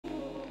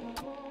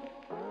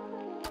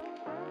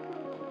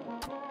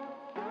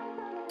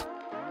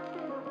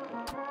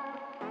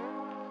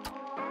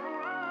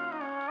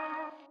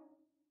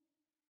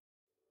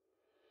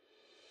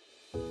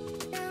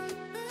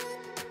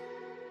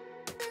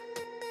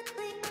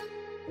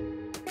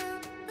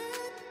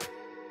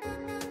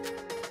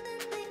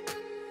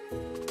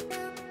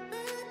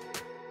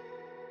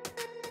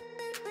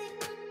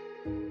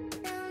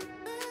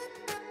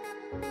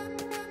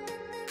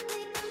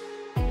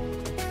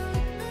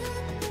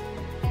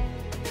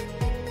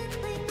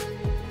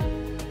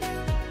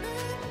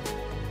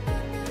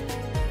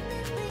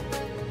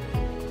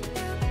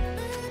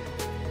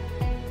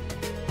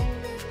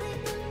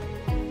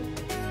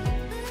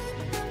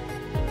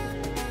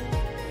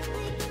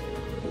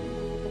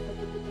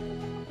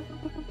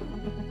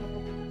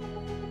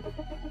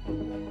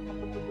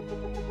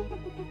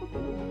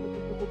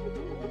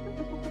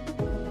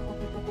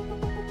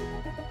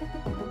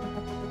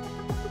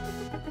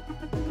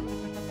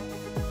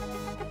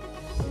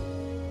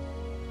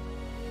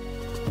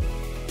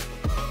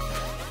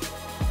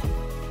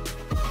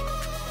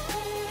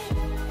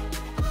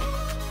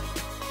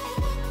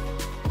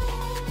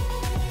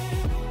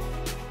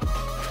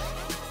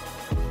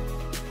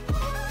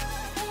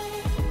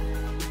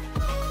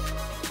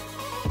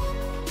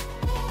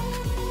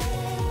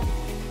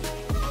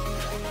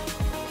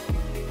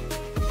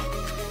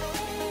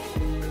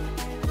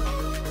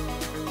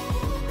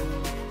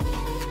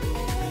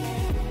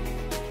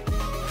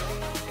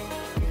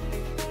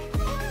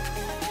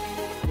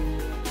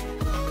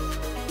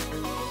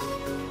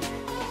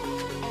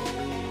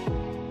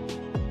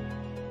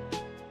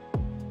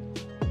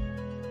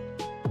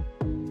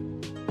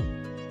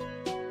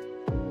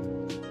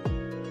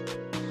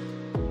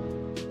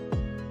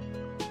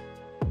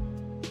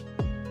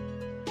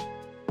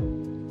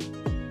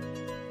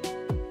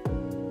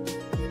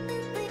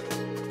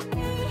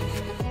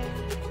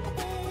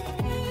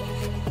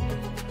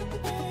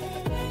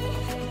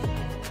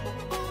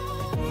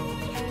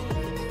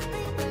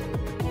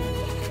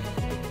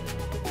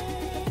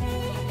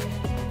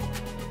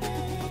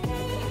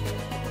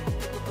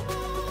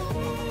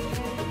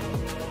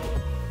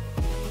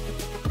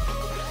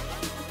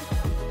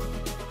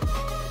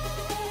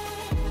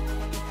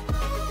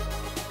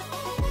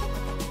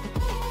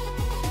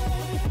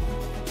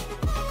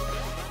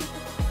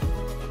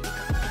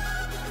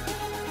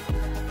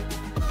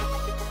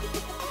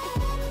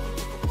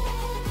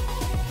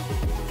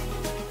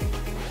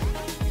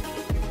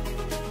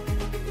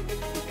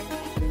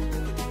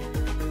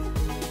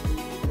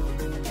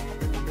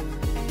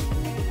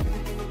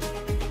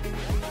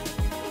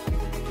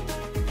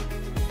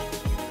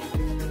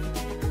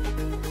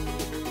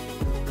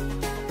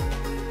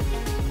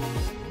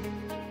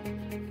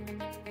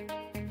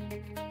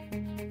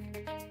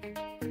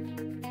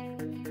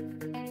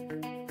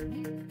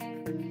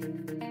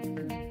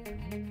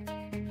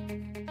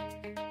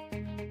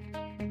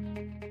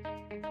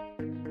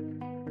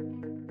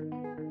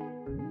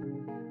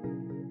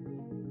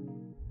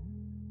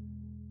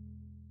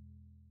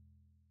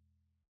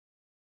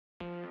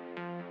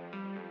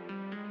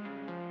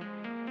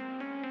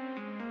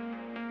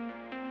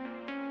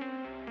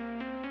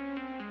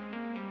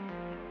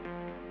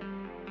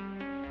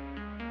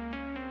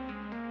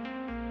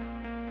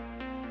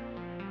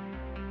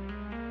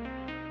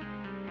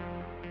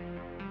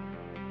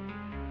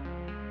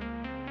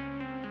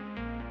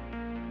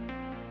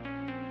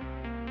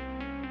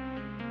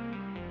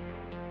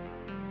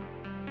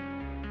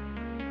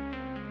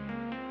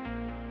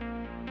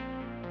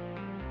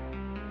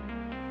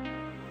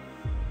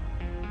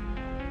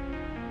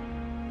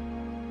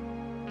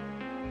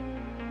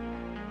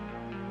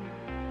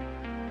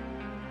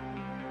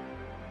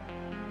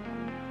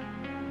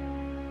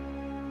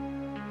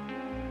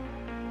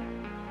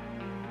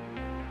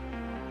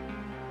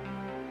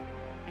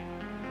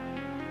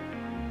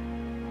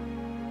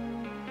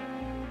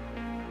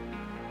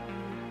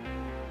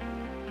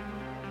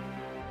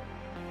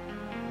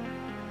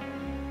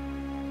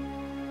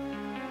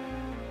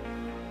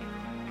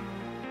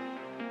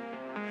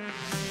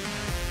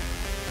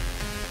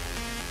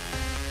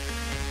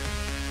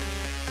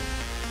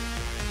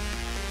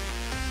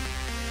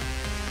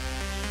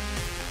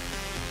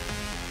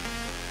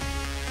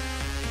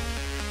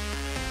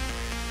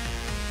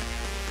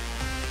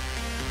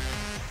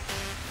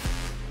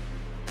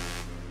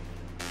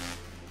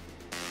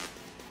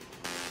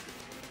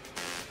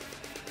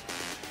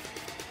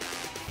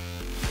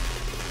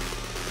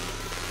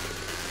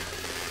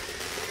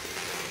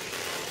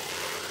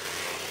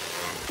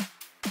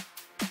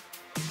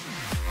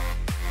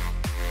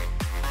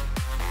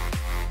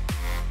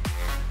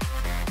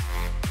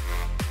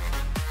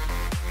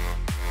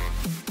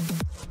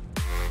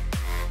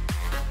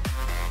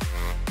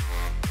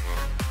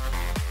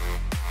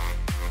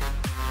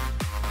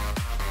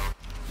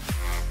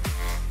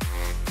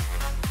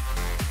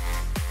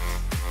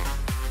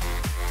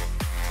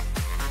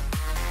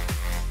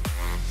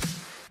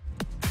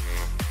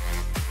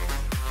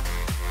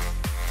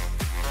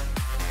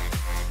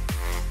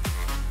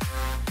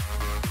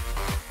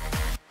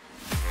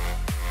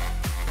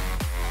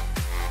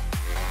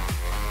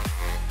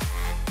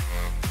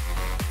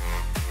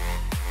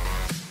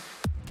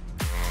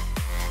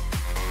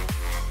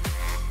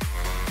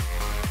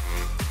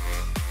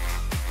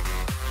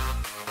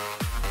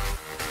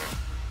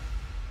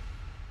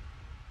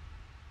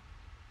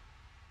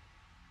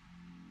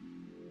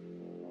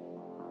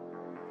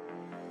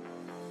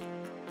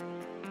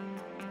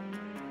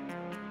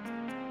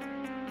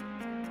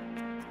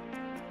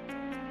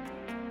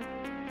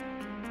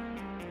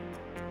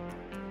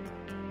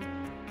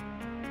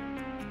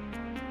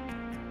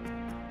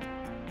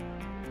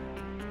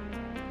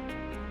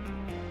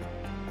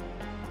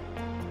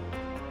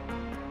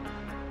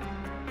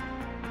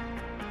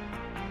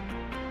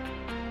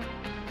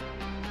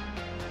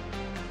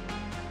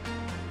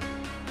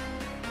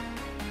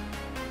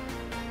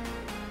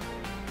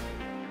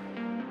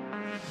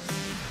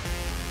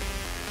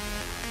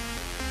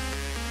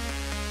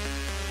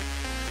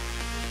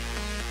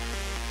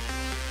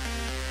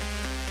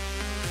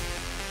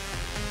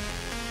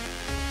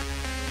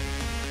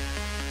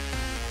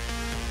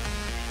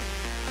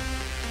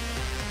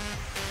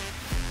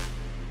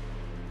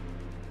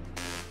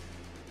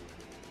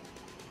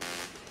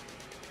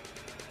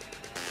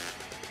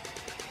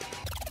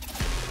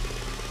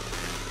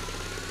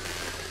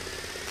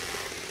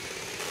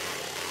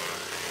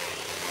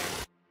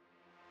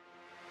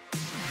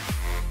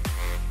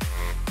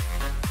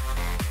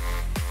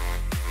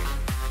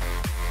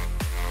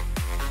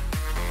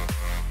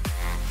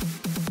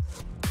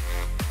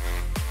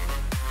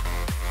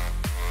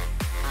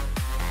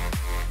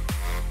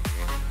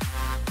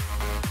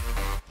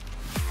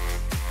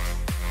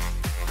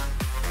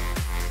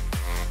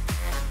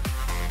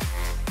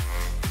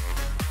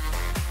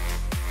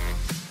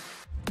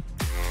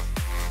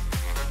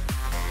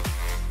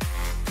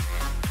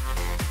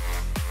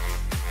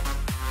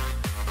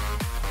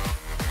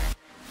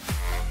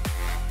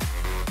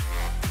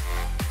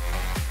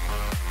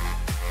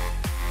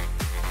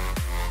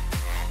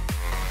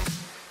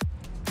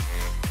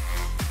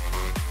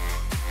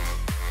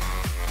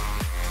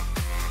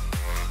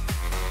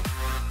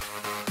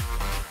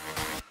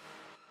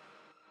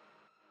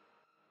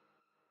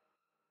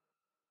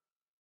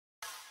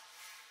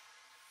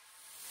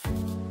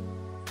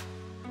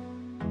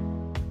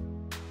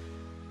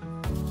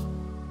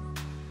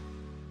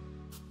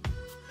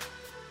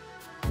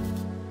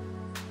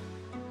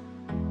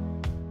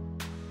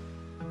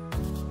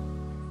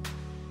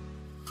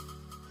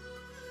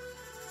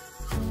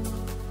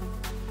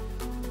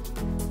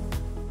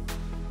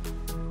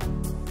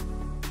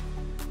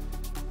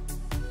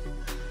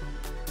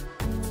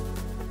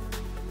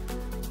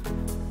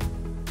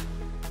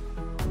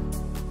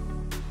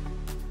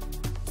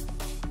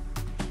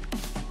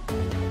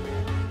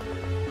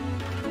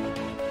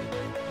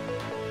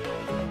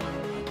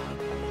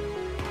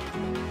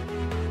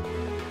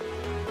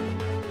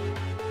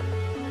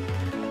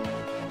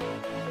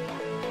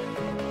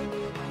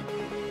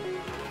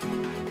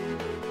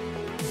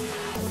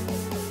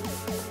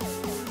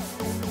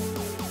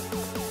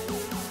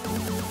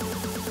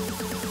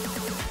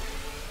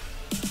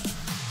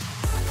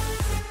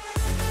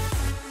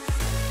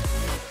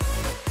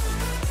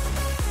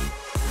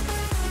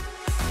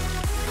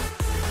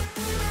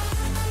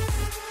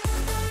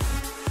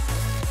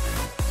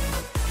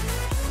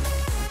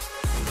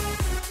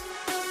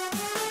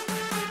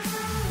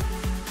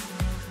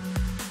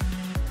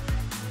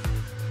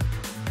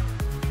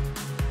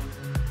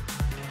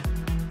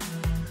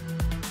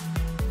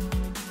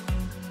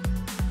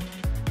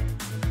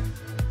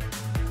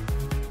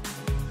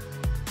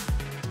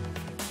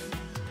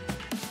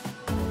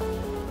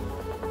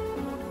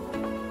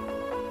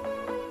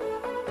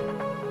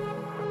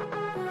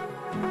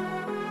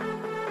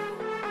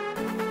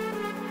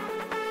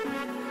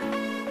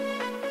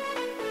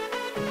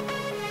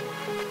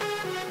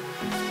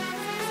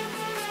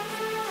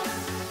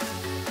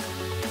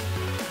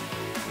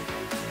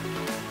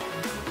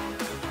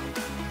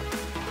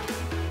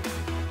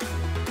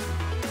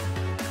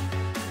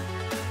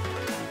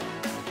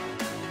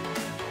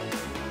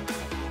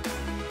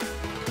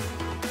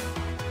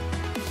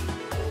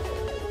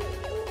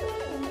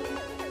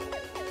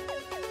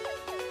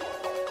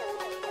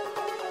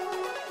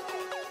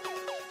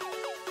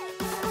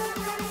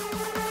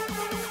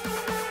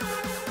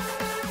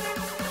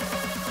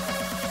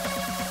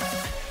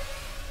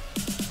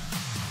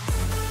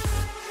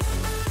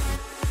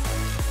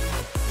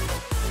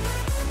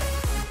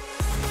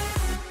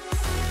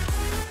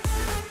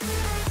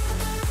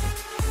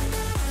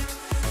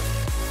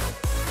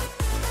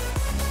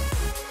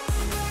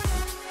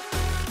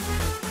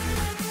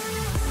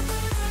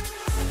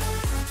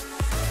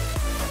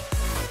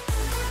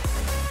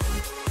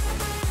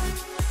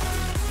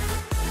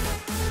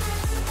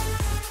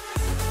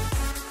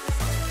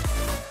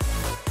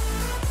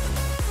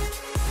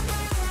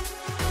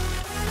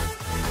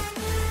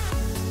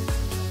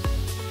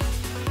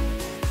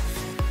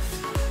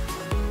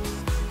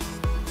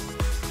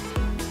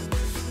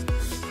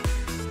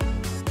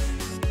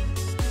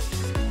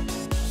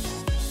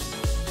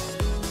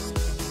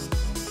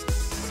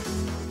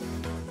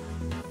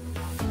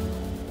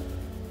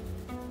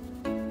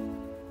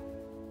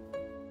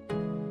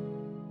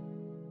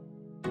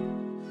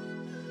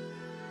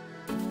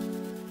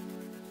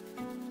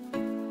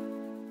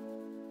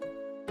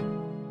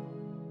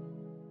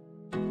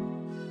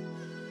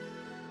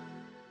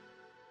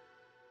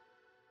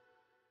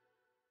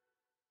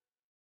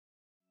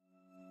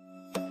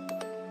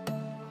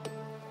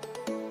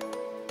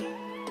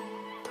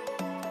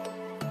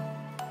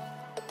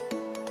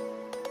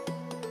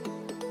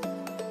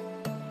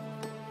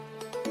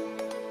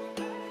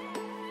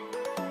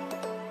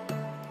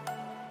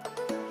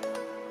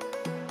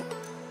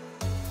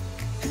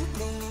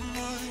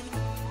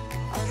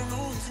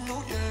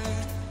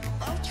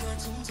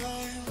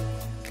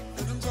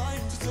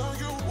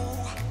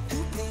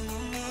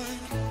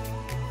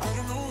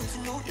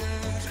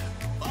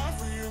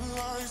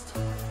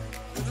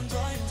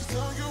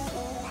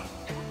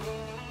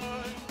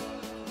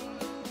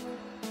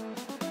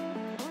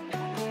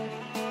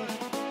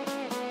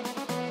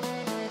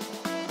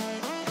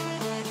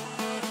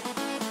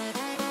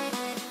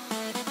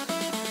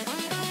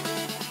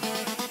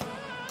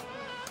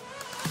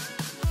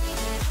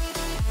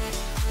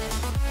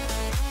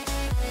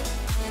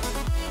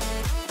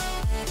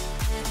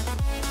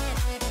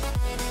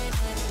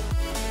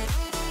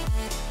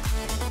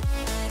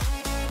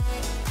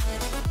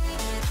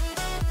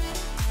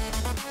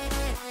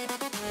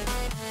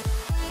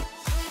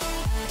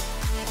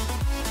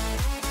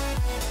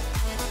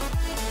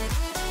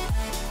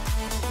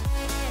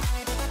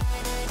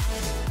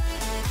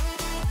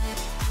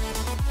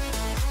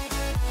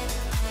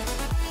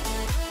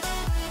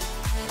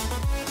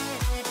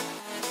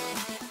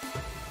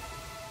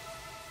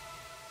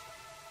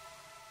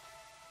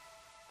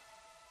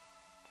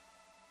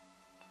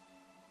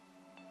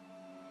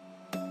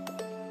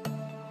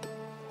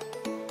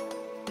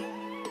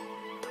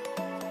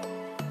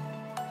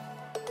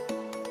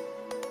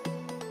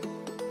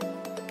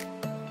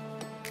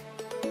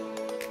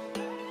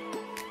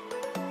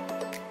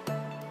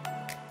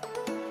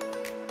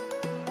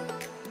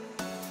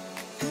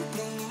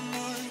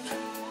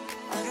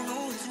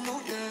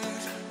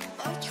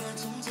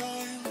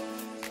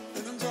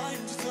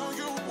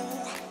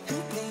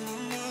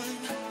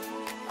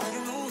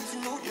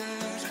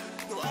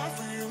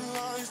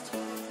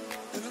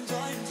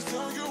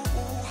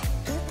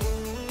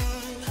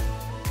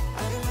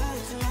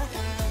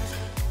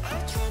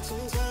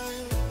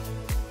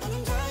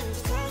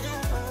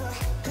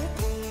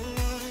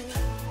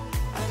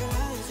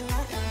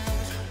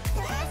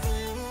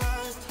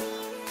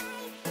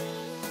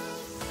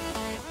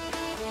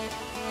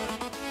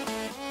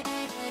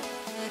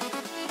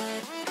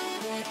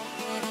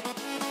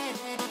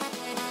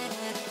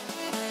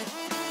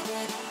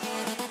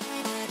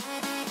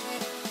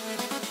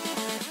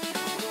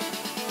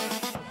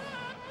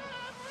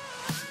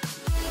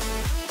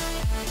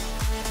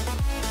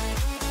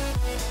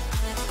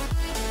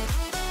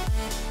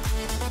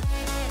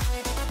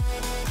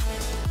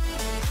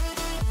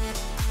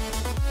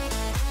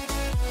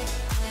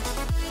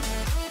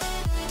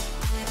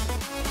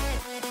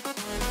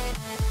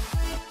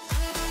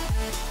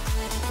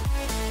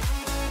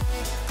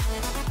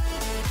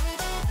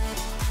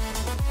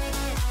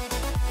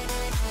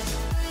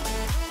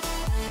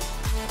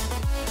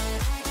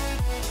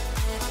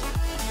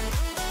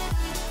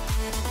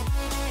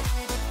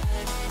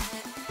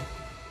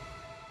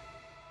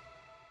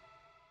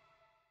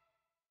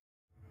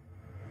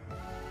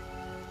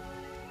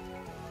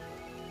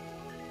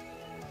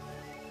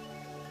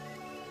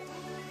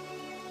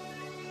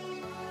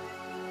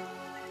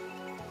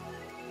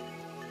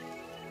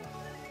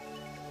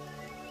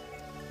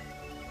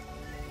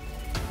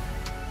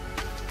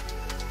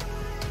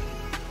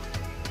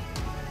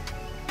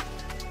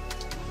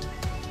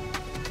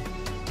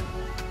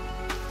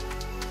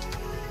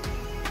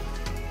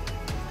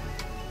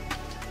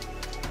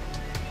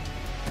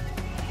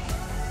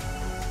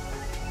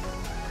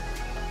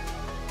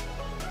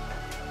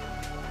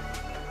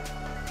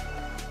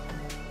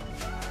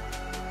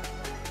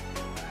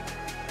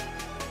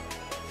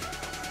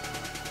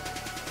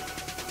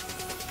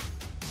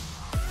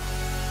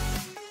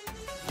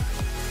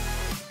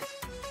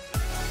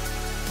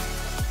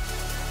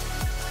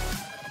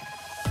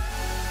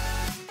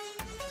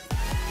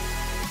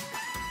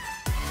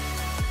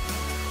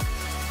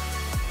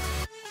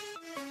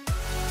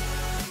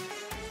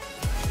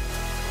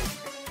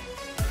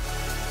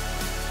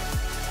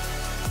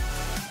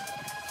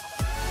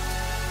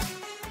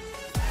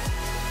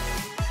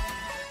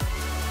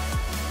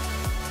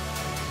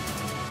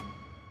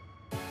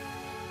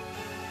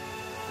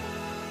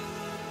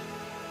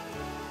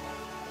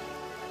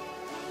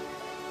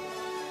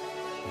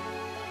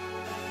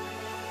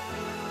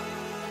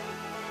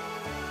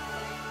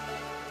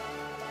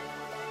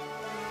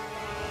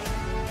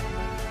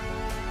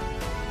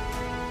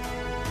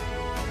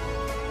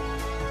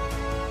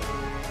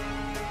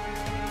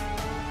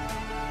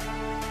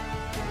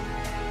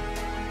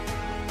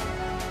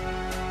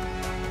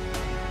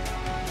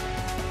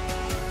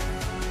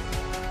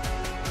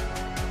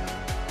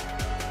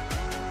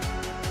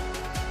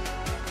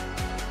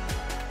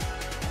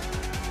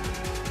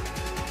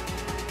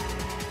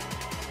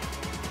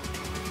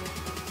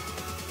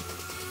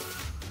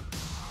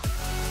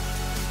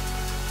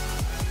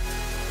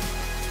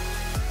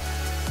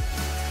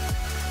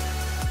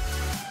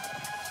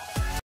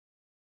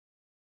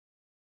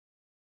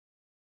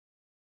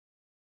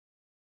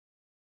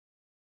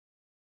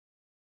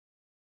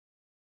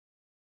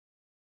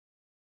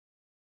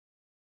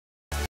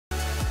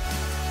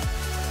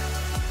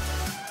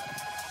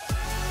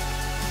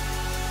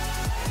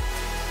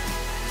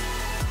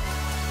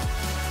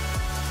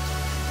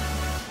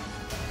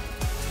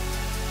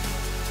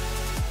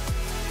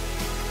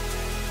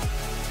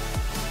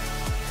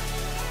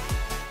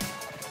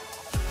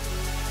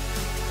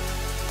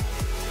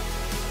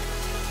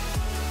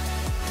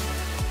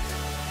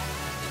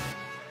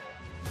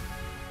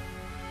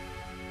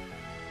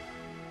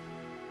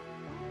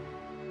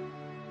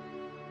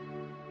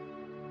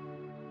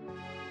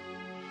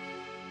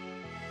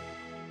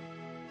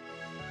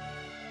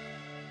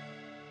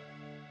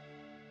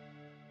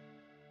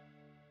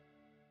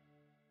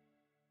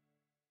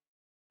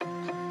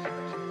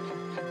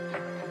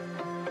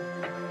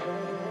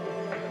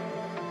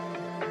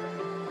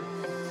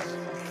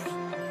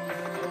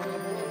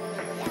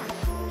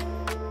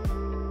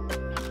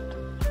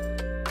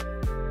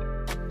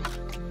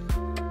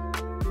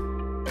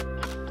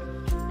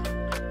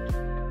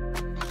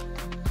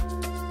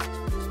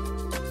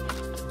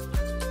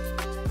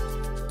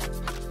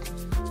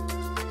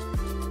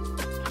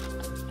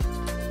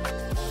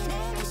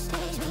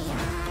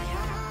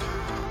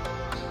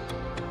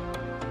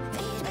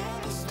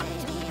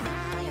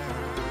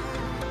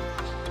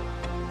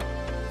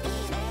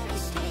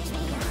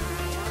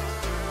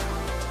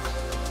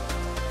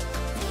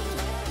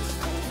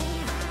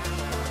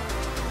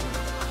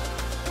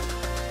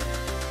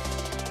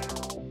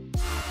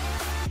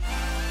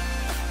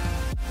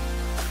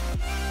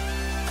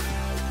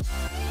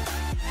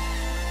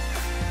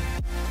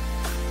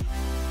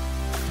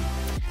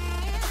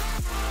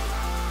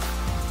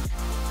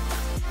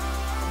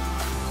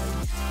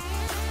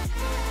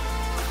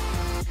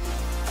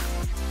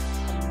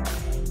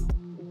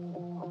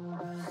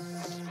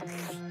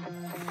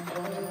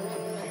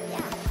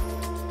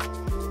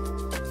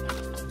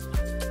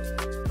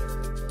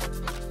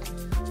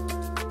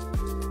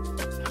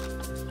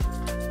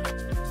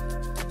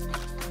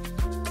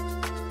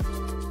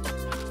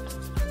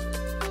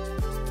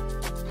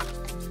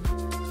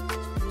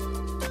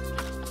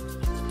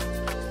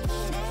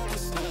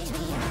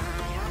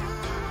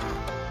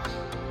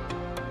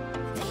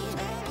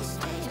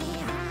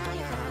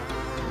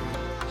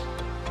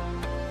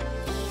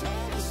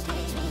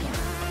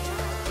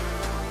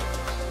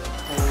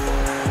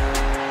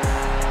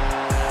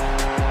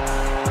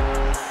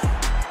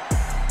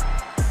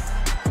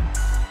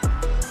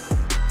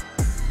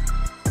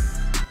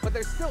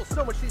there's still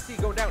so much CC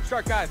going down.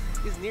 Shark Guy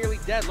is nearly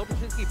dead.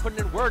 Lopachinski putting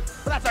in work,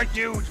 but that's a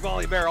huge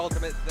volley bear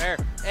ultimate there.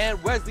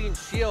 And Wesley and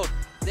Shield,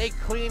 they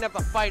clean up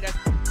the fight. As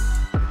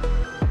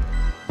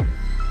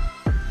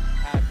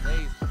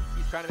plays,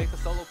 he's trying to make the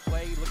solo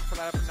play, looking for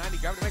that upper 90,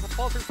 grabbing to make a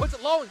falter, puts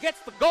it low and gets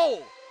the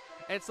goal.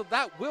 And so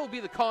that will be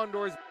the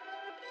Condors.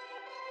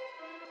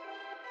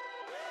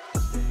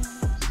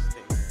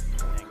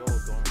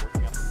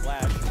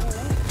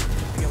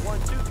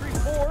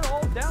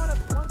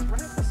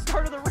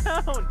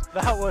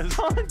 That was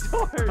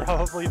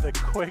probably the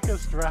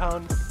quickest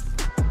round.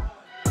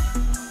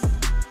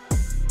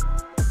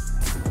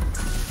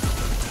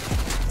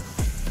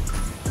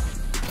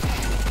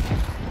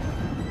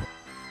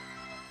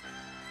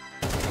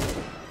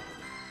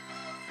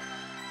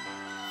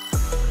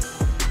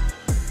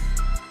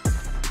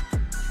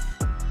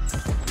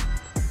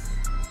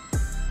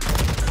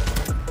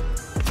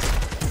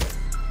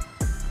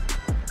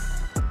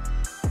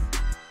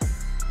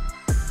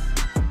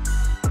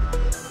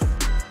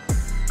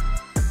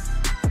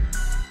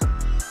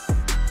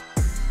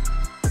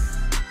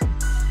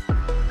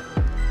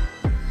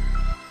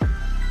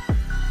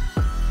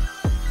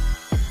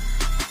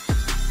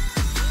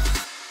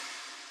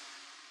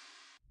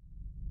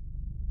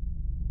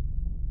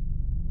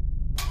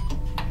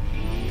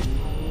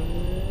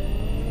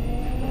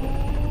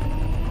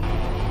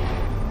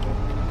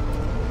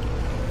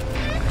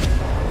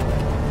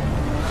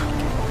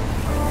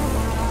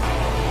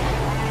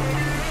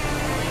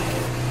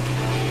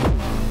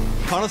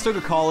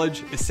 Conestoga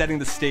College is setting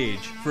the stage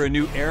for a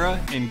new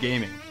era in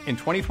gaming. In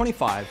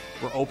 2025,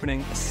 we're opening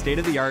a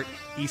state-of-the-art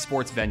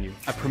esports venue,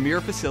 a premier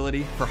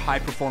facility for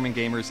high-performing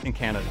gamers in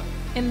Canada.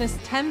 In this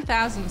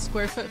 10,000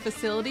 square foot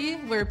facility,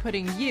 we're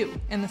putting you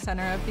in the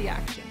center of the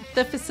action.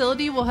 The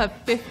facility will have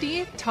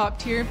 50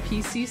 top-tier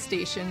PC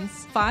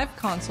stations, 5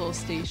 console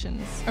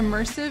stations,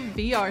 immersive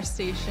VR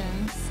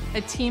stations,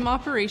 a team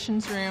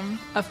operations room,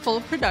 a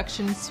full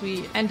production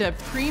suite, and a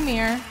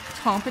premier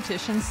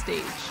competition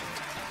stage.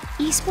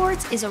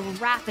 Esports is a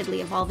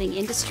rapidly evolving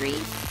industry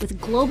with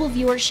global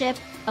viewership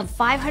of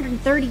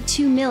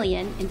 532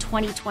 million in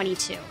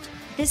 2022.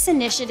 This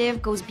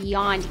initiative goes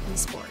beyond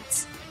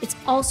esports. It's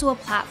also a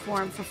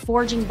platform for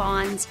forging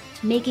bonds,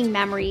 making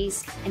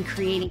memories, and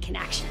creating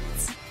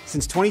connections.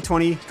 Since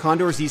 2020,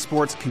 Condors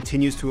Esports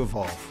continues to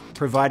evolve,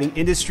 providing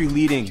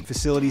industry-leading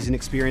facilities and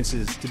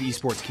experiences to the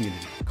esports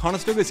community.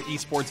 Conestoga's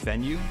esports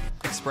venue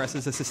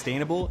expresses a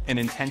sustainable and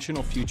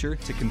intentional future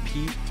to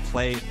compete,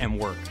 play, and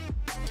work,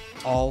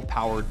 all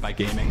powered by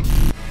gaming.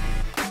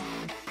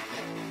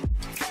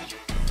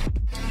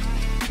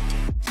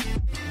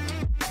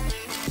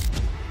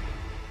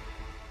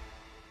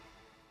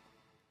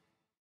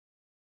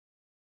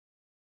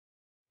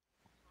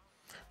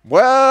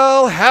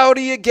 Well,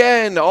 howdy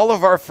again. All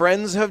of our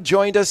friends have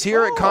joined us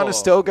here at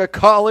Conestoga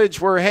College.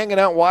 We're hanging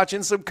out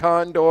watching some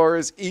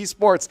Condors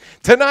Esports.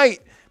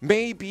 Tonight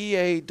may be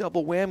a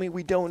double whammy.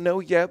 We don't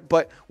know yet,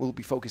 but we'll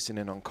be focusing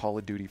in on Call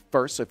of Duty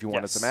first. So if you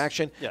wanted some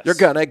action, you're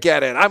going to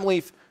get it. I'm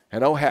Leaf,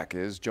 and Oh Heck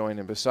is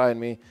joining beside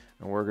me,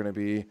 and we're going to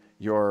be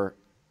your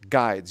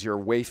guides, your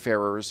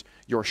wayfarers,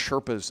 your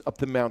Sherpas up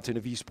the mountain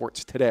of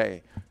esports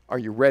today. Are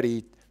you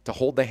ready to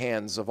hold the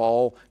hands of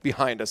all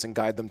behind us and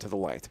guide them to the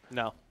light?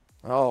 No.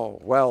 Oh,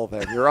 well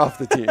then, you're off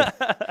the team.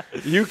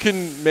 You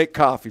can make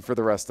coffee for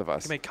the rest of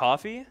us. You can make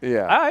coffee?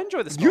 Yeah. I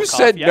enjoy the smell of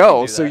coffee. You said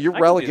no, so you're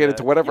relegated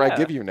to whatever I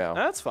give you now.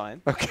 That's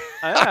fine. Okay.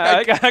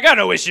 I got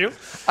no issue.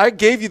 I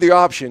gave you the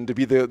option to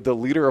be the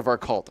leader of our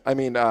cult. I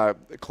mean,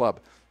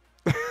 club.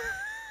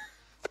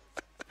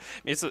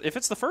 If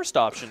it's the first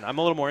option, I'm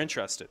a little more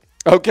interested.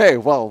 Okay,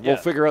 well, we'll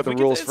figure out the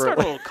rules for it.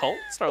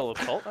 Start a little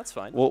cult. That's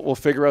fine. We'll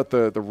figure out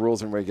the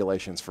rules and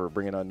regulations for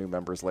bringing on new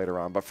members later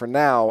on. But for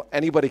now,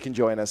 anybody can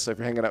join us. So if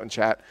you're hanging out in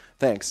chat,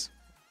 thanks.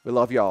 We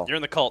love y'all. You're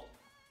in the cult.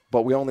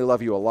 But we only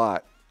love you a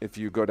lot if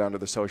you go down to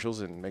the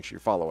socials and make sure you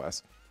follow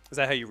us. Is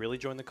that how you really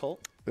join the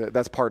cult?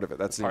 That's part of it.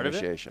 That's the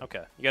initiation.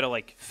 Okay. You got to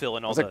like fill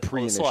in all it's the like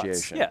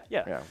pre-initiation.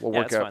 Yeah. We'll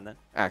work out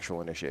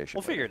actual initiation.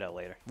 We'll figure it out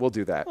later. We'll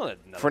do that.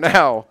 For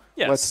now,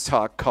 let's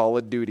talk Call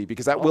of Duty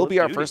because that will be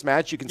our first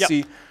match. You can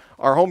see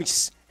our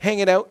homies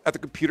hanging out at the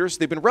computers.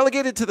 They've been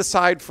relegated to the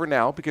side for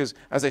now because,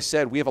 as I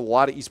said, we have a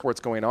lot of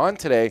esports going on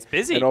today. It's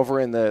busy. And over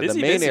in the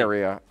main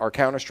area, our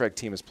Counter-Strike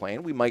team is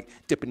playing. We might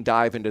dip and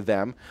dive into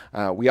them.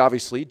 We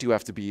obviously do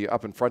have to be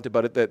up in front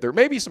about it. That there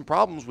may be some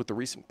problems with the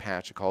recent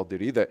patch of Call of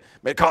Duty that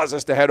may cause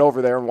us to head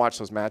over there and watch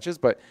those matches.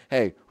 But,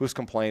 hey, who's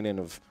complaining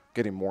of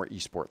getting more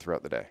esport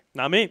throughout the day?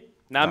 Not me.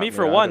 Not me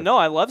for one. No,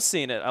 I love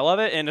seeing it. I love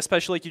it. And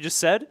especially like you just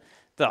said,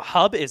 the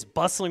hub is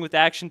bustling with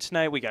action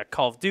tonight. We got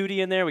Call of Duty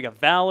in there. We got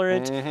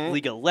Valorant.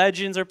 League of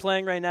Legends are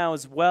playing right now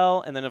as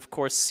well. And then, of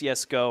course,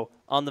 CSGO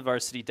on the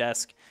varsity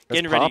desk.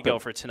 Getting ready to go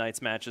for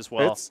tonight's match as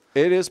well.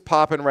 It is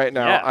popping right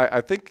now. Yeah.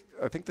 I think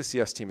the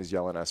CS team is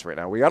yelling at us right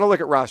now. We got to look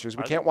at rosters.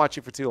 We can't watch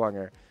it for too long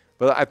here.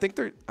 But I think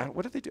they're.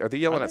 What did they do? Are they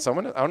yelling at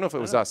someone? I don't know if it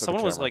was us.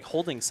 Someone was like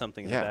holding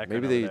something. In the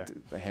background maybe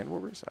the hand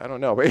warmers. I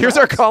don't know. But here's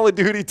our Call of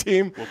Duty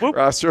team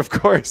roster, of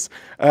course.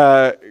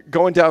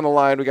 Going down the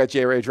line, we got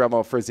J. Ray,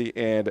 Dremo, Frizzy,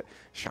 and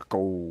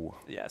Shaco.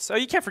 Yeah. So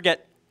you can't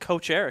forget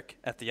Coach Eric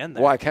at the end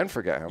there. Well, I can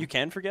forget him. You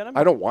can forget him?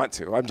 I don't want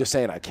to. I'm just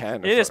saying I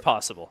can. It is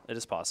possible. It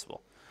is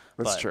possible.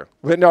 That's true.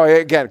 But no,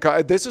 again,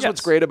 this is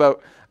what's great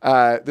about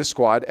this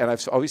squad, and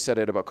I've always said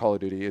it about Call of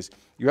Duty, is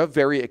you have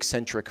very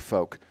eccentric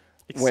folk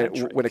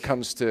when it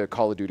comes to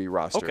Call of Duty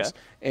rosters. Okay.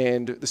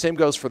 And the same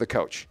goes for the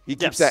coach. He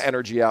keeps that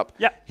energy up.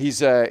 Yeah.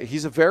 He's a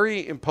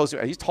very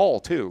imposing. He's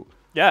tall, too.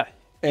 Yeah.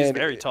 He's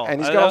very tall.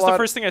 And that was the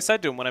first thing I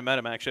said to him when I met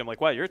him, actually. I'm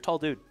like, wow, you're a tall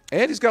dude.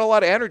 And he's got a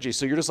lot of energy.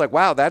 So you're just like,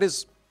 wow,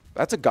 that's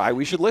a guy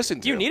we should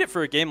listen to. You need it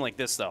for a game like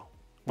this, though.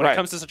 When it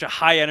comes to such a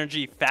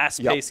high-energy,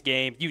 fast-paced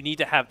game, you need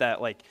to have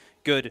that, like,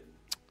 good,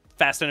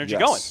 fast energy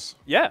going.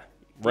 Yeah.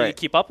 You need to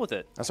keep up with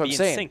it. That's what I'm in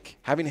saying. Sync.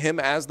 Having him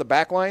as the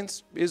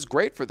backlines is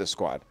great for this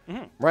squad.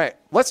 Right.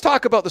 Let's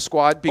talk about the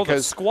squad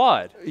because the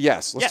squad.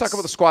 Yes. Let's talk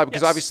about the squad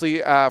because obviously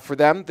for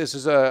them this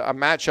is a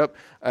matchup.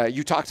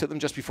 You talked to them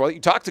just before. You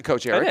talked to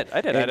Coach Eric.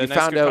 I did. I had a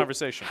nice good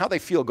conversation. How they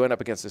feel going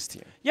up against this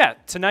team. Yeah.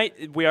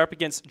 Tonight we are up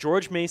against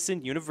George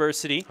Mason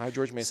University. Hi,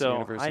 George Mason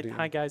University.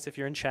 Hi guys, if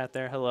you're in chat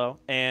there, hello.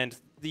 And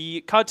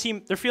the COD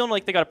team, they're feeling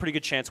like they got a pretty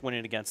good chance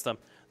winning against them.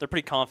 They're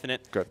pretty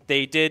confident.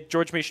 Good.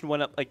 George Mason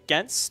went up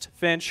against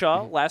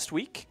Fanshawe last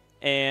week,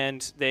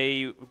 and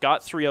they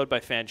got 3-0'd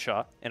by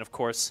Fanshawe. And, of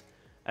course,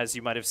 as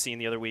you might have seen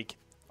the other week,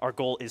 our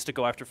goal is to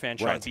go after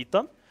Fanshawe and beat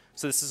them.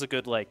 So this is a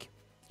good,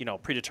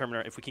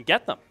 predeterminer if we can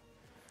get them.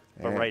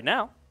 But right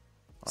now,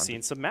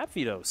 seeing some map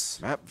vetoes.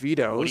 Map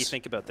vetoes. What do you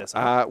think about this?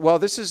 Well,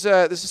 this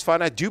is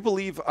fun. I do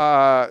believe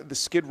the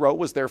Skid Row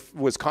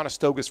was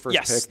Conestoga's first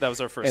pick. Yes, that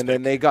was our first and pick.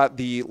 then they got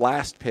the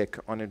last pick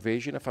on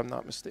Invasion, if I'm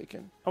not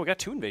mistaken. Oh, we got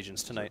 2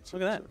 invasions tonight.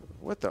 Look at that.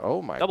 What the?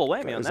 Oh, my. Double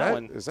whammy on that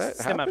one. Is that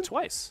Stem happen? up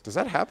twice. Does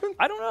that happen?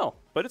 I don't know,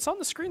 but it's on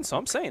the screen, so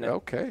I'm saying it.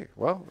 Okay.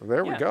 Well,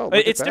 there we go.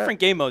 It's different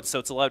game modes, so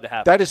it's allowed to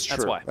happen. That is true.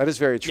 That's why. That is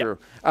very true.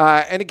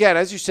 And again,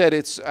 as you said,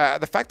 it's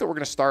the fact that we're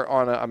going to start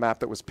on a map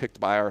that was picked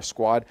by our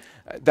squad.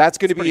 That's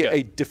going to be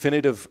a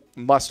definitive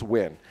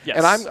must-win. Yes.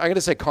 And I'm going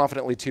to say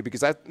confidently, too, because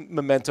that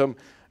momentum,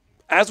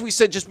 as we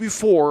said just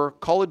before,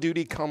 Call of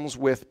Duty comes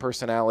with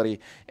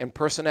personality, and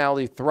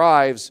personality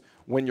thrives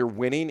when you're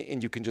winning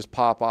and you can just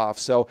pop off.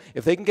 So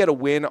if they can get a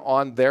win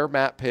on their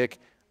map pick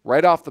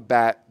right off the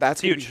bat,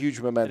 that's going to be huge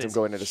momentum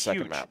going into the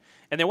second map.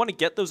 And they want to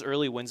get those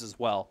early wins as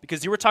well.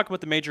 Because you were talking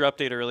about the major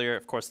update earlier,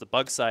 of course, the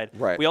bug side.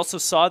 Right. We also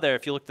saw there,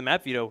 if you look at the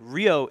map veto,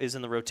 Rio is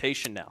in the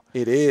rotation now.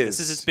 It is. This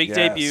is his big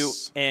debut.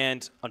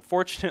 And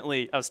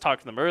unfortunately, I was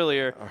talking to them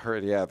earlier. I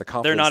heard, the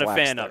confidence they're not a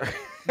fan of it.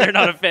 They're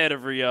not a fan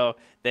of Rio.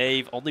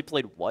 They've only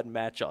played 1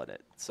 match on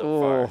it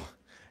so far.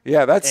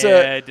 Yeah, that's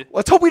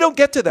let's hope we don't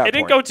get to that It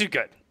didn't go too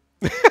good.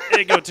 It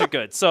didn't go too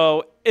good.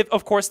 So,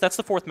 of course, that's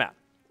the 4th map.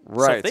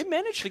 Right. So if they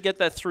manage to get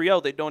that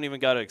 3-0, they don't even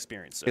got to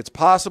experience it. It's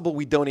possible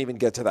we don't even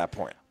get to that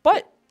point.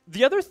 But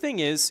the other thing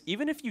is,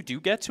 even if you do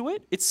get to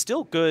it, it's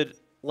still good,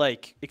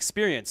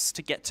 experience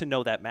to get to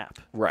know that map.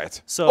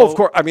 Right. So of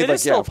course, I mean, it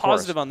is still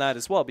positive on that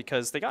as well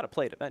because they got to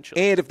play it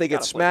eventually. And if they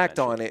get smacked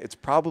on it, it's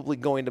probably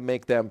going to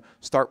make them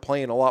start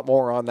playing a lot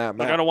more on that map.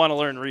 They're going to want to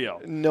learn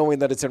Rio, knowing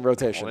that it's in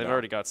rotation. Well, they've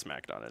already got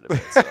smacked on it a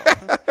bit. So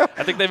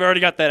I think they've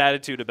already got that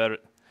attitude about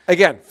it.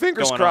 Again,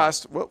 fingers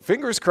crossed. Well,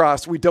 fingers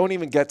crossed. We don't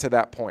even get to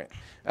that point.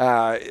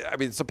 I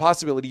mean, it's a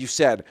possibility. You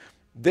said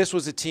this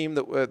was a team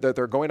that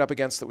they're going up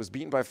against that was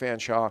beaten by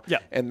Fanshawe. Yeah.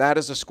 And that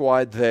is a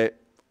squad that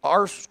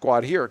our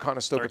squad here at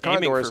Conestoga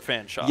Condors, for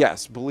Fanshawe.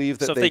 Yes, believe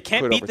that so if they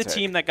can't beat the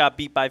team that got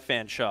beat by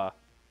Fanshawe,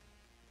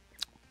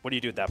 what do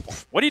you do at that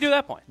point? What do you do at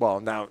that point?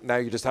 Well, now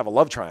you just have a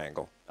love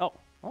triangle.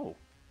 Oh.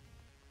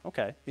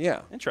 Okay.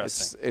 Yeah.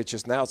 Interesting. It's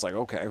just now it's like,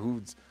 okay,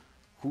 who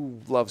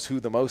loves who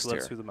the most here? Who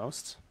loves who the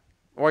most?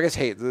 Well, I guess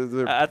hate.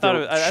 I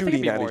thought they're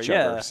shooting at each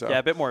other. So. Yeah,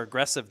 a bit more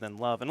aggressive than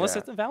love. Unless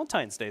it's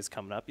Valentine's Day is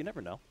coming up, you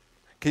never know.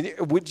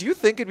 Would you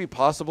think it'd be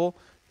possible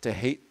to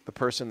hate the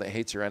person that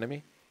hates your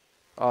enemy?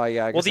 Oh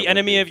yeah. I guess the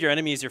enemy of your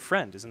enemy is your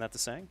friend. Isn't that the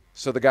saying?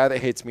 So the guy that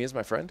hates me is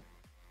my friend?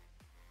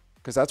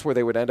 Because that's where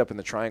they would end up in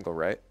the triangle,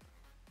 right?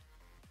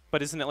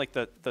 But isn't it like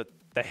the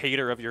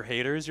hater of your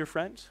hater is your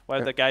friend?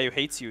 Why the guy who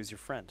hates you is your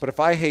friend? But if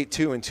I hate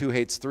 2 and 2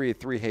 hates 3,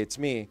 3 hates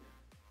me,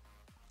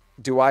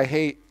 do I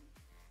hate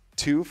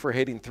 2 for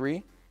hating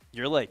 3?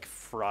 You're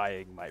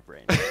frying my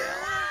brain right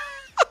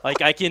now.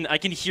 I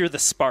can hear the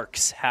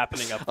sparks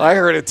happening up there. I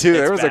heard it too.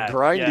 There was bad. A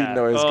grinding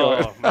noise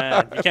going. Oh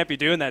man, you can't be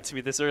doing that to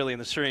me this early in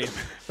the stream.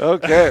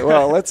 Okay,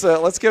 well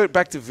let's get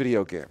back to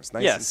video games.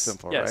 Nice and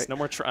simple, right? Yes, no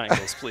more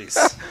triangles, please.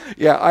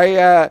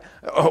 Yeah,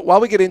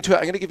 while we get into it,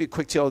 I'm going to give you a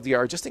quick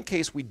TLDR just in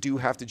case we do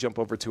have to jump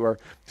over to our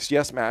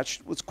CS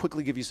match. Let's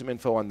quickly give you some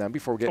info on them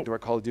before we get into our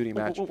Call of Duty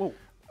match.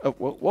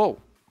 Whoa.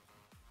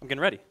 I'm getting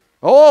ready.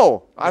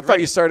 Oh, I thought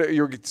you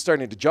were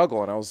starting to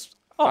juggle, and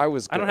I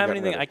don't have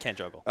anything. I can't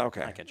juggle.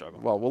 Okay. I can't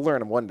juggle. Well, we'll learn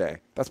them one day.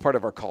 That's part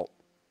of our cult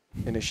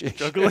initiation.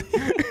 Juggling?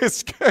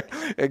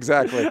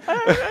 Exactly.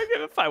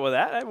 I'm fine with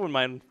that. I wouldn't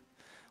mind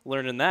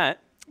learning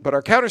that. But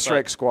our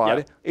Counter-Strike squad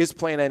yeah. is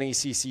playing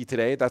NECC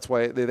today. That's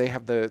why they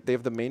have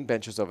the main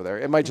benches over there.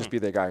 It might just be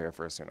they got here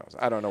first. Who knows?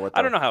 I don't know what.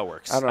 I don't know how it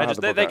works. I don't know how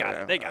they got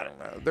it. They got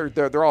it.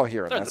 They're all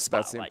here. They're And in the that's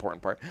the spotlight.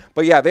 important part.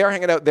 But yeah, they are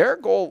hanging out. Their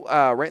goal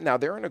right now,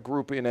 they're in a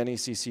group in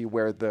NECC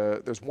where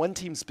there's one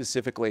team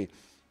specifically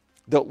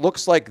that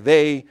looks like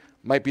they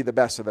might be the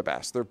best of the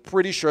best. They're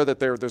pretty sure that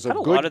there's a Had a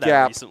good lot of that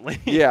gap.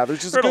 recently. Yeah,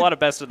 there's just heard a lot of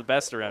best of the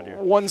best around here.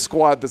 one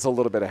squad that's a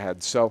little bit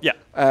ahead. So Yeah.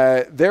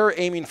 they're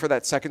aiming for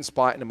that second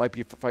spot, and it might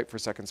be a fight for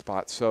second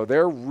spot. So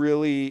they're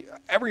really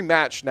every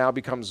match now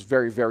becomes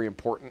very, very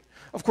important.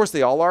 Of course,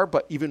 they all are,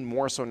 but even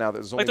more so now that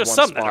there's only Like there's one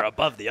some spot. that are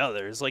above the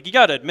others. Like you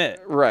got to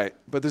admit. Right,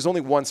 but there's only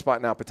one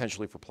spot now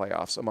potentially for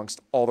playoffs amongst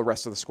all the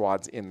rest of the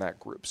squads in that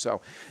group. So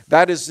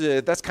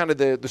that's kind of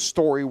the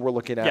story we're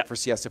looking at for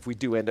CS if we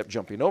do end up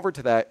jumping over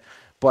to that.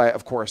 But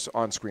of course,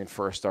 on screen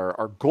first,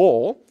 our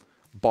goal,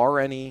 bar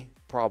any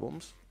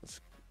problems,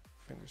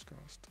 fingers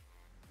crossed,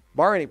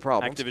 bar any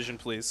problems. Activision,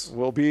 please.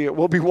 We'll be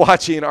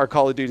watching our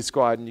Call of Duty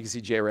squad, and you can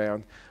see Jay Ray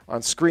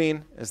on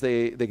screen as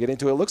they get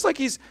into it. It looks like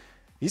he's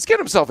getting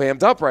himself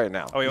amped up right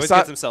now. Oh, he always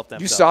gets himself amped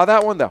up. You saw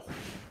that one, though.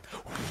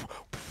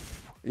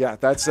 Yeah,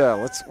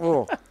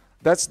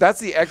 that's that's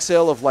the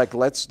exhale of like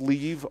let's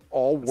leave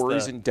all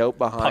worries and doubt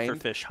behind.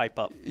 Pufferfish hype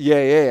up. Yeah.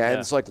 And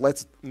it's like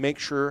let's make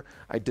sure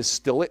I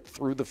distill it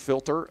through the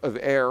filter of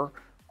air.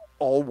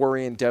 All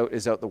worry and doubt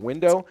is out the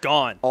window. It's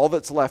gone. All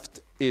that's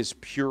left is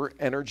pure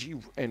energy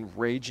and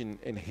rage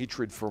and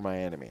hatred for my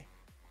enemy.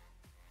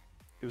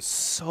 It was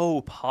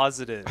so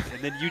positive, and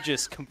then you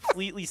just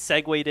completely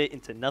segued it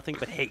into nothing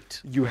but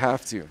hate. You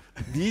have to.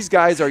 These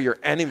guys are your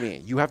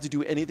enemy. You have to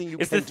do anything you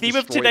can. Is the to theme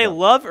of destroy today them.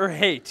 love or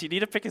hate? You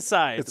need to pick a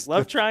side. It's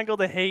love triangle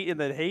to hate, and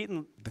then hate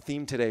and. The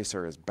theme today,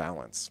 sir, is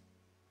balance.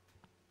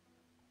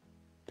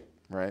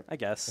 Right? I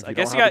guess. If I you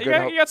guess don't you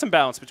have a good got some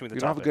balance between the you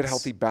don't have a good, topics.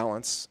 healthy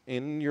balance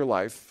in your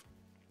life.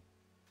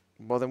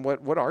 Well, then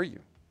what are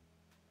you?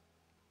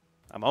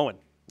 I'm Owen.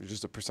 You're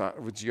just a person.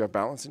 Would you have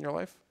balance in your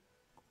life?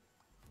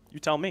 You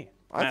tell me.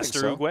 I Master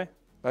think so. Uruguay.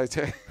 I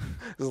tell you,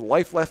 this is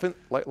life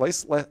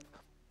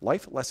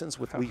lessons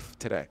with Leaf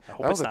today. I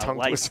hope That was it's a not tongue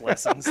life twister.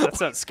 lessons. That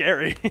sounds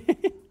scary.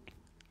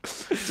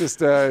 Just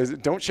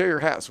don't share your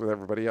hats with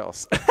everybody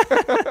else.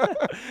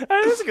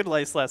 That is a good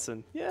life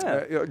lesson.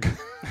 Yeah.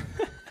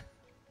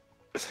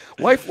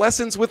 Life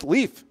lessons with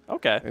Leaf.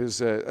 Okay. It was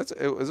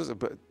a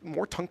bit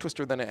more tongue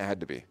twister than it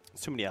had to be.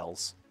 It's too many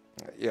L's.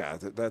 Yeah,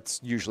 that's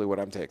usually what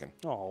I'm taking.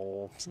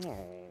 Oh.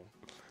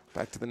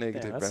 Back to the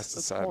negative, best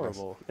of sadness.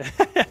 Horrible.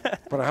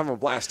 But I'm having a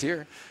blast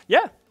here.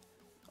 Yeah.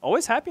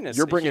 Always happiness.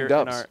 You're bringing here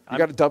dubs. in You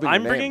got a dub in your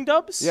I'm name. bringing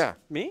dubs? Yeah.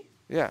 Me?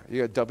 Yeah, you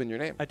got a dub in your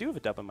name. I do have a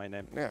dub in my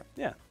name. Yeah.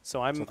 Yeah.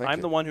 So I'm thank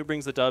you. the one who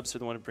brings the dubs, or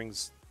the one who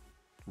brings.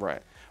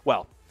 Right.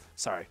 Well,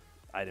 sorry,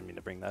 I didn't mean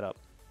to bring that up.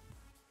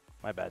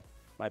 My bad.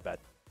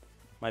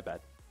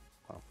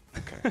 Well.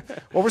 Okay.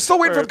 Well, we're still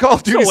waiting for the Call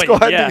of Duty still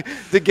waiting, squad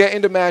to get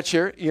into match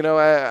here. You know,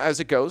 as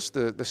it goes,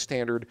 the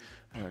standard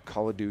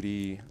Call of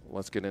Duty,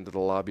 let's get into the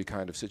lobby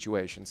kind of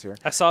situations here.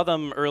 I saw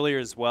them earlier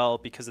as well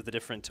because of the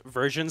different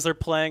versions they're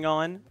playing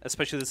on,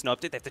 especially this new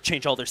update. They have to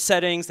change all their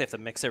settings. They have to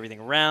mix everything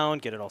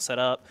around, get it all set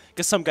up.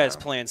 Because some guys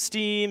playing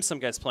Steam, some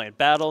guys playing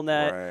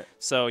Battle.net. Right.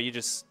 So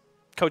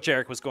Coach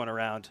Eric was going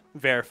around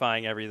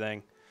verifying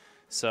everything.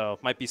 So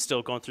might be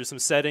still going through some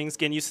settings,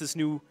 getting used to this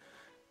new,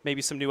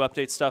 maybe some new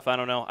update stuff. I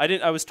don't know.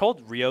 I was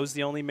told Rio's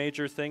the only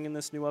major thing in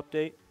this new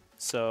update.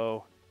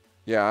 So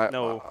yeah,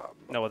 no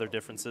other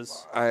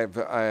differences.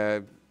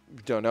 I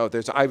don't know.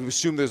 I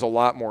assume there's a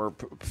lot more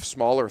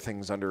smaller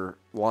things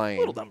underlying.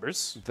 Little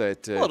numbers.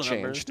 That little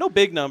changed. Numbers. No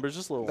big numbers,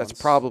 just little That's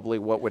ones. probably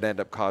what would end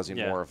up causing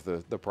more of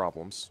the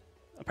problems.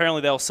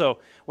 Apparently, they also,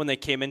 when they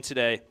came in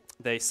today,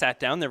 they sat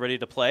down, they're ready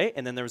to play,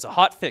 and then there was a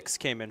hot fix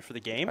came in for the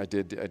game. I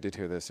did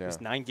hear this. Yeah. It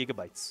was 9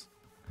 gigabytes.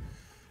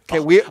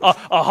 Okay,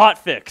 A hot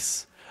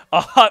fix. A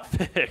hot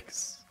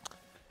fix.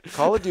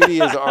 Call of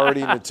Duty is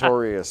already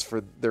notorious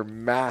for their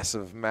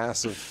massive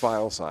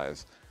file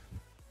size,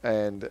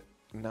 and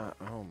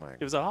oh my.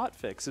 It was a hot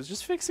fix. It was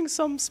just fixing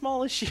some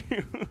small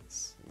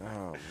issues.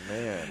 Oh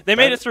man. They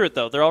made it through it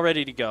though. They're all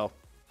ready to go.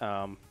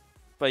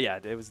 But yeah,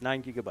 it was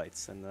 9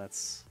 gigabytes, and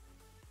that's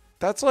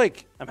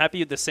like. I'm happy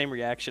you had the same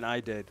reaction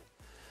I did.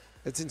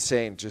 It's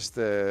insane. Just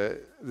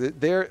their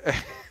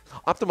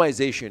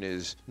optimization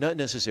is not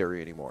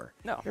necessary anymore.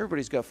 No.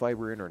 Everybody's got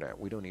fiber internet.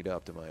 We don't need to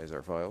optimize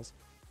our files.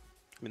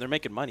 I mean, they're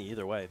making money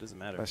either way. It doesn't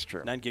matter. That's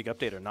true. 9 gig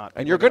update or not.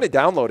 And you're going to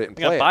download it and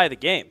play it. Buy the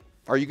game.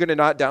 Are you going to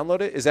not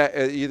download it?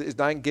 Is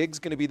 9 gigs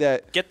going to be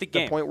that? Get the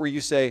game. The point where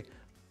you say,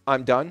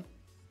 "I'm done"?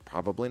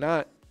 Probably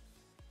not.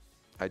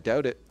 I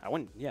doubt it. I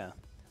wouldn't. Yeah. I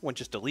wouldn't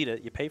just delete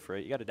it. You pay for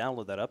it. You got to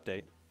download that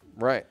update.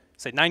 Right.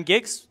 Say 9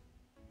 gigs.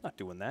 Not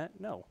doing that.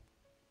 No.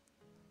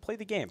 play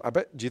the game. I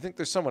bet. Do you think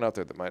there's someone out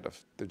there that might have?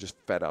 They're just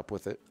fed up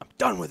with it. I'm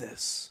done with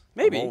this.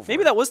 Maybe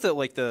that was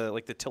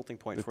the tilting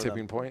point. The for tipping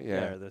them. point.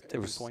 Yeah, the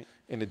tipping point.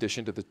 In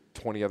addition to the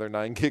 20 other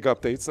 9 gig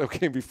updates that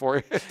came before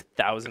it.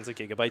 Thousands of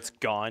gigabytes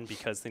gone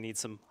because they need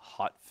some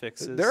hot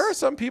fixes. There are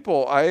some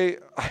people. I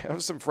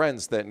have some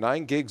friends that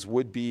 9 gigs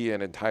would be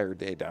an entire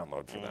day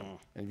download for them.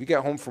 And if you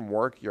get home from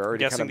work, you're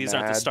already guessing kind of these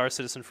mad. aren't the Star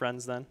Citizen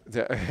friends then.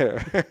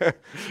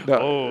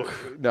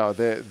 No,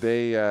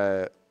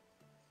 they.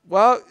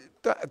 Well,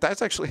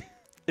 that's actually.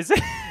 Is it?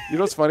 You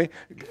know what's funny?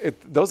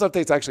 Those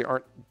updates actually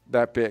aren't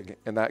that big,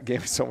 and that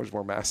game is so much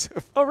more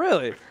massive. Oh,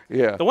 really?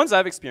 Yeah. The ones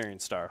I've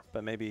experienced are,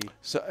 but maybe.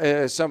 So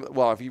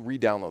well, if you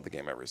re-download the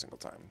game every single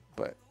time,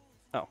 but.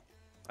 Oh,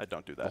 I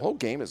don't do that. The whole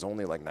game is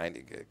only like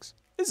 90 gigs.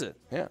 Is it?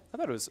 Yeah. I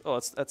thought it was. Oh,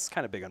 that's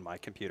kind of big on my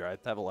computer. I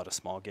have a lot of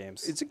small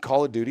games. It's in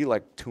Call of Duty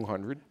like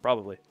 200.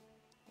 Probably.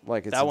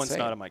 Like it's that one's insane.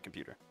 not on my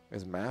computer.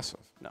 It's massive.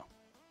 No.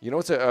 You know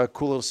what's a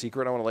cool little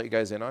secret I want to let you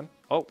guys in on?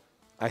 Oh.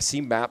 I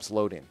see maps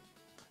loading.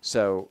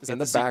 So is that in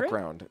the secret?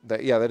 background, that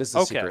is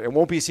the secret. It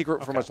won't be a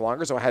secret for much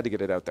longer, so I had to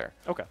get it out there.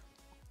 Okay.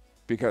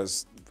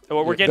 Because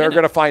well, they're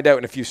going to find out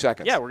in a few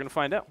seconds. Yeah, we're going to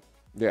find out.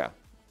 Yeah.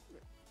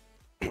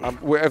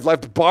 I've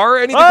left bar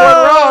anything going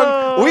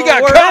wrong. We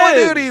got Call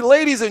of Duty,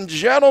 ladies and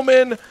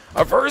gentlemen.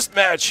 A first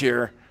match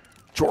here.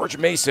 George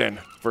Mason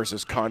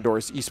versus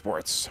Condors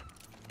Esports.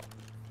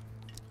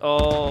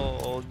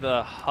 Oh,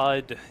 the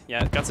HUD.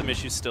 Yeah, got some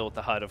issues still with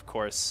the HUD, of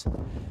course.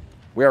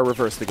 We are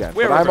reversed again.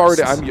 We're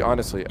reversed. I'm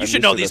honestly. You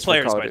should know these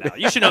players by now.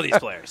 You should know these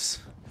players.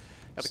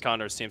 Got the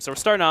Condors team. So we're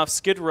starting off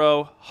Skid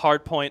Row,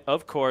 Hardpoint,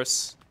 of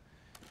course.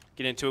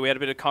 Get into it. We had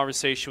a bit of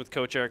conversation with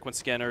Coach Eric once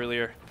again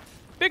earlier.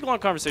 Big long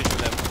conversation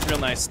with him. It's real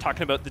nice,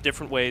 talking about the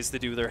different ways they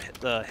do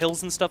the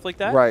hills and stuff like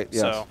that. Right.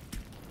 Yes. So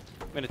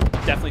I'm going to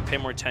definitely pay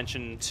more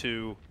attention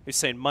to, he's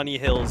saying money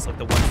hills, like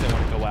the ones they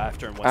want to go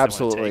after and ones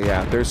absolutely, they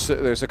want to take.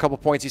 Yeah. There's a couple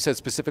points. He said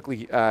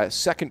specifically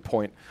second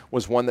point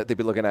was one that they'd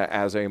be looking at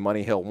as a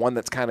money hill. One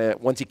that's kind of,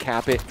 once you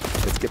cap it,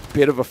 it's a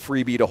bit of a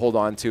freebie to hold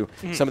on to.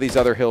 Some of these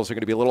other hills are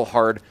going to be a little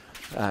hard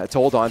to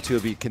hold on to,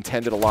 be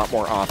contended a lot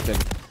more often.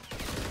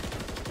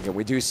 Again,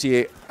 we do see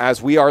it,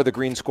 as we are the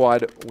green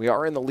squad, we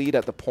are in the lead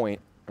at the point,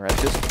 or at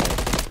this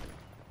point.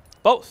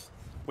 Both.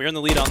 We're in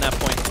the lead on that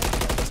point.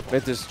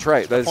 That is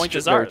right. That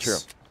is very true.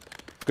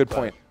 Good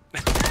point.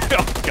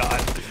 Oh,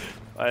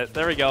 God.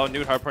 There we go.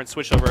 New hardpoint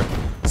switch over.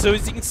 So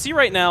as you can see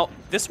right now,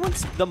 this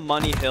one's the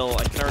money hill,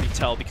 I can already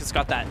tell, because it's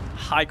got that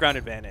high ground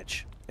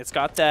advantage. It's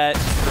got that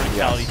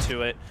verticality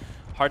to it.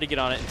 Hard to get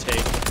on it and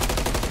take.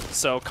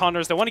 So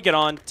Condors, they want to get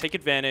on, take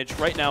advantage.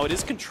 Right now, it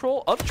is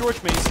control of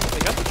George Mason.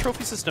 They got the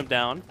trophy system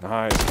down.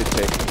 Nice. Good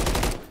take.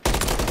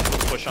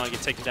 Push on,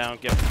 get taken down,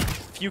 get a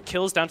few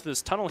kills down to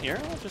this tunnel here.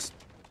 I'll just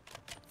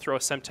throw a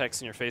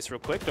Semtex in your face real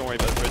quick. Don't worry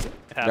about the prison.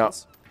 It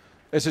happens. No.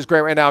 This is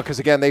great right now because,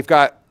 again, they've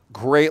got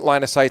great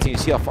line of sight, and you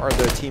see how far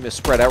the team is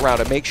spread out around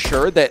it. Make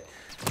sure that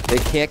they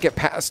can't get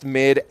past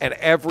mid, and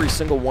every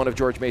single one of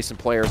George Mason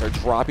players are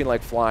dropping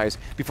like flies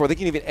before they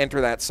can even enter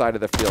that side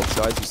of the field.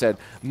 So, as you said,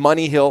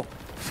 money hill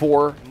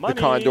for the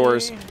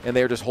Condors, and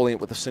they're just holding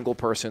it with a single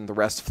person, the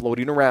rest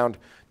floating around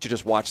to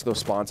just watch those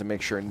spawns and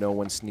make sure no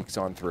one sneaks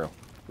on through.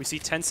 We see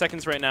 10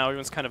 seconds right now.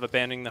 Everyone's kind of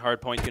abandoning the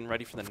hard point, getting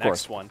ready for the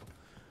next one.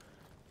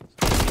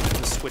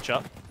 Switch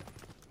up.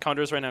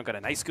 Condors right now got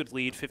a nice good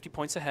lead, 50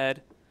 points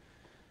ahead.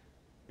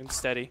 And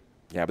steady.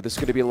 Yeah, but this is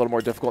going to be a little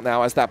more difficult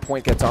now as that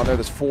point gets on there.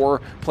 There's 4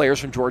 players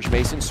from George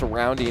Mason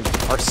surrounding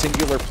our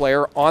singular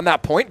player on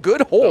that point.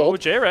 Good hold. Oh,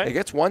 J-Ray. It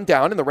gets one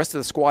down, and the rest of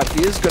the squad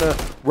is going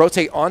to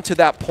rotate onto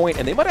that point,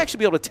 and they might actually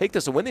be able to take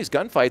this and win these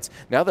gunfights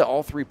now that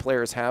all 3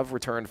 players have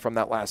returned from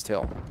that last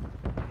hill.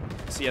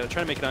 So yeah, they're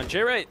trying to make it on.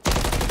 J-Ray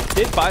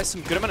did buy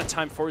some good amount of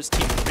time for his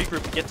team to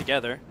regroup and get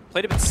together.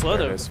 Played a bit slow,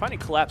 though. Finally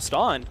collapsed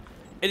on.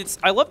 And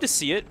I love to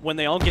see it when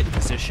they all get in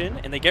position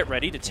and they get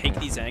ready to take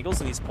these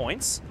angles and these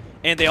points,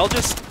 and they all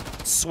just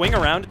swing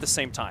around at the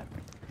same time.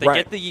 They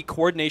get the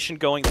coordination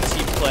going, the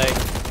team play,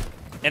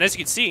 and as you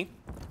can see,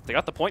 they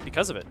got the point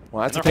because of it.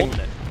 Well, that's the thing.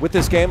 With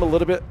this game, a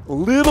little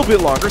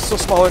bit longer, still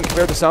smaller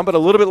compared to some, but a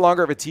little bit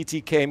longer of a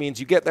TTK means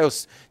you get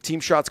those team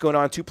shots going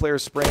on, 2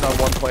 players spraying on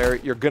 1 player.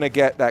 You're going to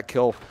get that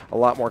kill a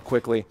lot more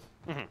quickly.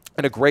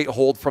 And a great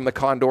hold from the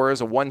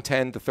Condors, a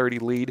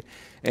 110-30 lead.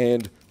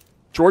 And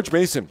George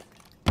Mason,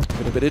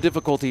 with a bit of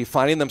difficulty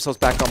finding themselves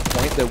back on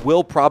point, that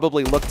will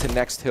probably look to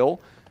next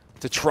hill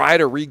to try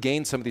to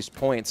regain some of these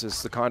points,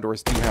 as the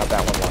Condors do have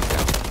that one locked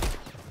down.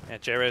 Yeah,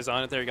 J-Ray's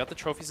on it there. He got the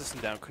trophy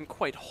system down. Couldn't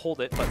quite hold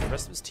it, but the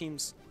rest of his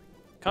teams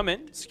come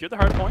in, secure the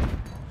hard point.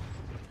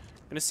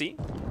 Gonna see.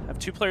 Have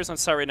 2 players on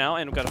site right now,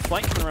 and we've got a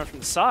flank coming around from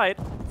the side.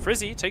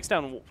 Frizzy takes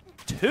down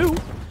 2.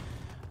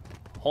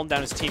 Holding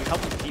down his team,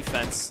 helping the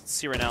defense. Let's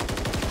see right now.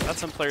 Got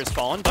some players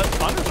falling, but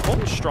Condors are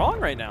holding strong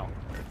right now.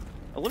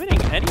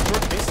 Eliminating any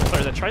George Mason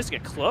player that tries to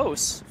get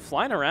close,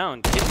 flying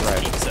around, getting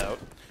his teams out.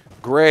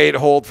 Great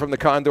hold from the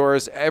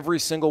Condors. Every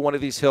single one of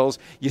these hills,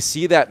 you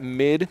see that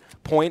mid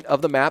point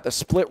of the map, a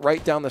split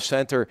right down the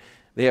center.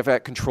 They have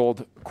that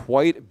controlled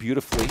quite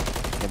beautifully.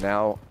 And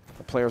now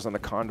the players on the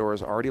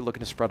Condors already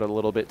looking to spread out a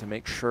little bit to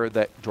make sure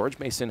that George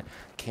Mason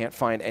can't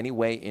find any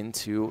way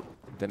into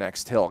the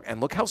next hill. And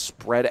look how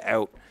spread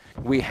out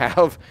we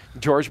have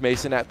George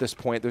Mason at this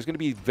point. There's going to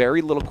be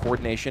very little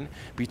coordination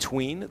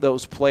between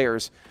those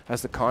players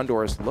as the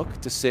Condors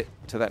look to sit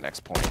to that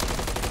next point.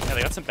 Yeah,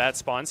 they got some bad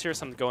spawns here,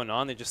 something going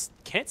on. They just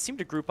can't seem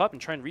to group up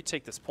and try and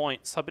retake this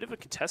point. Saw a bit of a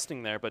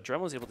contesting there, but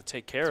Dremel was able to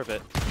take care of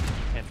it.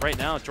 And right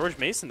now, George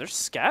Mason, they're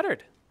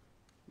scattered.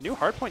 New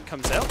hardpoint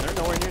comes out, and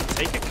they're nowhere near to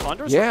take it.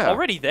 Condors are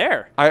already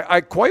there.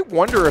 I quite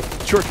wonder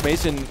if George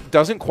Mason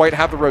doesn't quite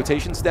have the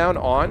rotations down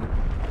on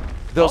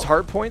those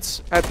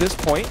hardpoints at this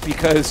point,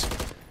 because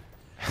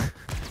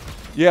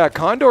yeah,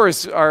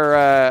 Condors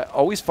are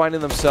always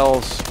finding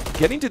themselves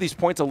getting to these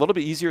points a little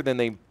bit easier than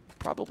they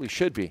probably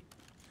should be.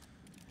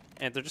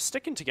 And they're just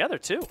sticking together,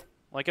 too.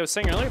 Like I was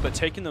saying earlier, but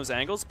taking those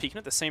angles, peeking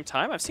at the same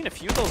time. I've seen a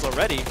few of those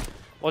already.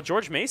 While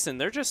George Mason,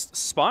 they're just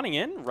spawning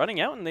in, running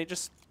out, and they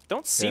just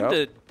don't seem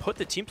to put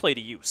the team play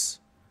to use.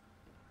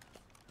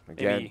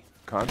 Again,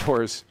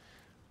 Condors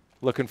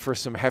looking for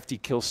some hefty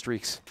kill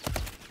streaks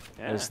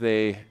as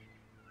they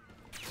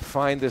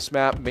find this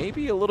map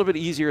maybe a little bit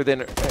easier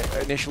than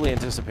initially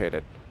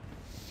anticipated.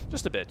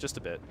 Just a bit.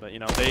 But, you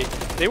know,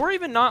 they were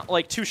even not,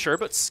 like, too sure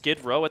about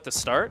Skid Row at the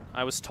start.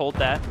 I was told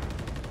that.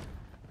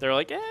 They're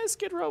like,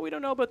 Skid Row, we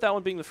don't know about that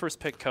one being the first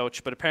pick,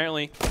 coach. But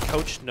apparently, the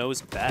coach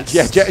knows best.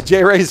 Yeah,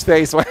 Jay Ray's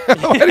face when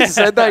he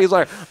said that, he's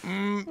like,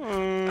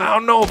 I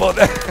don't know about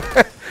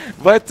that.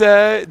 But,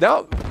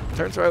 no,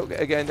 turns out,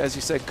 again, as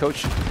you said,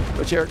 Coach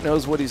Eric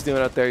knows what he's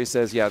doing out there. He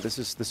says, yeah, this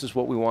is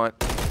what we want.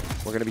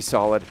 We're going to be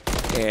solid.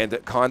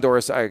 And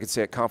Condors, I could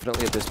say it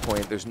confidently at this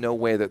point, there's no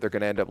way that they're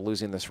going to end up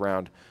losing this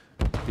round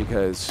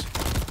because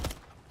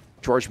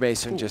George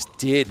Mason just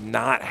did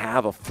not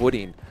have a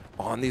footing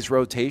on these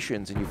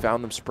rotations, and you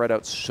found them spread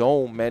out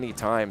so many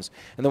times.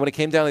 And then when it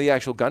came down to the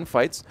actual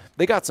gunfights,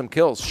 they got some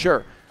kills,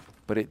 sure,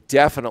 but it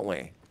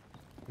definitely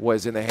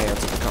was in the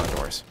hands of the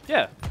Condors.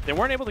 Yeah, they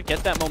weren't able to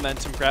get that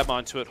momentum, grab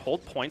onto it,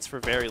 hold points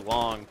for very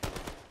long,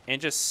 and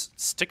just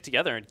stick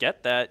together and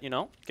get that, you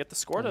know, get the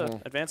score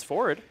to advance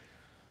forward.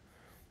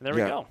 And there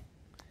we go.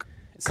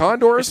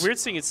 Condors. It's weird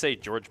seeing it say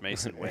George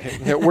Mason win.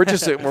 Yeah,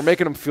 we're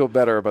making them feel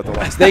better about the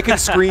loss. They can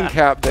screen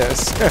cap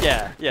this.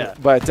 Yeah.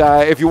 But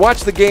if you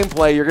watch the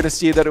gameplay, you're going to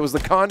see that it was the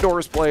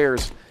Condors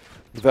players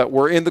that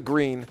were in the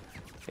green,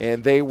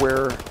 and they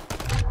were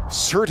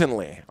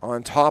certainly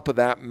on top of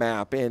that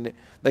map. And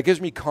that gives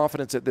me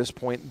confidence at this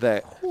point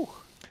that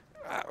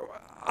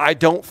I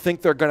don't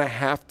think they're going to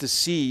have to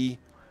see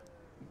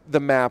the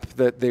map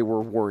that they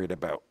were worried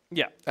about.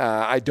 Yeah.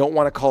 I don't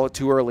want to call it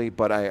too early,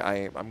 but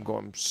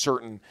I'm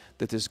certain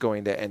that this is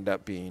going to end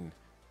up being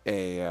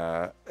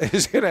a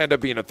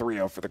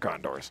 3-0 for the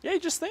Condors. Yeah,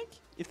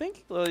 you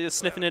think? Well, you're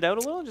sniffing it out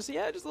a little, just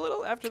a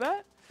little after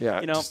that.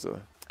 Yeah, you know,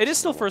 it is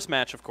still first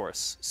match, of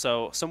course.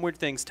 So some weird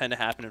things tend to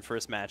happen in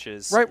first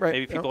matches. Right.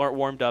 Maybe people aren't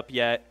warmed up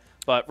yet,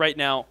 but right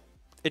now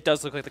it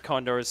does look like the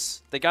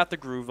Condors. They got the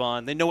groove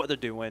on. They know what they're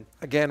doing.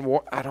 Again,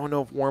 I don't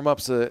know if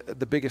warm-up's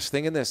the biggest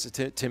thing in this.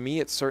 To me,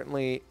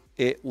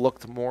 it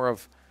looked more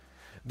of.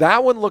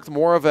 That one looked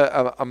more of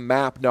a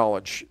map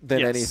knowledge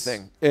than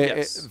anything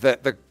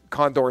that the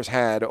Condors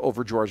had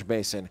over George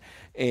Mason.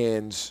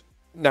 And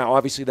now,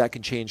 obviously, that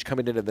can change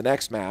coming into the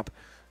next map.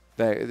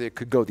 That it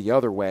could go the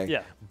other way.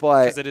 Yeah,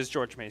 but because it is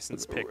George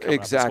Mason's pick.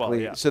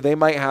 Exactly. Well, So they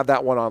might have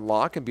that one on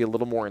lock and be a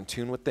little more in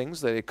tune with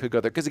things that it could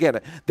go there. Because, again,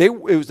 it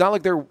was not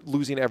like they're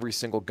losing every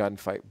single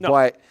gunfight. No.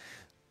 But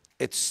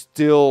it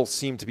still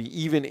seemed to be,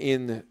 even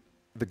in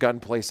the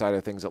gunplay side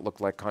of things, it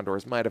looked like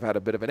Condors might have had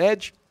a bit of an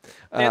edge.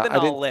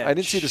 I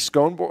didn't see the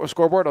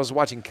scoreboard. I was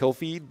watching kill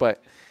feed,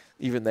 but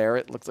even there,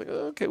 it looked like,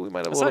 okay, we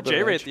might have a little bit of an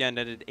edge. J-Ray at the end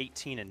ended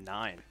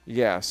 18-9.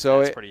 Yeah,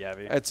 so that's pretty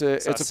heavy. It's a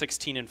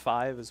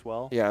 16-5 as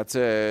well. Yeah, it's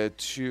a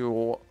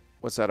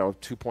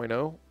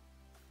 2.0?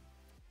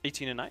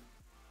 18-9.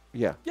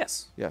 Yeah.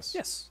 Yes.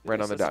 Right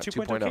on the dot.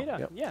 2.0.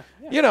 Yep. Yeah.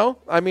 You know,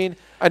 I mean,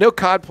 I know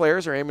COD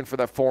players are aiming for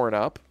that 4 and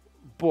up,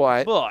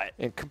 but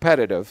in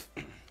competitive.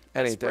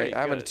 Anything.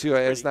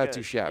 It's not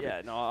too shabby.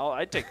 Yeah, no,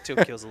 I'd take 2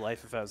 kills of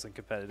life if I was in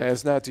competitive.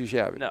 It's not too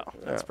shabby. No,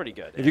 that's pretty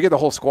good. If you get the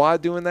whole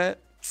squad doing that,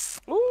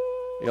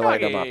 you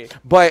light them up.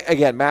 But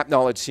again, map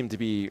knowledge seemed to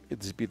be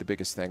the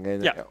biggest thing.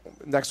 And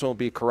next one will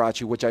be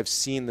Karachi, which I've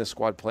seen this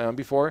squad play on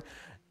before,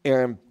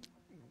 and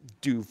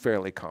do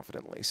fairly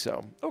confidently.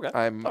 So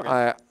I'm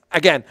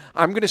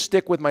going to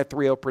stick with my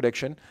 3-0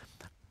 prediction.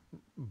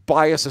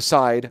 Bias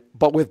aside,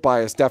 but with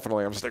bias,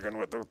 definitely I'm sticking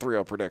with the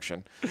 3-0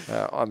 prediction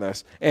on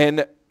this.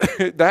 And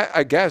that,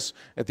 I guess,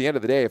 at the end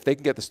of the day, if they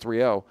can get this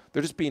 3-0,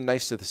 they're just being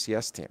nice to the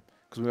CS team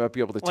because we might be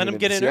able to let them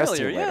get in CS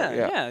earlier.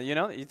 Yeah. You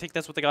know, you think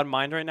that's what they got in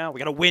mind right now? We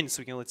got to win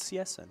so we can let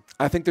CS in.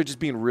 I think they're just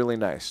being really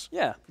nice.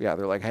 Yeah. Yeah,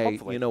 they're like, hey,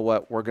 you know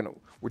what? We're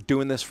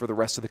doing this for the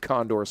rest of the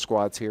Condor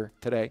squads here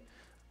today.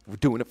 We're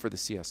doing it for the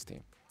CS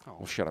team.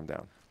 We'll shut them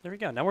down. There we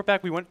go. Now we're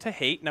back. We went to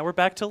hate. Now we're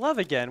back to love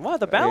again. Wow,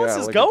 the balance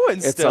is going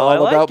still. It's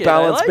all about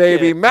balance,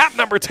 baby. Map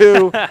number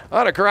 2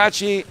 out of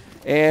Karachi.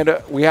 And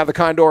we have the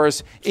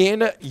Condors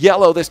in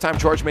yellow this time.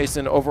 George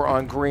Mason over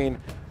on green.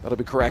 That'll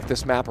be correct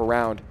this map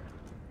around.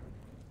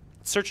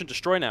 search and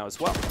destroy now as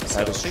well. So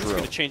That is things true. are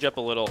going to change up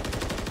a little.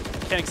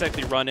 Can't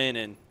exactly run in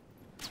and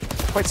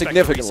Quite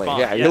significantly. respawn.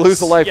 Yeah, Yes. you lose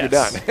the life,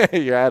 Yes. you're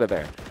done. You're out of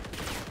there.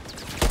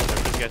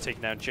 Everybody's got to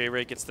take down.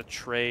 J-Ray gets the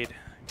trade.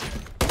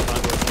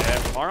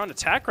 Condors are on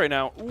attack right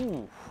now.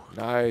 Ooh.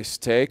 Nice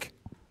take.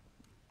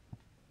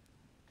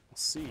 We'll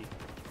see.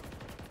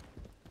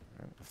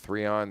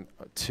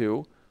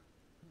 3-on-2.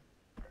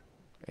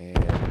 And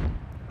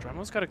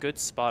Dremo's got a good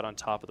spot on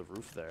top of the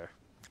roof there.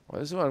 well,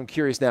 this is what I'm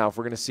curious now if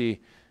we're going to see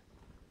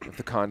if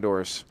the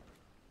Condors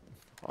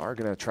are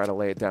going to try to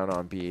lay it down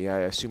on B.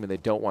 I assume they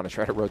don't want to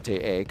try to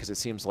rotate A because it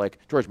seems like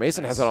George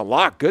Mason has it on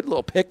lock. Good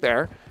little pick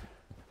there.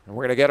 And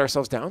we're going to get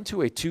ourselves down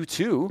to a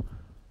 2-2.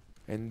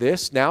 And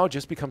this now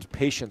just becomes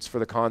patience for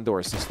the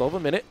Condors. They still have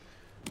a minute.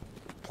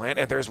 Plant,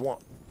 and there's one.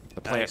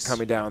 The plant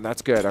coming down.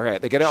 That's good. All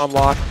right, they get it on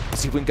lock.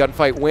 See if we can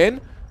gunfight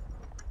win.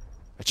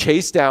 A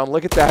chase down.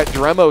 Look at that.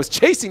 Dremo is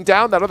chasing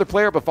down that other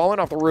player, but falling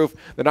off the roof.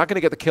 They're not going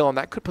to get the kill, and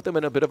that could put them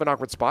in a bit of an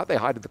awkward spot. They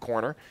hide in the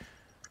corner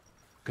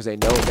because they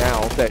know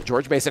now that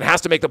George Mason has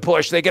to make the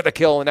push. They get the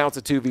kill, and now it's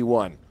a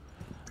 2v1.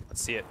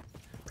 Let's see it.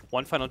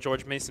 One final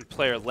George Mason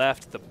player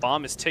left. The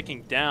bomb is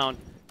ticking down.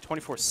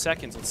 24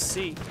 seconds. Let's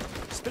see.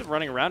 Just a bit of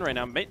running around right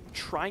now. May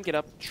try and get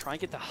up. Try and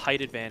get the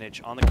height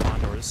advantage on the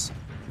Condors.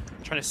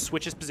 Trying to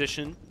switch his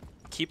position.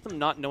 Keep them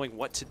not knowing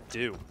what to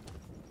do.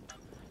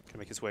 Gonna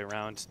make his way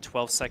around.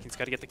 12 seconds.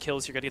 Got to get the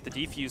kills here. Got to get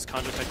the defuse.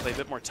 Condors might play a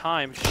bit more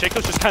time.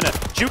 Shaco's just kind of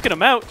juking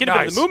him out. Getting a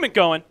bit of the movement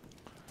going.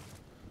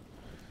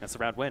 That's the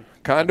round win.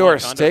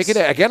 Condors taking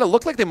it. Again, it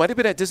looked like they might have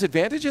been at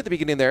disadvantage at the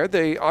beginning there.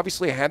 They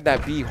obviously had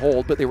that B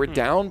hold, but they were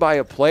down by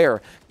a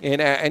player.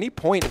 And at any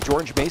point, if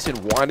George Mason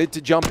wanted to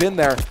jump in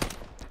there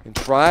and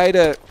try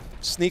to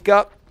sneak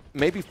up,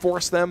 maybe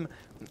force them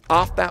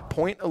off that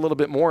point a little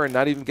bit more and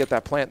not even get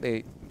that plant,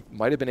 they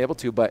might have been able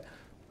to, but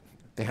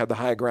they had the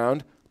high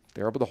ground.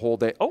 They were able to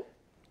hold it. Oh.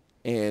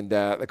 And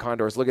the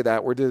Condors, look at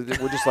that. We're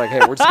just like,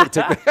 hey, we're just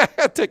going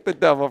to take the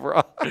dub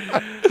overall.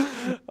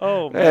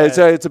 Oh, man.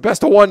 It's a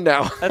best of one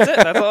now. That's it.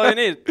 That's all I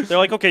need. They're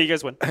like, okay, you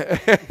guys win.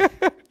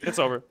 It's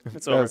over.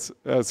 It's over.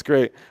 That's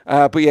great.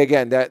 But yeah,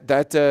 again,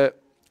 that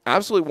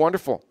absolutely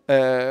wonderful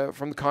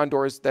from the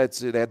Condors. They had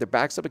their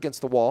backs up against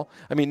the wall.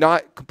 I mean,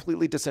 not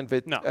completely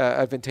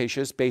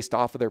advantageous based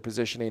off of their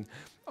positioning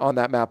on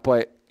that map,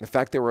 but the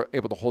fact they were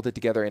able to hold it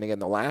together. And again,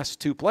 the last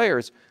two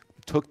players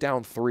took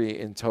down 3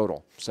 in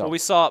total. So well, we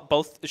saw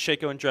both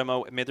Shaco and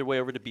Dremo made their way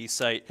over to B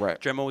site. Right.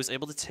 Dremo was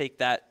able to take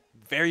that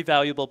very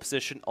valuable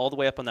position all the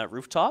way up on that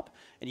rooftop,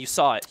 and you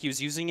saw it. He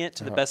was using it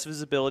to the best of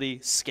his ability,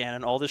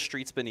 scanning all the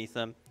streets beneath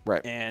him.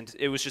 Right. And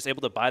it was just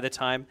able to buy the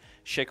time.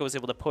 Shaco was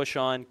able to push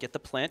on, get the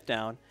plant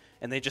down,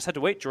 and they just had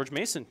to wait. George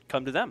Mason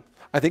come to them.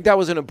 I think that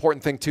was an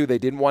important thing, too. They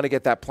didn't want to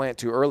get that plant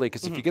too early,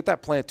 because if you get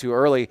that plant too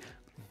early,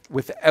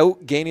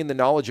 without gaining the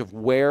knowledge of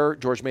where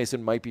George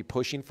Mason might be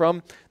pushing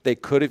from, they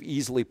could have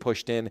easily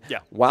pushed in. Yeah.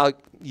 While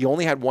you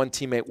only had one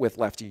teammate with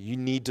left, you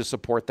need to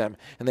support them.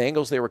 And the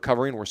angles they were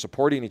covering were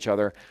supporting each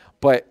other,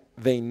 but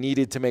they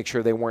needed to make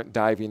sure they weren't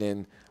diving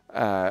in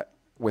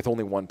with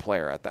only one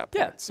player at that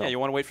point. Yeah, So. yeah, you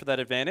want to wait for that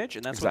advantage,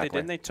 and that's what they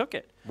did, and they took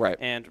it. Right.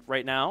 And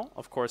right now,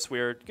 of course,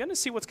 we're going to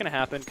see what's going to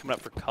happen coming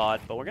up for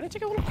COD, but we're going to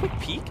take a little quick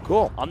peek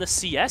on the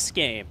CS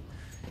game.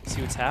 See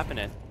what's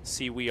happening.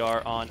 See, we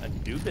are on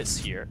Anubis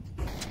here.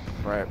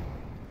 Right.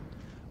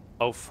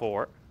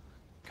 0-4.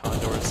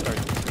 Condors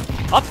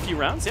are up a few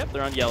rounds. Yep,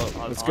 they're on yellow.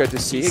 It's good to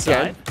see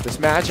again. This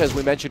match, as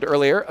we mentioned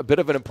earlier, a bit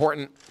of an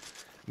important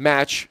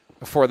match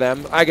for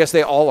them. I guess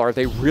they all are.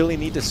 They really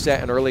need to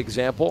set an early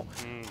example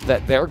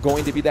that they're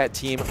going to be that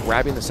team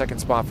grabbing the second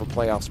spot for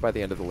playoffs by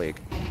the end of the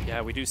league.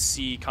 Yeah, we do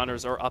see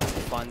Condors are up in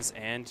funds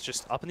and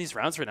just up in these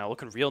rounds right now,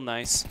 looking real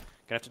nice.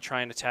 Gonna have to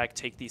try and attack,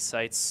 take these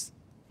sites.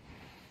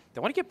 They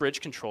want to get bridge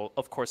control,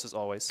 of course, as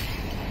always.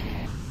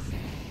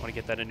 Want to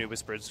get that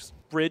Anubis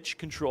bridge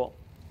control.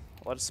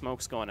 A lot of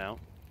smokes going out.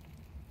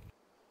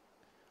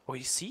 Oh,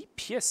 you see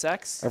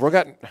PSX?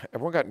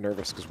 Everyone got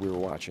nervous because we were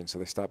watching, so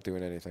they stopped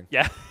doing anything.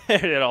 Yeah,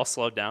 it all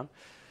slowed down.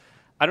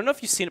 I don't know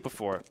if you've seen it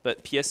before,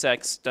 but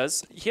PSX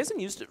does. He hasn't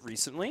used it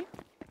recently,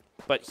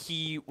 but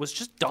he was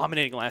just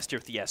dominating last year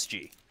with the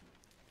SG.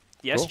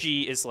 The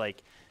SG is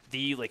like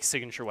the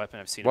signature weapon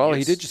I've seen. Well,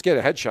 he did just get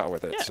a headshot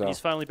with it. Yeah, so. he's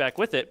finally back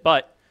with it,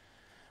 but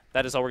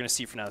that is all we're going to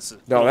see for now.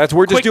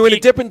 We're just doing a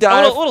dip and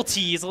dive. A little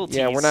tease,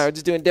 Yeah, we're not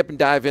just doing dip and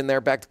dive in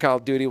there. Back to Call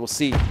of Duty. We'll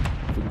see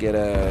if we can get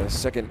a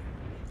second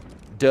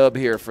dub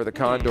here for the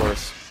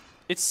Condors.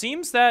 It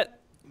seems that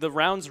the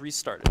rounds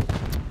restarted.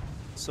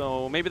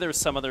 So maybe there was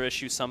some other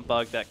issue, some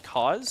bug that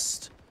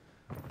caused.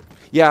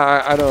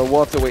 Yeah, I don't know.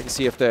 We'll have to wait and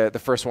see if the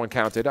first one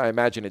counted. I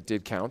imagine it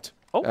did count.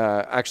 Oh.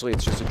 Actually,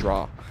 it's just a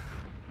draw.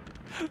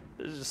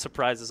 There's just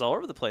surprises all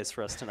over the place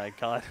for us tonight,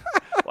 God.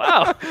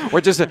 Wow.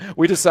 We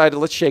decided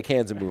let's shake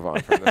hands and move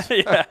on from this.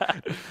 Yeah.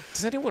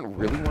 Does anyone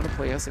really want to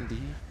play S&D?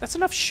 That's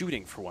enough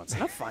shooting for once.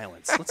 Enough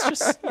violence. Let's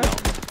just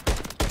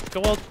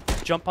go all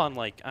jump on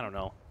I don't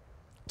know,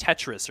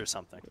 Tetris or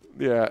something.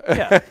 Yeah.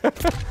 Yeah.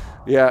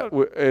 Yeah,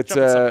 it's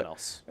something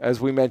else.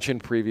 As we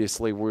mentioned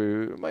previously,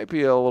 we might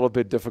be a little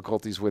bit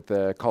difficulties with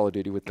Call of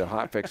Duty with the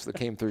hotfix that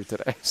came through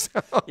today.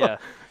 So. Yeah.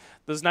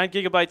 Those 9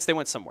 gigabytes, they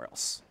went somewhere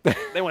else.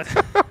 They went.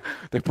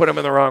 They put them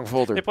in the wrong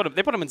folder. They put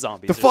them in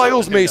zombies. The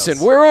files, Mason.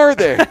 Where are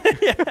they?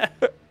 Yeah.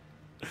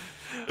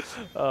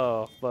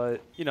 Oh,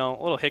 but you know,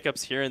 little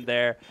hiccups here and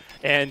there,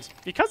 and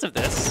because of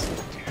this,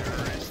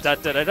 we're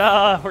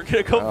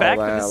gonna go back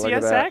to the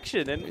CS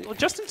action, and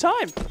just in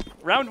time,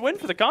 round win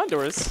for the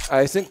Condors.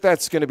 I think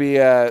that's gonna be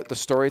the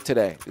story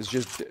today. Is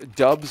just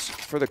dubs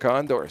for the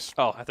Condors.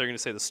 Oh, I thought you were gonna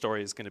say the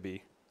story is gonna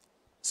be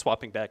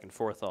swapping back and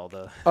forth all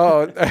the.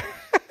 Oh.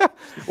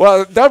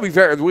 Well, that would be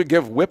fair. We'd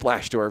give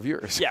whiplash to our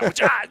viewers. Yeah.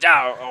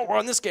 Oh, we're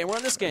on this game. We're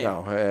on this game.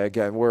 No,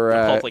 again, we're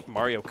pull up like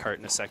Mario Kart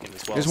in a second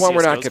as well. There's one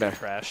we're not gonna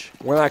crash.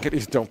 We're not gonna.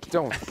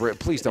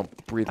 Please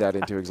don't breathe that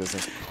into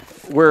existence.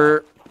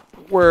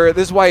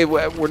 This is why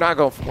we're not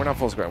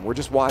full screen. We're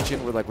just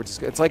watching.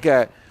 It's like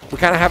we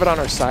kind of have it on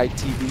our side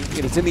TV,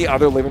 and it's in the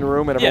other living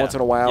room. And every once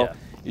in a while,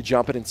 you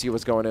jump in and see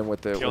what's going in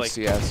with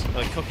CS.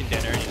 Like cooking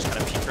dinner, and you just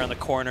kind of peek around the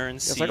corner and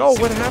see. It's like, oh,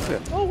 what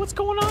happened? Oh, what's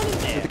going on in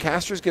there? Did the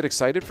casters get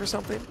excited for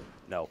something?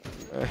 No.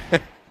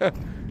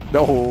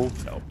 No.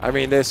 I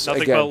mean, this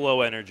nothing again, but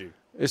low energy.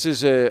 This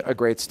is a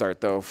great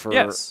start, though, for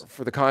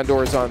the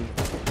Condors on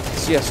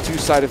CS2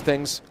 side of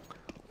things,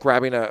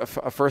 grabbing a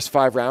first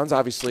 5 rounds.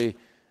 Obviously,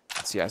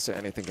 CS,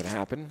 anything can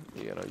happen.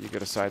 You know, you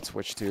get a side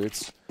switch too.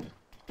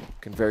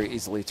 Can very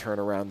easily turn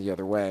around the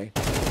other way.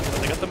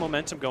 They got the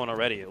momentum going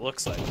already. It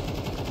looks like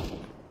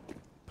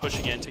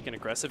pushing in, taking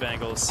aggressive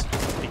angles,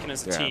 peeking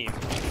as a team.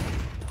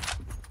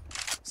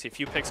 See a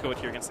few picks go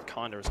here against the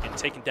Condors, getting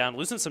taken down,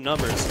 losing some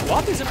numbers.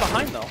 Wappy's in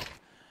behind though.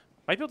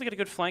 Might be able to get a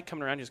good flank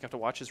coming around. He's gonna have to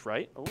watch his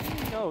right. Oh,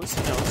 he knows.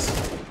 He knows.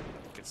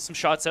 Get some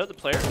shots out. The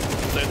player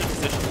clear the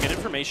position, get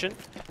information.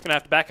 Gonna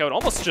have to back out.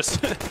 Almost just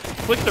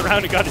flicked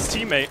around and got his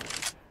teammate.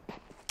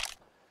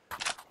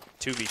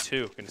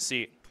 2v2. Gonna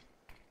see.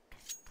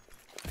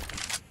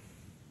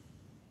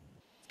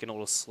 Getting a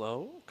little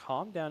slow.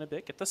 Calm down a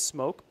bit. Get the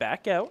smoke.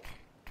 Back out.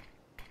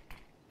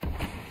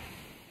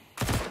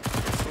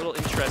 It's a little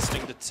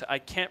interesting. I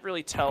can't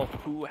really tell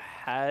who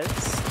has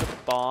the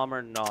bomb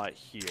or not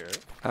here.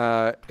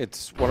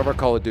 It's one of our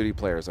Call of Duty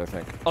players, I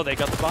think. Oh, they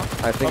got the bomb?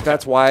 I think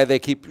that's why they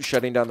keep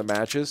shutting down the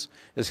matches,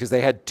 is because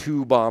they had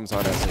 2 bombs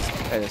on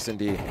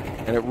S&D,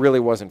 and it really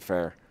wasn't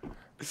fair.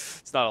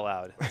 It's not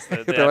allowed.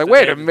 They're like,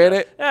 wait a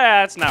minute.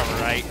 Yeah, that's not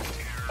right.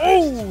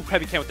 Oh,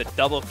 Heavy Can with a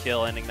double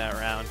kill ending that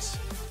round.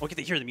 Oh, get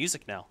to hear the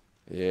music now.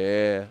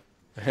 Yeah.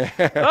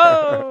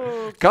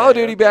 Oh, Call of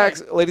Duty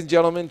backs, ladies and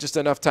gentlemen. Just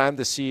enough time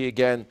to see,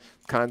 again,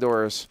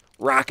 Condors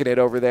rocking it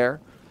over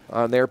there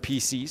on their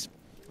PCs.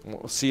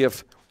 We'll see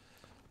if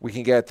we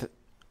can get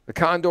the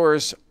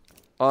Condors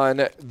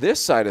on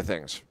this side of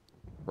things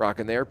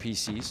rocking their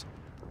PCs.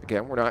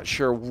 Again, we're not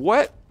sure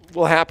what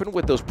will happen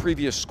with those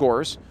previous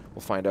scores.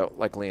 We'll find out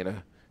likely in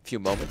a few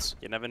moments.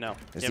 You never know.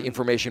 As the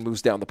information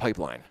moves down the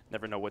pipeline.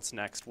 Never know what's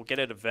next. We'll get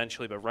it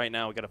eventually, but right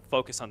now we got to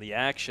focus on the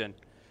action.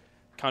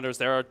 Condors,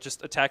 they are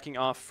just attacking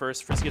off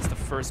first. Frizzy gets the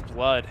first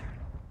blood.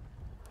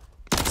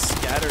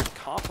 Scattered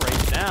comp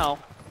right now.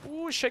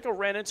 Ooh, Shaco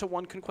ran into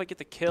one, couldn't quite get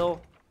the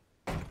kill.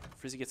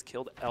 Frizzy gets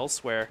killed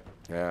elsewhere.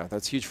 Yeah,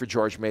 that's huge for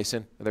George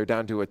Mason. They're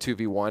down to a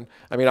 2v1.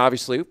 I mean,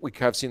 obviously, we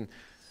have seen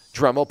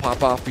Dremel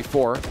pop off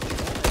before.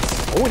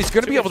 Oh, and he's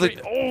going to be able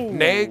to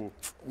nag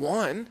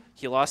one.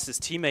 He lost his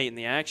teammate in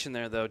the action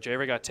there, though.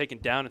 J-Ray got taken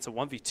down. It's a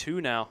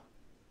 1v2 now.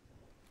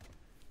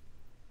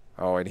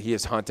 Oh, and he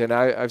is hunting.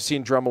 I've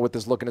seen Dremel with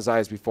this look in his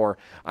eyes before.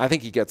 I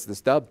think he gets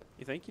this dub.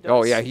 You think he does?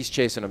 Oh, yeah, he's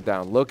chasing him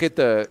down. Look at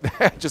the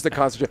just the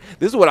concentration.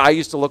 This is what I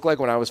used to look like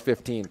when I was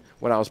 15,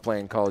 when I was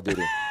playing Call of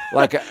Duty.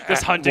 Like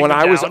just hunting when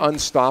I was down?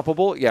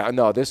 unstoppable. Yeah,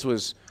 no, this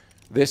looks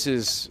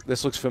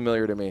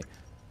familiar to me.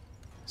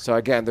 So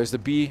again, there's the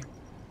B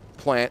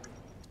plant,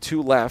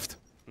 2 left.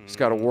 He's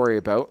got to worry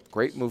about.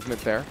 Great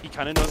movement there. He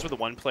kind of knows where the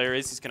one player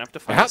is. He's going to have to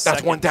find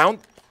that's one down.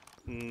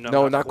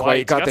 No, not quite.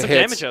 He got the some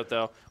hits. damage out,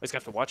 though. He's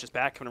got to watch his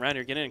back coming around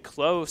here, getting in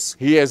close.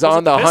 He is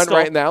on the hunt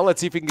right now.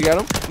 Let's see if he can get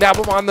him. Nab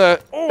him on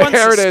the... Oh,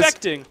 there it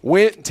is.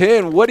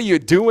 Winton, what are you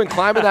doing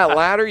climbing that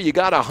ladder? You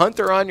got a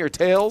hunter on your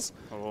tails.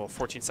 Oh,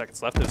 14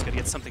 seconds left. He's going to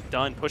get something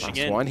done, pushing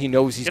in. One. He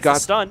knows he's got the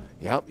stun.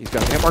 Yep, he's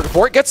got the hit marker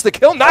for it. Gets the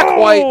kill. Not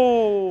quite.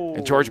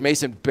 And George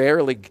Mason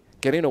barely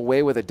getting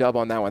away with a dub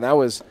on that one.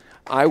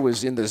 I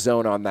was in the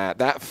zone on that.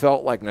 That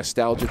felt like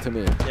nostalgia to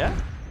me. Yeah?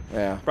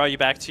 Yeah. Brought you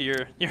back to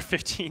your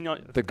 15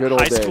 the good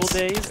old high school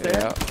days there.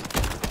 Yeah.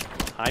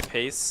 High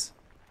pace,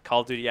 Call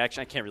of Duty action.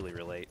 I can't really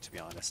relate, to be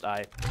honest.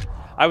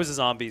 I was a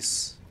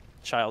zombies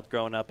child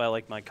growing up. I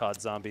like my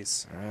COD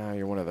zombies. Ah,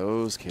 you're one of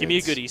those kids. Give me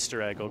a good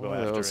Easter egg. I'll go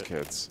after those it.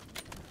 Kids.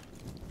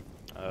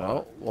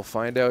 Well, we'll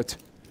find out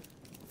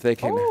if they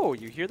can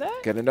you hear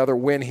that? Get another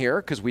win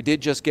here, because we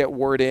did just get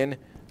word in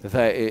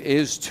that it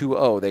is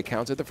 2-0. They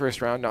counted the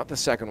first round, not the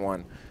second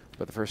one,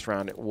 but the first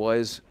round it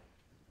was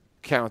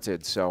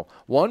counted. So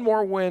one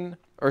more win,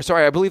 or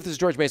sorry, I believe this is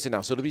George Mason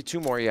now, so it'll be 2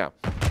 more, yeah.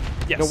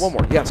 Yes. No, 1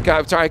 more. Yes, God,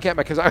 I'm sorry, I can't,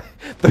 because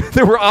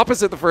they were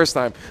opposite the first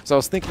time, so I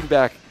was thinking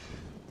back.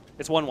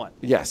 It's 1-1.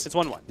 Yes. It's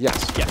 1-1.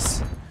 Yes.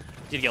 Yes.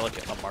 You get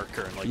like a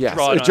marker and like yes.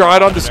 draw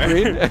it on the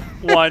screen.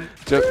 1.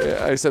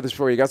 I said this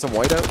before. You got some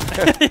white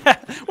out? Yeah.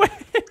 Wait.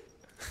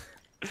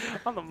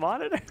 on the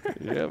monitor.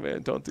 Yeah,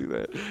 man, don't do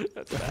that.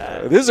 That's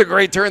bad. This is a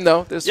great turn,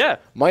 though. This Yeah.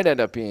 might end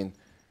up being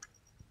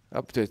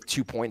up to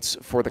 2 points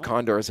for the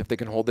Condors if they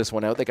can hold this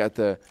one out. They got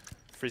the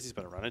Frizzy's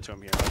better run into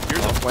him here.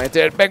 Here's ball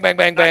planted. Bang, bang,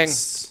 bang, bang.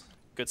 nice.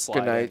 Good slide.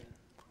 Good night.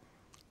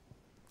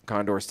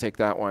 Condors take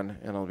that one,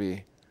 and it'll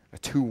be a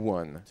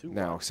 2-1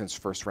 now since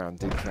first round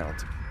did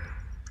count.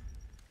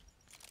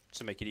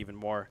 To make it even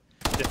more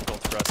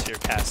difficult for us here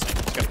casting.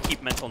 Just got to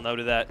keep mental note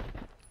of that.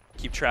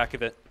 Keep track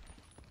of it.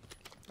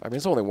 I mean,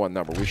 it's only one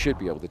number. We should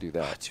be able to do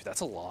that. Dude,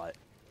 that's a lot.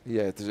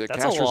 Yeah, That's a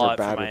casters lot are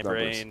bad for my with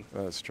numbers. brain.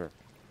 That's true.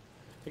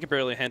 I could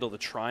barely handle the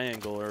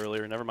triangle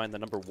earlier. Never mind the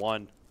number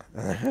 1.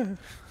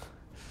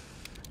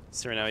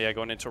 So right now, yeah,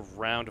 going into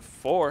round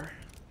 4.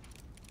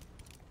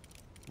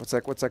 What's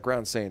that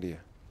ground saying to you?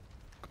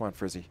 Come on,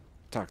 Frizzy.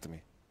 Talk to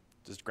me.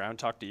 Does ground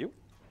talk to you?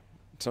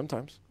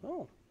 Sometimes.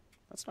 Oh,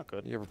 that's not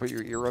good. You ever put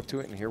your ear up to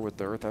it and hear what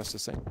the earth has to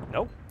say?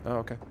 Nope. Oh,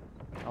 okay.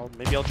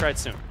 Maybe I'll try it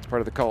soon. It's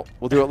part of the cult.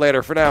 We'll do it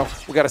later. For now,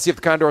 we got to see if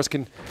the Condors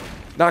can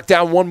knock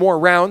down one more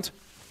round.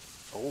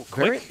 Oh,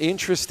 Very quick.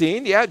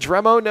 interesting. Yeah,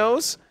 Dremo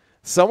knows.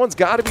 Someone's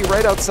got to be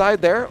right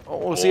outside there. Oh,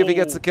 we'll see if he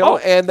gets the kill. Oh.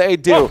 And they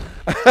do.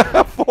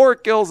 4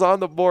 kills on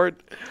the board.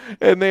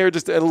 And they are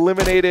just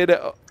eliminated.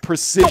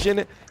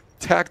 Precision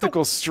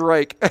tactical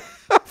strike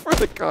for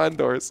the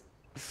Condors.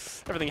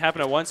 Everything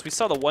happened at once. We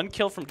saw the 1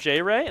 kill from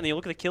J-Ray, and then you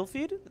look at the kill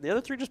feed, and the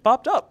other 3 just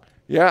popped up.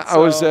 Yeah, So- I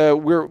was.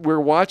 We're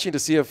watching to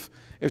see if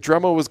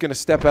Dremo was going to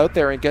step out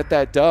there and get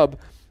that dub.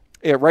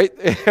 Yeah, right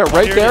Here there,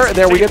 it is. and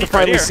there we Take a get to peek right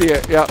finally here. see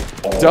it. Yeah,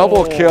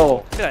 double kill.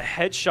 Look at that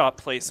headshot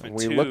placement,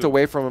 We too. looked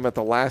away from him at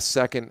the last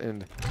second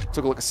and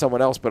took a look at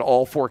someone else, but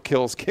all 4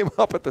 kills came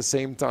up at the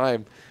same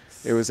time.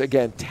 It was,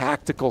 again,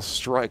 tactical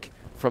strike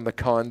from the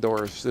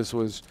Condors. This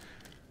was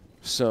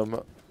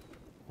some,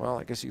 well,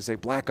 I guess you could say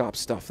Black Ops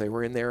stuff. They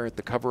were in there at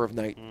the cover of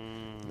night.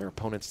 Their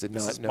opponents did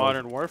This not is know.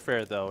 Modern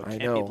Warfare, though. It I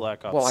can't know. be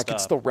Black Ops well, I stuff. can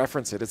still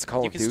reference it. It's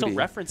Call You of can Duty. still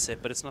reference it,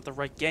 but it's not the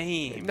right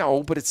game.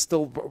 No, but it's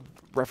still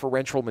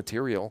referential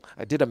material.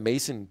 I did a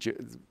Mason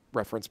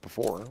reference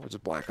before, which is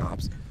Black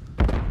Ops.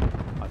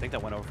 I think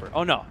that went over.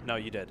 Oh, no. No,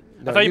 you did.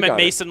 No, I thought you you meant got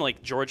it. Mason,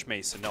 like George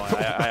Mason. No,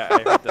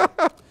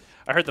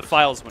 I heard the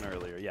files one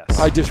earlier, yes.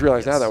 I just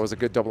realized now Yes. that was a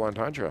good double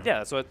entendre. Yeah,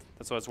 that's what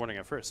I was wondering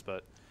at first,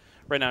 but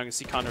right now you can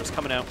see Condors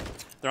coming out.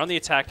 They're on the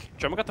attack.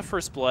 Drummo got the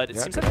first blood. It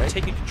Yeah, seems good like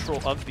they're night. taking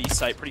control of B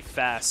site pretty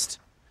fast.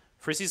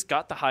 Frizzy's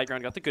got the high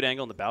ground, got the good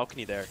angle on the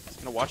balcony there. He's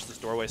going to watch this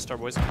doorway.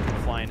 Starboy's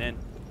flying in.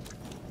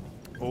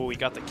 Oh, he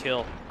got the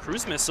kill.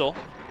 Cruise missile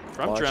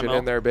from Launch it Dremel.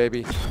 in there,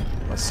 baby.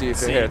 Let's see if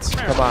See. it hits.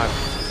 Come on.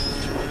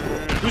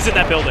 Who's in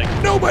that building?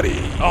 Nobody.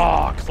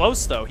 Oh,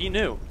 close though. He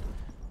knew.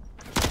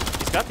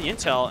 He's got the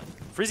intel.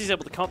 Frizzy's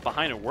able to come up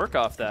behind and work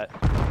off that.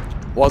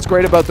 Well, what's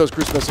great about those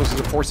cruise missiles is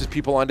it forces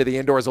people onto the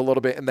indoors a little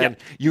bit, and then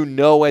you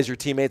know as your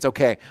teammates,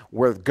 okay,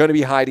 we're going to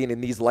be hiding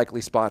in these likely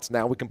spots.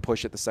 Now we can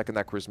push it the second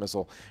that cruise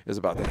missile is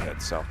about to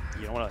hit. So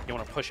You don't want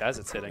to push as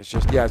it's hitting. it's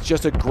just it's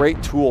just a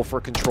great tool for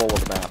control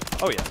of the map.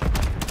 Oh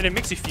yeah, and it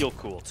makes you feel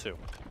cool too.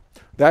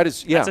 That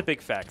is That's a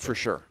big factor. for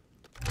sure.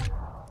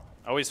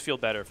 I always feel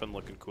better if I'm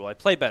looking cool. I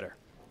play better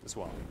as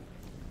well.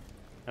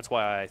 That's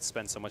why I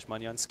spend so much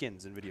money on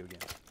skins in video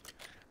games.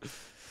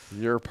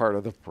 You're part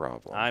of the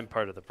problem. I'm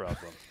part of the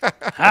problem.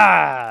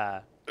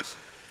 Ha!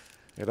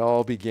 It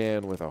all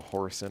began with a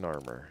horse in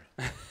armor.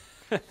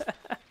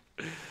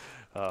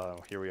 Oh,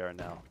 here we are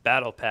now.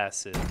 Battle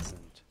passes and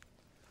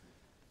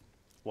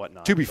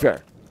whatnot. To be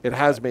fair, it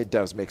has made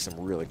devs make some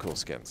really cool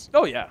skins.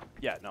 Oh yeah,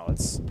 yeah. No,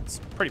 it's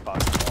pretty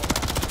possible.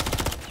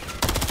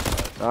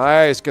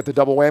 Nice, get the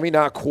double whammy.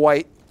 Not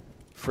quite.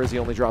 Frizzy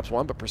only drops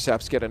 1, but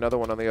Perceps get another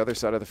one on the other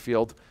side of the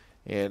field.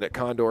 And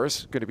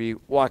Condors going to be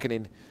walking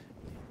in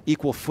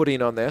equal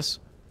footing on this.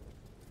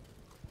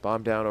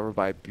 Bomb down over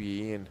by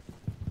B, and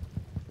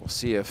we'll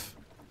see if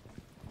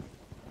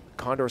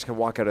Condors can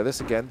walk out of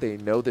this again. They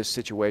know this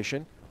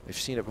situation. They've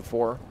seen it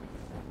before.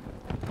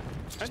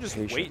 I'm just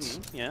Patience.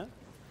 waiting, yeah.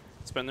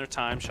 Spend their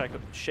time.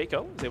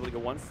 Shaco is able to go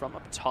 1 from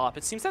up top.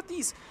 It seems that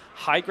these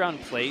high ground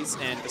plays,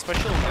 and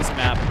especially on this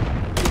map,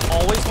 you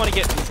always want to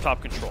get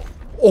rooftop control.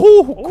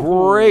 Oh,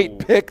 great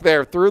pick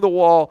there through the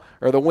wall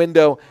or the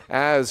window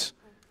as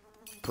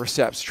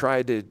Perceps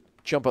tried to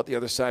jump out the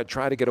other side,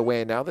 try to get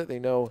away. And now that they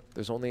know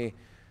there's only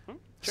a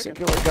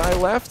singular guy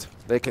left,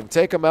 they can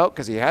take him out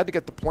because he had to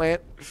get the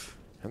plant.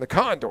 And the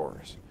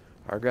Condors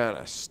are going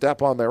to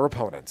step on their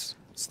opponents.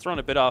 It's thrown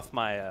a bit off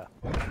my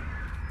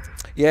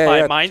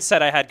Yeah,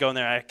 mindset I had going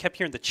there. I kept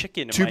hearing the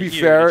chicken in To my be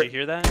ear. fair, Did you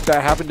hear that?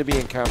 that happened to be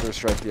in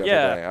Counter-Strike the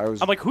other day. I was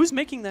I'm like, who's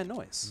making that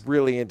noise?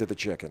 really into the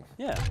chicken.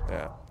 Yeah.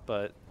 Yeah.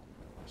 But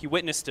he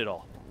witnessed it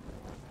all.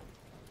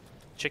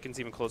 Chicken's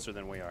even closer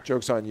than we are.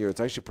 Joke's on you. It's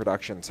actually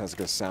Productions has like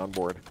a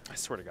soundboard. I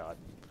swear to God.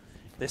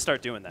 They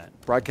start doing that.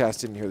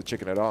 Broadcast didn't hear the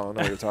chicken at all. I don't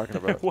know what you're talking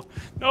about.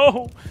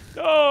 No,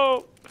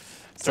 no.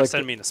 Start like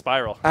sending me in a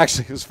spiral.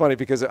 Actually, it was funny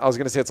because I was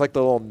going to say it's like the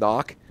little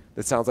knock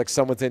that sounds like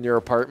someone's in your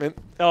apartment.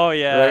 Oh,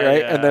 yeah. Right?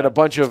 Yeah. And then a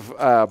bunch of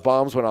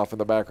bombs went off in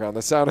the background.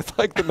 That sounded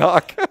like the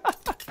knock.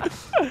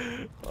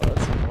 Oh,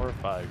 that's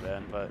horrifying,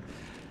 man. But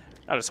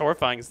Not as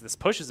horrifying as this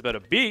push is about a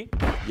B.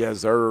 Yes,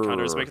 sir.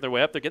 Condors making their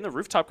way up. They're getting the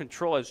rooftop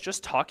control. I was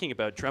just talking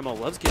about Dremel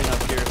loves getting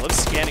up here, loves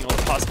scanning all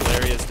the possible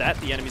areas that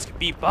the enemies could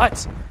be,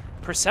 but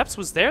Perceps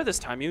was there this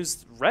time. He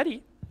was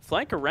ready.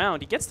 Flank around.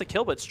 He gets the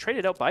kill, but it's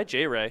traded out by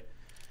J-Ray.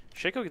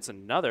 Shaco gets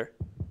another.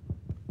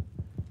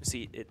 You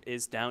see, it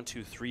is down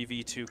to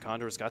 3v2.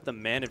 Condors got the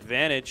man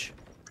advantage,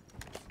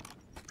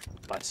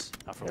 but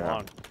not for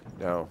long.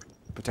 No,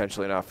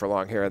 potentially not for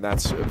long here, and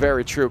that's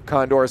very true.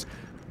 Condors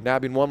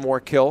nabbing one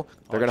more kill.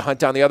 They're going to hunt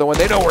down the other one.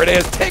 They know where it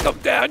is. Take them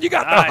down. You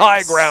got the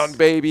high ground,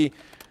 baby.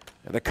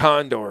 And the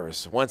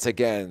Condors, once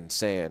again,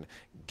 saying,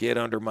 get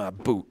under my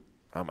boot.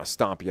 I'm going to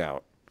stomp you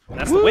out. And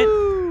that's the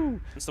win.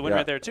 That's the win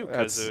right there, too,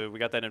 because we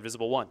got that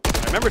invisible one.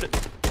 I remembered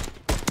it.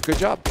 Good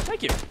job.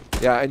 Thank you.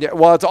 Yeah, and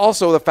well, it's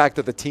also the fact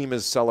that the team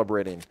is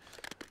celebrating.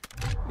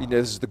 You know,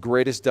 this is the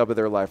greatest dub of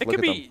their life. It Look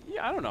could at be, them.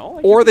 yeah, I don't know.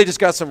 Like Or they just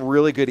got some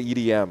really good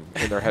EDM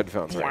in their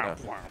headphones right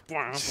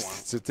now.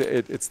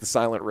 It's the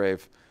silent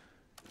rave.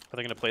 Are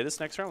they going to play this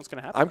next round? What's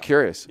going to happen? I'm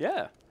curious.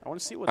 Yeah, I want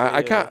to see what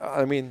I can't.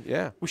 I mean,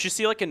 yeah. We should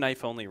see like a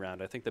knife-only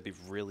round. I think that'd be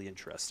really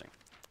interesting.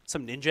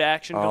 Some ninja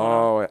action going on.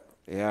 Oh,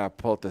 yeah.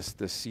 Pull out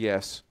the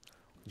CS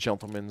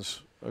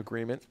gentleman's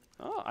agreement.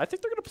 Oh, I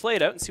think they're going to play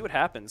it out and see what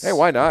happens. Hey,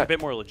 why not? A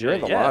bit more legit. You're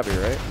in the lobby,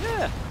 right?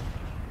 Yeah.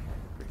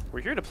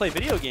 We're here to play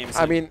video games.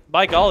 I mean,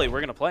 by golly,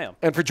 we're going to play them.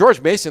 And for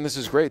George Mason, this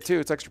is great, too.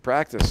 It's extra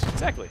practice.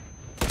 Exactly.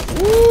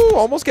 Woo!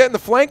 Almost getting the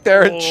flank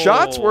there. And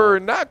shots were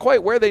not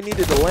quite where they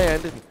needed to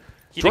land. And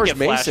George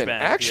Mason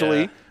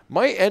actually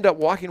might end up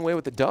walking away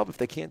with the dub if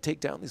they can't take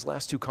down these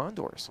last two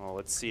Condors. Well,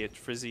 let's see it.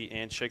 Frizzy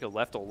and Shaco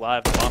left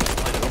alive. The bomb is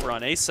planted over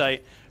on A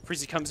site.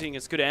 Frizzy comes in,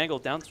 gets a good angle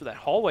down through that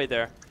hallway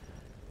there.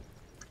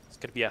 It's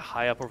going to be a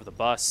high up over the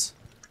bus.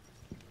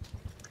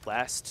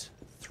 Last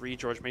three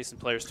George Mason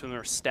players, two of them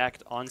are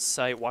stacked on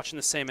site, watching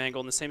the same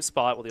angle in the same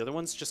spot, while the other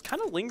one's just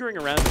kind of lingering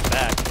around in the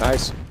back.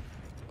 Nice.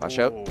 Flash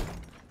out.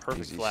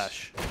 Perfect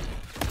flash.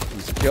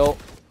 Easy kill.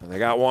 And they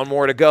got one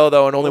more to go,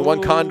 though, and only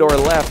one Condor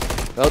left.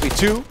 That'll be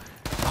two.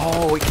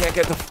 Oh, we can't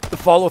get the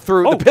follow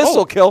through. The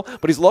pistol kill,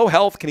 but he's low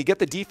health. Can he get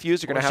the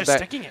defuse? You're going to have that.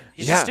 Sticking it.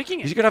 He's just sticking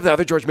it. He's going to have the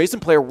other George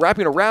Mason player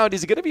wrapping around. Is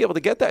he going to be able to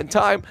get that in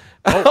time?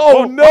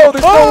 Oh, no.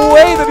 There's no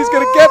way that he's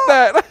going to get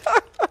that.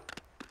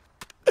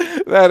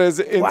 That is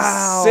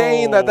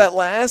insane that that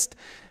last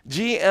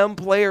GM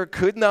player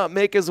could not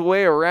make his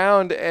way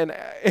around and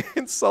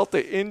insult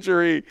to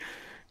injury.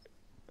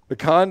 The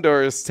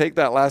Condors take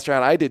that last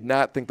round. I did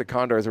not think the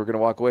Condors were going to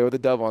walk away with a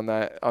dub on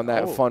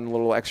that fun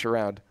little extra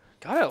round.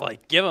 Gotta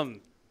like give him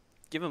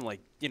like,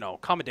 you know,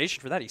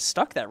 commendation for that. He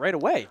stuck that right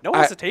away. No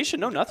hesitation,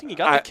 no nothing. He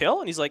got the kill,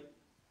 and he's like,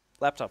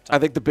 laptop time. I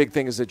think the big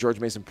thing is that George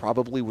Mason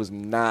probably was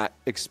not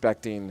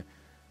expecting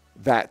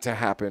that to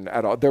happen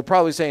at all. They're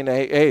probably saying,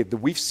 hey,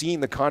 we've seen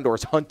the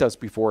Condors hunt us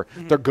before.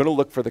 They're going to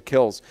look for the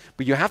kills.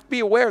 But you have to be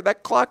aware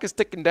that clock is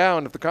ticking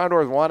down. If the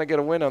Condors want to get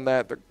a win on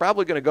that, they're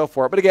probably going to go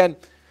for it. But again,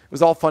 it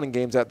was all fun and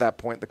games at that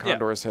point. The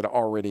Condors had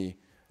already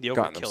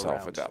gotten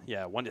themselves a dub.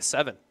 Yeah,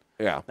 1-7.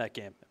 Yeah. That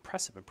game.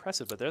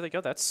 Impressive. But there they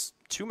go. That's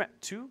two maps.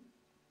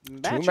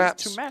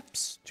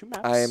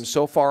 I am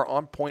so far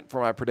on point for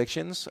my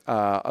predictions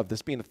of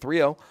this being a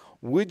 3-0.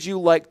 Would you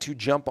like to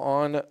jump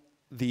on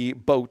the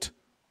boat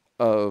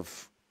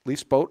of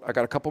Leafs boat? I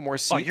got a couple more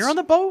seats. Oh, you're on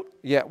the boat?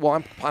 Yeah.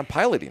 Well, I'm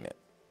piloting it.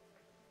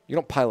 You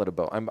don't pilot a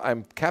boat.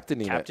 I'm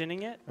captaining it.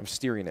 Captaining it? I'm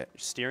steering it. You're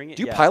steering it?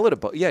 Do you pilot a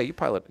boat? Yeah, you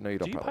pilot. No, you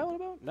don't. Do you pilot a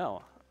boat?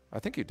 No. I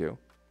think you do.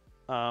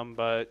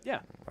 But yeah,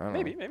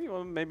 maybe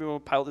we'll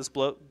pilot this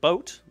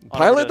boat.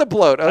 Pilot the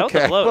boat.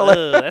 Okay.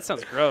 That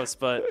sounds gross,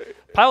 but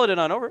pilot it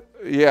on over.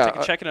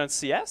 Yeah. Check it on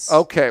CS.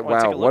 Okay.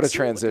 Wow. What a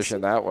transition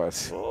that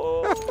was.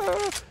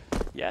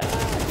 Yeah.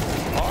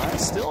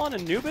 Still on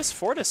Anubis,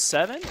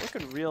 4-7,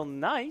 looking real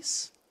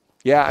nice.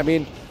 Yeah. I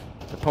mean,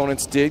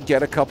 opponents did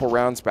get a couple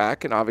rounds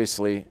back, and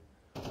obviously,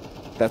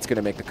 that's going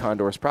to make the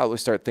Condors probably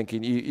start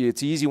thinking.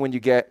 It's easy when you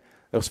get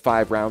those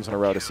 5 rounds in a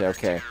row to say,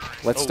 okay,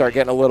 let's start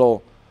getting a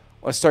little.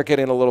 Let's start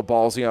getting a little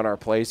ballsy on our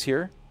plays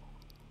here,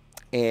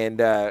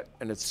 and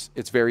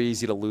it's very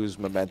easy to lose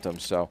momentum.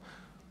 So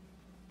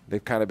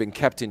they've kind of been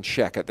kept in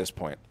check at this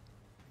point.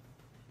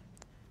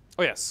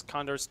 Oh yes,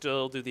 Condors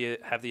still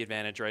have the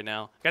advantage right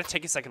now. Got to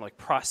take a second, like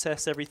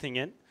process everything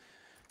in.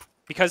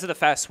 Because of the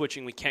fast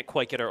switching, we can't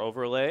quite get our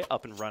overlay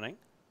up and running,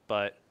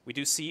 but we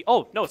do see.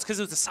 Oh no, it's because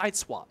it was a side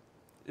swap.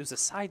 It was a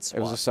side swap.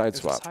 It was a side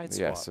swap.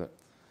 Yes.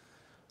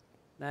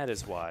 That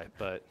is why,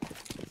 but.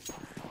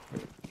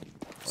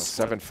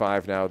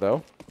 7-5 now,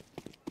 though.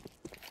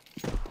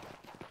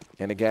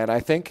 And again,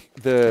 I think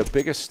the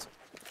biggest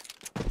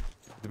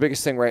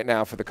thing right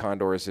now for the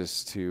Condors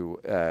is to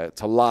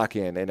lock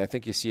in, and I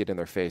think you see it in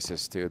their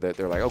faces too. That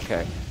they're like,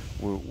 okay,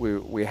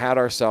 we had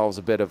ourselves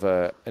a bit of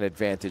an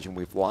advantage, and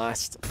we've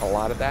lost a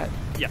lot of that.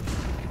 Yeah.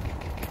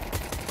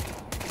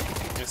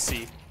 Let's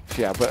see.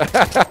 Yeah, but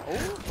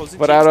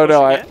but I don't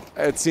know.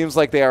 It seems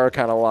like they are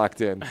kind of locked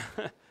in.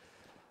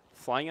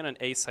 Flying in an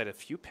A side, a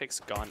few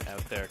picks gone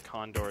out there.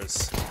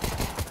 Condors,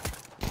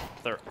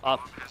 they're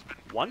up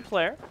 1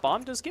 player.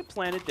 Bomb does get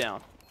planted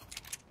down.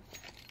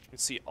 can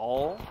see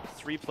all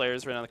 3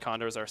 players right now. The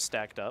Condors are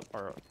stacked up,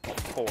 or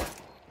 4.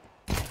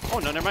 Oh,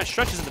 no, never mind.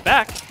 Stretch is in the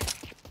back.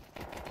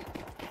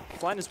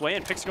 Flying his way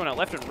in. Picks going out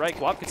left and right.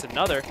 Guap gets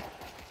another.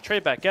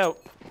 Trade back out.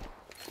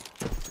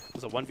 It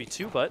was a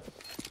 1v2, but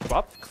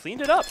Guap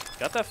cleaned it up.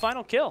 Got that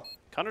final kill.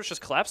 Condors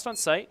just collapsed on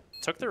site,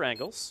 took their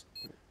angles.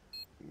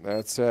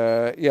 That's,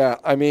 yeah,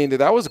 I mean,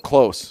 that was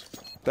close.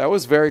 That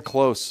was very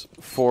close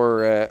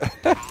for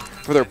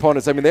for their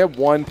opponents. I mean, they had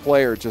one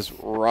player just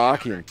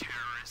rocking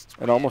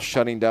and almost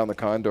shutting down the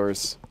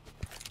Condors.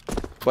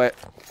 But,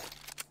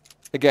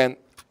 again,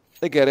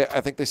 they get it.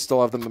 I think they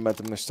still have the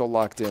momentum. They're still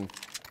locked in.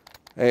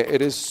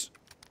 It is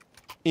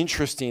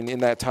interesting in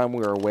that time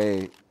we were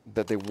away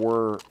that they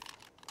were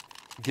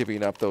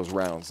giving up those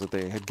rounds, that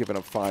they had given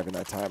up 5 in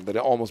that time, that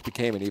it almost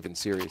became an even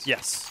series.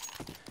 Yes.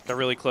 Got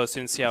really close.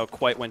 Didn't see how it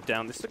quite went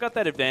down. They still got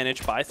that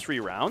advantage by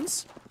 3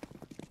 rounds.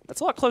 That's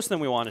a lot closer than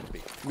we want it to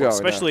be. Oh,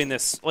 especially in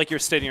this, like you were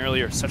stating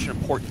earlier, such an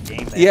important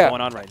game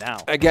going on right now.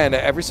 Again,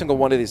 every single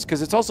one of these,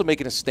 because it's also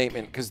making a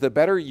statement, because the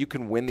better you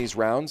can win these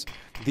rounds,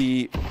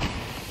 the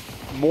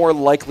more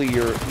likely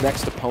your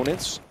next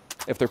opponents,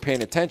 if they're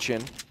paying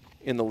attention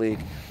in the league,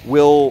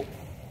 will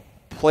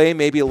play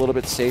maybe a little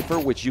bit safer,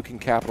 which you can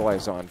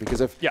capitalize on. Because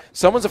if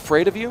someone's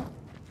afraid of you,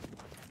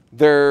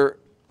 there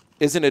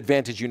is an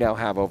advantage you now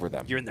have over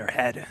them. You're in their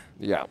head.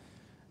 Yeah.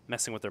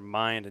 Messing with their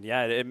mind. And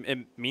yeah,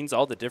 it means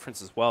all the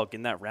difference as well.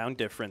 Getting that round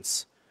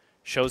difference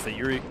shows that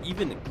you're an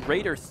even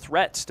greater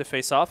threat to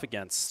face off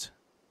against.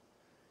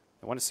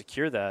 I want to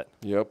secure that.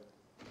 Yep.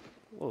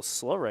 A little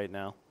slow right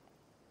now.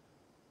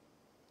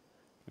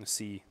 I'm going to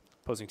see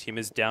opposing team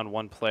is down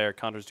 1 player.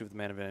 Condors do have the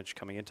man advantage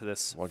coming into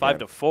this. Well,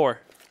 5-4.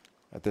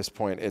 At this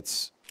point,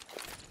 it's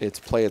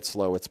play it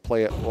slow. It's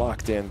play it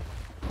locked in.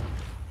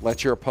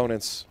 Let your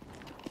opponents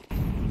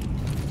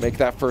make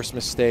that first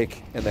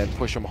mistake and then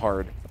push them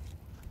hard.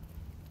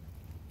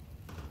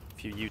 A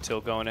few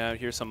util going out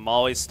here. Some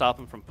mollies stop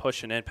him from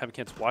pushing in.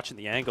 Pemmican's watching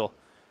the angle.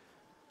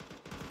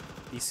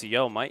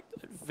 ECO might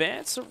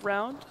advance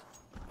around.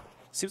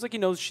 Seems like he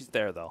knows she's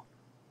there, though.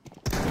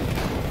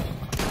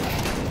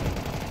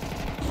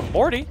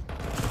 Morty.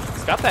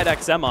 He's got that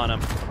XM on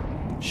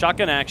him.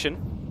 Shotgun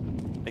action.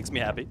 Makes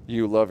me happy.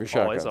 You love your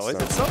shotguns. Always.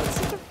 It's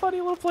such a funny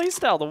little play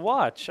style to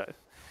watch.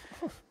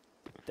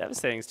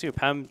 Devastating, too.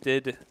 Pem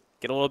did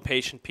get a little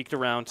patient, peeked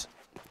around.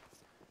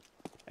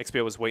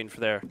 XPO was waiting for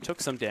there.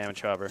 Took some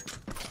damage, however.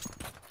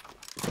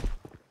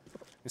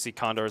 You see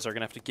Condors are going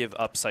to have to give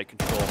up site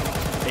control.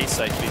 A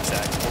site, to be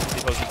exact.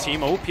 The opposing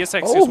team. Oh,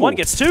 PSX 1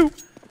 gets 2.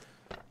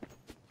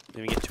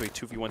 Moving into a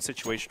 2v1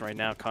 situation right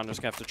now. Condors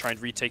going to have to try and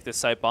retake this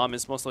site. Bomb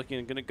is most likely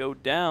going to go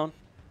down.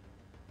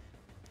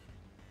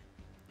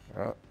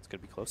 It's going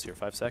to be close here.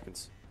 5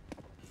 seconds.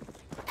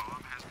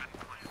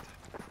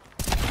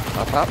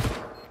 Up.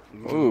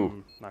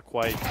 Ooh. Not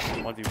quite.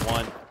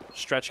 1v1.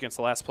 Stretch against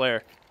the last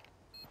player.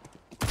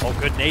 Oh,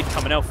 good nade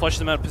coming out. Flushes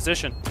them out of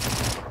position.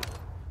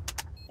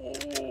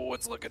 Oh,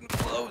 it's looking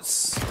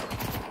close.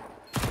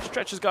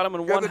 Stretch has got him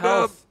in 1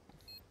 health.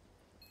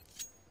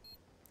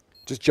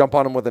 Just jump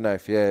on him with a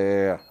knife.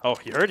 Yeah. Oh,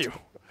 he heard you.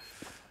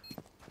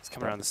 He's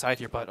coming around the side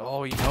here, but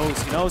oh, he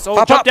knows.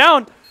 Oh, jump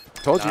down.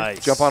 Told you.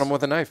 Jump on him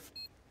with a knife.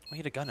 Oh, he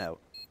had a gun out.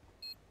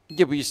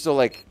 Yeah, but you still,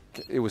 like,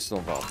 it was still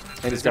involved.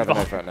 And he's got the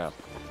knife out now.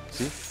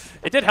 See?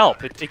 It did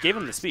help. It gave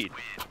him the speed.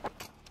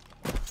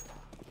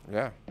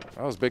 Yeah,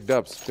 that was big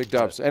dubs. Big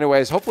dubs.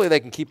 Anyways, hopefully they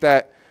can keep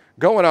that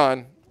going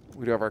on.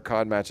 We do have our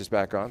COD matches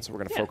back on, so we're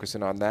going to focus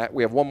in on that.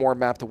 We have 1 more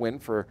map to win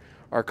for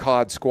our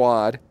COD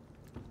squad.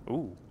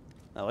 Ooh,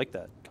 I like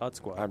that. COD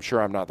squad. I'm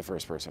sure I'm not the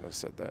first person who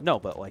said that. No,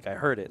 but, like, I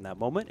heard it in that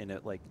moment, and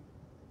it, like,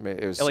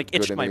 it like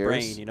itched my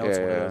brain, you know?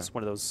 It's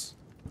one of those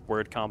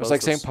word combos. It's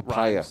like saying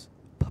papaya. Rhymes.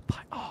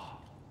 Papaya. Oh.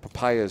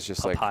 Papaya is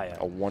just like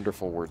a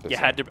wonderful word to say.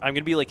 I'm going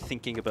to be like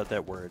thinking about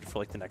that word for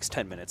like the next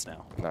 10 minutes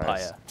now. Nice.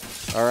 Papaya.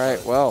 All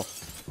right, well.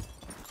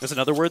 There's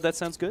another word that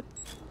sounds good?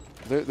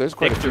 There's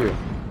quite a few.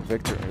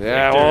 Victor.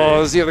 Yeah, well,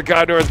 let's see if the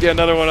Condors get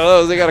another one of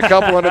those. They got a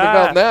couple under the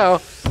belt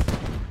now.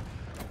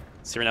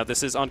 So right now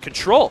this is on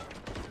control.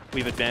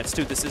 We've advanced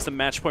to. This is the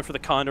match point for the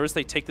Condors.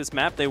 They take this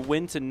map. They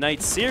win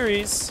tonight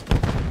series.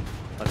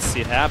 Let's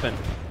see it happen.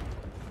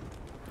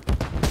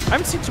 I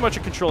haven't seen too much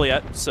of control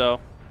yet, so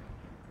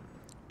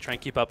try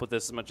and keep up with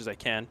this as much as I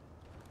can.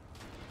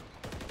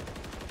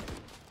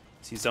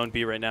 See Zone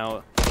B right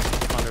now.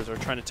 Condors are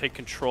trying to take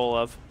control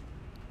of.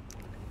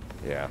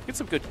 Yeah. Get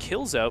some good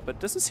kills out,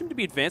 but doesn't seem to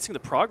be advancing the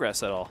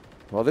progress at all.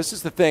 Well, this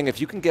is the thing. If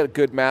you can get a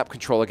good map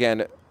control,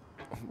 again,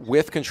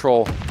 with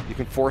control, you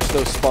can force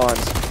those spawns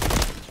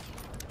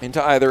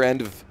into either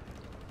end of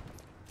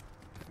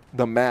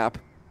the map.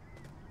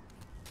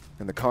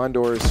 And the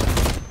Condors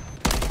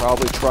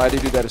probably try to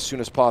do that as soon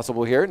as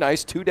possible here.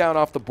 Nice, 2 down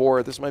off the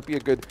board. This might be a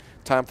good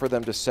time for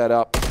them to set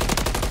up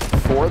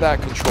for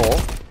that control,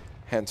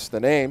 hence the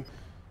name.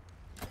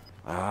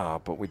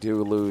 But we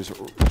do lose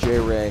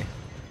J-Ray.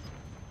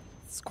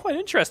 It's quite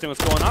interesting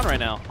what's going on right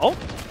now. Oh,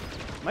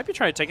 might be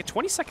trying to take it.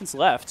 20 seconds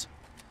left.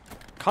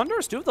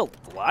 Condors do have the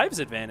lives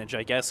advantage,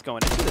 I guess,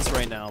 going into this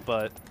right now,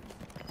 but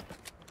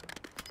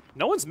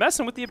No one's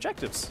messing with the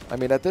objectives. I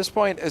mean, at this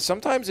point,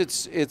 sometimes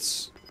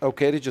it's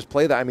okay to just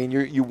play that. I mean,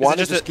 you want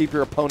to just keep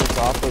your opponents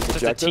off those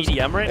objectives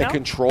and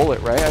control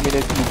it, right? I mean,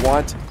 if you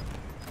want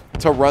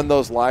to run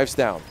those lives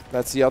down,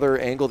 that's the other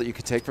angle that you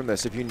could take from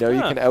this. If you know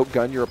you can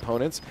outgun your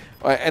opponents,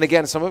 and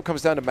again, some of it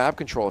comes down to map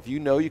control. If you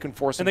know you can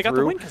force them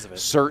through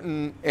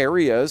certain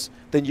areas,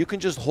 then you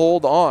can just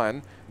hold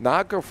on,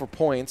 not go for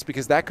points,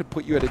 because that could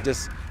put you at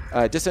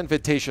a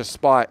disadvantageous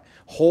spot.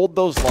 Hold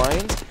those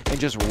lines and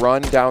just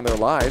run down their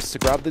lives to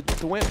grab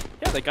the win.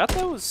 Yeah, they got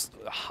those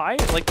high,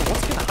 like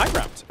once again, the high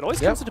ground. It always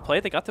comes into play.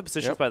 They got the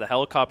positions by the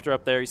helicopter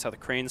up there. You saw the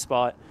crane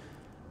spot.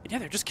 And yeah,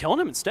 they're just killing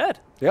him instead.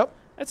 Yep.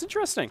 That's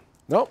interesting.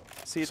 Nope.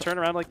 See you turn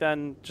around like that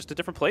and just a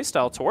different play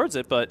style towards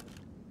it, but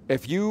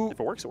if it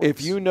works, it works.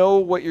 If you know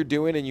what you're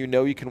doing and you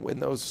know you can win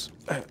those,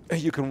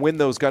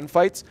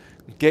 gunfights,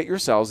 get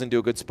yourselves into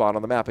a good spot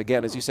on the map.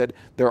 Again, as you said,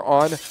 they're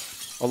on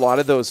a lot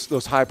of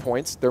those high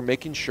points. They're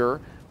making sure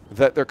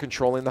that they're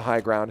controlling the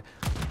high ground,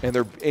 and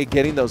they're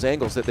getting those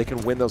angles that they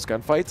can win those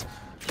gunfights.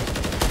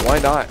 Why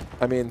not?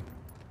 I mean,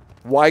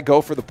 why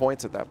go for the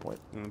points at that point?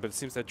 But it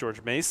seems that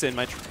George Mason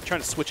might trying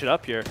to switch it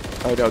up here.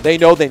 I know. They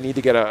know they need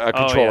to get a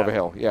control of a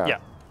hill. Yeah.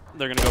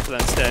 They're going to go for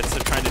that instead. So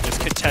trying to just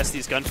contest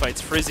these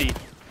gunfights. Frizzy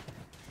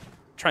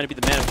trying to be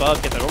the man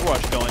above, get that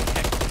Overwatch going.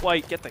 Can't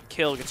quite get the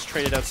kill. Gets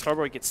traded out.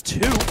 Starboy gets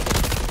 2.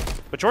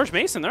 But George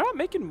Mason, they're not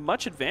making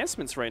much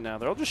advancements right now.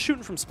 They're all just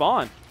shooting from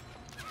spawn.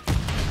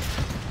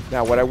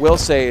 Now, what I will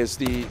say is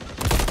the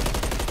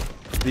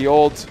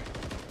old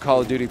Call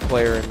of Duty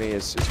player in me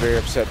is very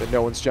upset that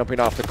no one's jumping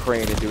off the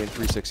crane and doing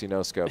 360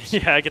 no-scopes.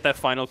 Yeah, I get that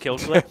final kill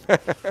clip.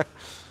 You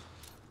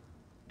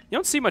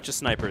don't see much of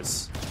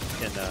snipers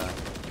in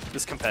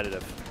this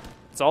competitive.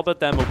 It's all about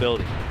that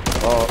mobility.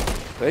 Well,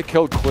 they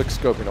killed quick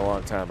scoping a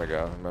long time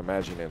ago. I'm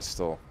imagining it's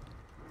still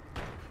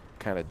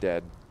kind of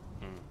dead.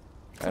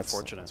 That's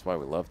unfortunate. That's why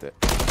we loved it.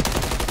 Good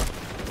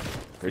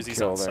Frizzy's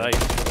kill on there.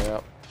 site.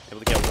 Yep. Able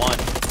to get 1.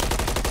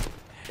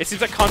 It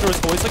seems like Condors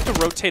always like to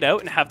rotate out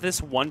and have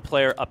this one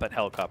player up at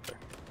helicopter.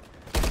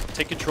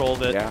 Take control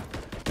of it. Yeah.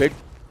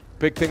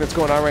 Big thing that's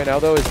going on right now,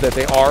 though, is that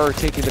they are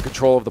taking the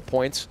control of the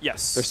points.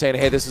 Yes. They're saying,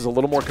 hey, this is a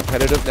little more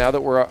competitive now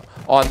that we're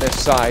on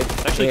this side.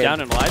 Actually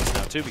down in lives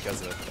now, too,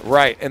 because of it.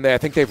 Right, and I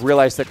think they've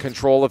realized that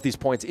control of these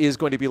points is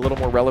going to be a little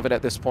more relevant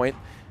at this point.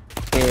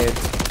 And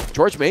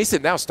George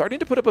Mason now starting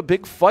to put up a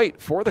big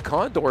fight for the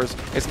Condors.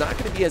 It's not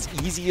going to be as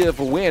easy of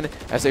a win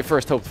as they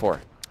first hoped for.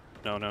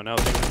 No.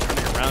 Things are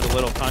turning around a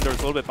little. Condors a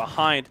little bit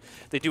behind.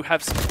 They do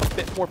have a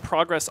bit more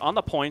progress on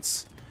the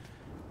points.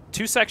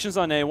 2 sections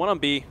on A, 1 on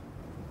B.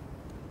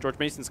 George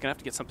Mason's going to have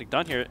to get something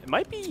done here. It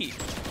might be...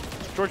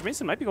 George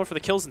Mason might be going for the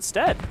kills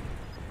instead.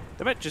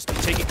 They might just be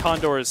taking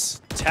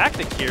Condors'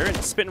 tactic here and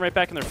spitting right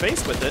back in their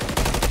face with it.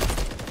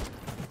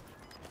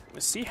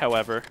 We'll see,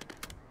 however.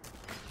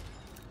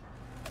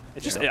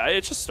 It's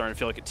just starting to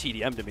feel like a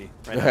TDM to me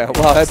right now.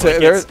 Well, that's like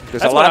there's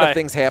a lot of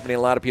things happening,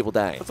 a lot of people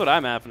dying. That's what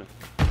I'm happening.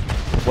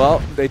 Well,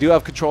 they do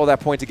have control of that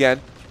point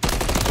again.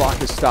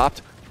 Clock is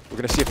stopped. We're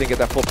going to see if they can get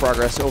that full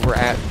progress over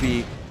at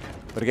B.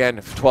 But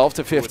again, 12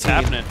 to 15. What's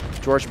happening?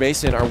 George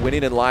Mason are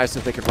winning in lives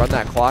if they can run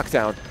that clock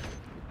down.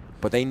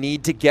 But they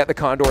need to get the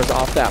Condors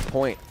off that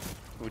point.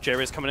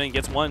 J-Ray's coming in and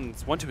gets one.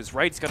 One to his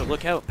right. He's got to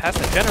look out past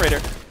that generator.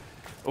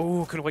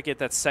 Oh, couldn't quite get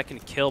that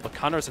second kill. But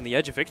Condors on the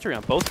edge of victory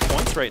on both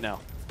points right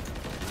now.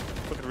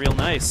 Looking real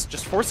nice.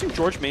 Just forcing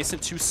George Mason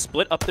to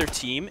split up their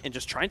team and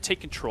just try and take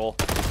control.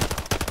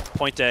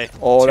 Point A.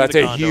 Oh, that's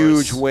a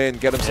huge win.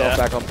 Get himself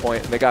back on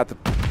point. And they got the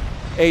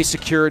A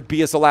secured.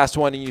 B is the last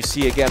one. And you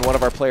see, again, one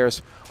of our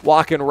players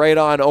walking right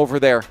on over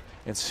there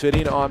and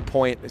sitting on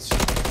point. It's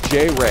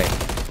J-Ray.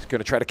 He's going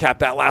to try to cap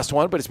that last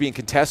one, but it's being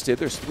contested.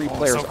 There's 3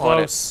 players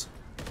on it.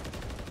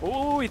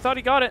 Oh, he thought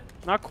he got it.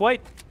 Not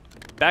quite.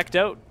 Backed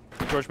out.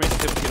 George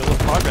Mason's able to get a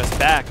little progress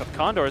back of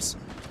Condors.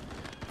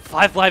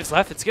 5 lives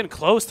left. It's getting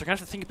close. They're going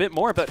to have to think a bit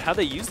more about how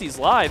they use these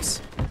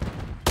lives.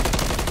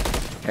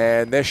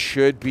 And this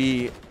should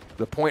be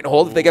the point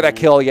hold. If they get that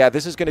kill, yeah,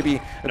 this is going to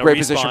be a great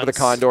position for the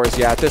Condors.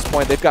 Yeah, at this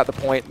point, they've got the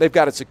point. They've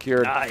got it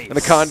secured. Nice. And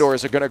the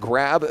Condors are going to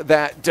grab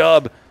that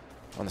dub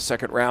on the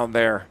second round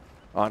there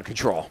on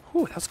control.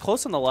 Ooh, that was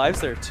close on the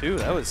lives there, too.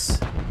 That was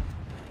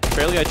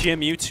barely got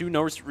GMU, 2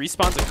 no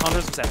respawns, and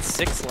Condors was at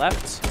 6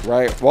 left.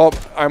 Right. Well,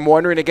 I'm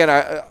wondering, again,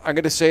 I'm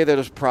going to say that it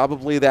was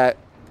probably that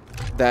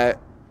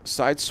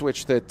side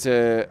switch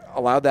that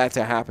allowed that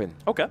to happen.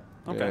 Okay.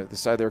 The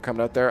side they were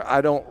coming out there.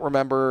 I don't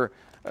remember,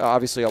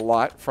 obviously, a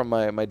lot from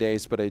my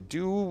days, but I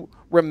do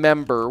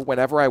remember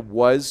whenever I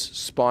was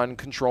spawn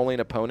controlling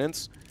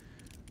opponents,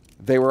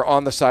 they were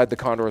on the side the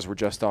Condors were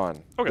just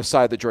on. Okay. The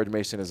side that George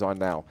Mason is on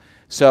now.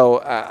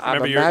 So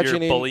I'm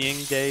imagining your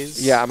bullying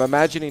days. Yeah, I'm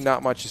imagining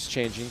not much is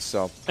changing.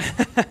 So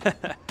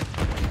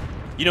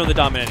you know the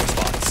dominating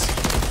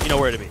spots. You know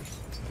where to be.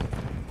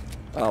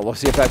 We'll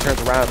see if that turns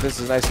around. If this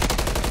is a nice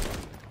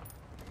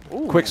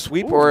quick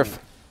sweep, or if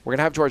we're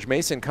gonna have George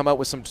Mason come out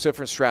with some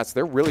different strats.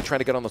 They're really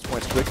trying to get on those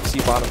points quick. You see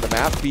bottom of the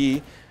map.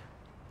 B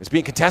is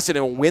being contested,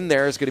 and a win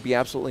there is going to be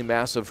absolutely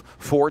massive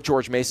for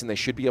George Mason. They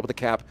should be able to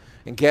cap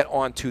and get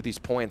onto these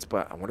points,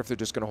 but I wonder if they're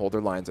just going to hold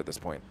their lines at this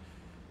point.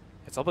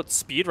 It's all about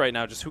speed right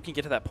now, just who can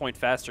get to that point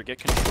faster, get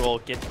control,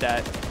 get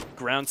that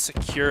ground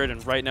secured,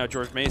 and right now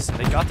George Mason,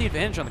 they got the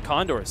advantage on the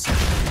Condors.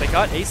 They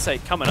got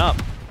A-Site coming up.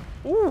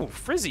 Ooh,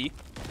 Frizzy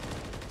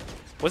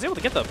was able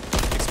to get the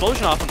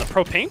explosion off on the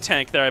propane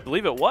tank there, I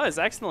believe it was,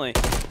 accidentally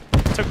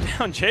took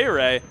down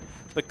J-Ray,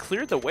 but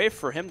cleared the way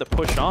for him to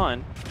push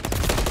on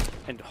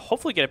and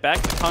hopefully get it back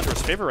to the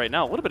Condors' favor right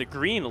now. A little bit of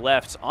green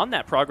left on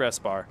that progress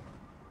bar.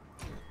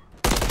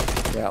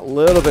 Yeah, a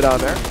little bit on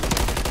there.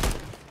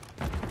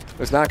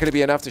 There's not going to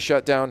be enough to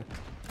shut down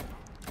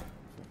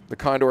the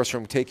Condors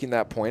from taking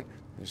that point.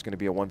 There's going to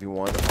be a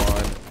 1v1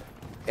 on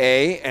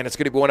A, and it's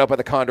going to be one up by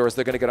the Condors.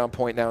 They're going to get on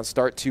point now and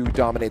start to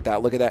dominate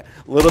that. Look at that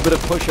little bit of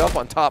push up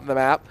on top of the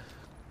map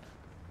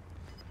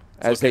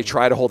as they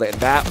try to hold it.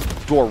 And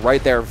that door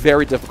right there,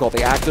 very difficult.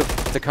 The active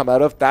to come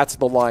out of, that's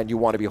the line you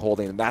want to be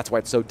holding, and that's why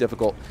it's so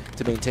difficult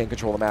to maintain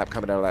control of the map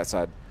coming out of that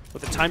side.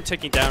 With the time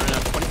ticking down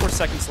and 24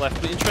 seconds left,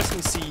 it'll be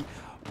interesting to see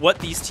what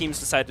these teams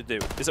decide to do.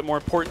 Is it more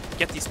important to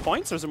get these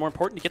points, or is it more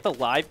important to get the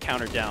live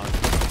counter down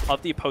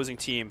of the opposing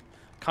team?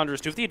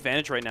 Condors do have the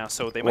advantage right now,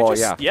 so they might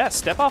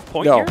step off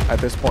point here. At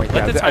this point,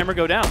 let the timer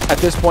go down. At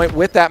this point,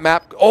 with that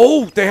map,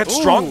 they had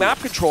strong map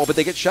control, but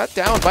they get shut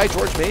down by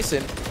George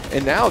Mason,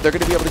 and now they're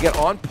going to be able to get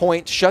on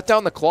point, shut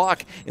down the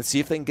clock, and see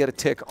if they can get a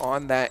tick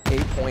on that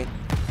A point.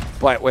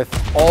 But with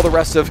all the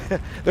rest of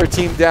their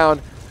team down,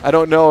 I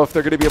don't know if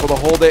they're going to be able to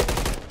hold it.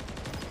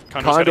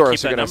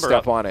 Condors are going to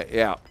step on it.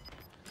 Yeah.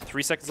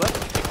 3 seconds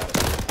left.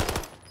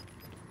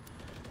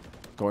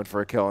 Going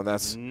for a kill, and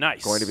that's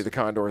nice. Going to be the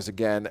Condors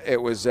again.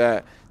 It was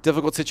a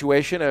difficult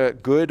situation, a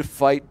good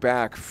fight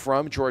back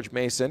from George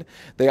Mason.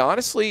 They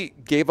honestly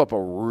gave up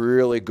a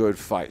really good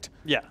fight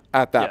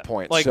at that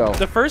point. Like so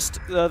the first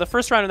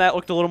round of that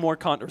looked a little more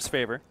Condors'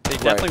 favor. They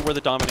definitely were the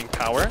dominating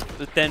power.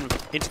 But then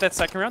into that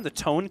second round, the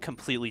tone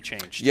completely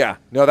changed. Yeah,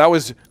 no, that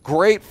was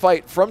great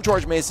fight from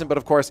George Mason, but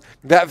of course,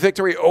 that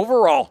victory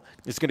overall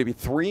is going to be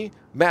 3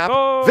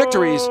 map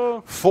victories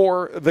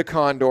for the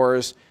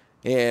Condors.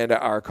 And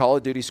our Call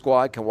of Duty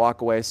squad can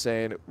walk away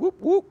saying, whoop,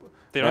 whoop.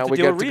 Now we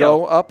get to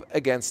go up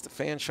against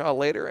Fanshawe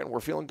later, and we're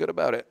feeling good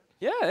about it.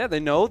 Yeah, they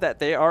know that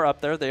they are up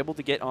there. They're able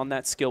to get on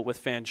that skill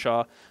with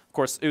Fanshawe. Of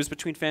course, it was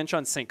between Fanshawe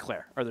and St.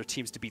 Clair are their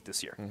teams to beat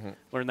this year.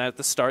 Learned that at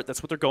the start.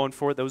 That's what they're going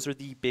for. Those are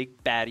the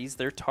big baddies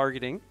they're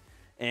targeting.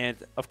 And,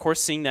 of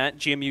course, seeing that,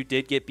 GMU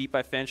did get beat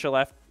by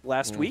Fanshawe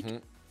last week,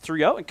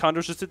 3-0, and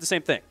Condors just did the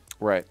same thing.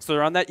 Right. So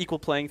they're on that equal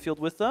playing field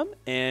with them,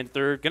 and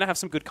they're going to have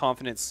some good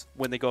confidence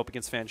when they go up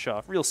against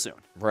Fanshawe real soon.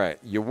 Right.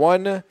 You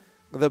won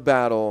the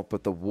battle,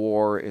 but the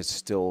war is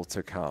still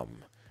to come.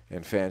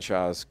 And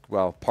Fanshawe's,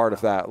 well, part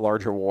of that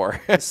larger war.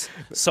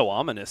 So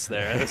ominous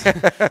there.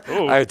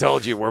 I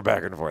told you we're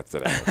back and forth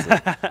today.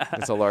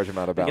 It's a large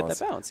amount of balance. Get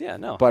that balance, yeah,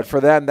 no. But for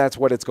them, that's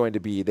what it's going to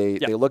be. They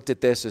looked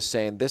at this as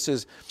saying, this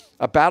is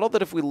a battle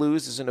that if we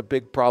lose isn't a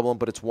big problem,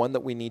 but it's one that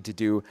we need to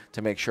do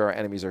to make sure our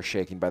enemies are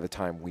shaking by the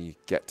time we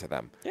get to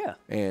them. Yeah.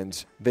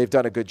 And they've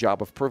done a good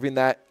job of proving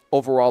that.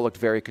 Overall, looked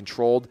very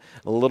controlled.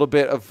 A little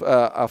bit of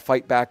a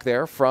fight back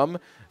there from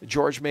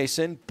George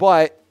Mason,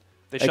 but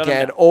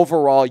again,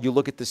 overall, you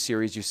look at the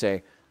series, you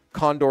say,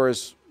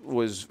 Condors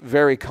was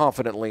very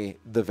confidently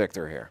the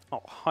victor here.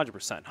 Oh,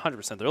 100%,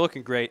 100%. They're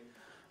looking great.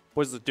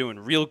 Boys are doing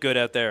real good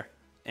out there.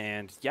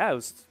 And, yeah, it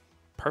was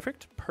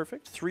perfect,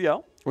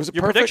 3-0. Was it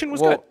Your perfect? prediction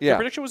was good. Yeah. Your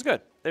prediction was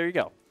good. There you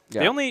go.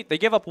 Yeah. They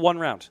gave up 1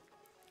 round.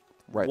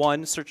 Right.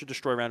 1 search and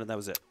destroy round, and that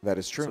was it. That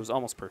is true. So it was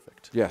almost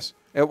perfect. Yes.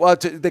 Well,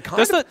 they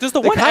kind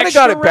of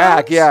got it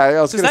back. Yeah,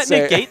 I was going to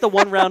say. Does that negate the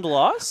 1 round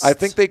loss? I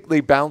think they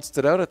bounced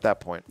it out at that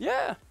point.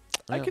 Yeah.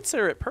 I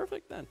consider it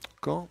perfect then.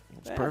 Cool.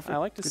 It's perfect. I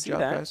like to Good see job,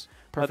 that. Guys.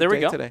 Perfect there we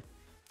day go. Today.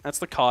 That's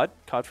the COD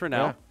for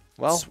now. Yeah.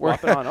 Well,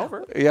 swap it on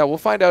over. Yeah, we'll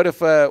find out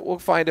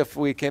if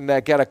we can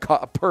get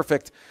a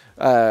perfect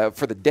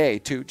for the day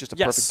too. Just a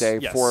perfect day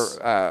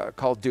for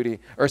Call of Duty,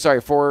 or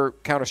sorry, for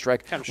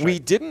Counter-Strike. We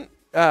didn't.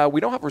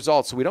 We don't have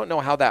results, so we don't know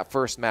how that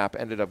first map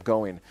ended up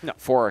going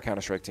for our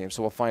Counter-Strike team.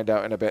 So we'll find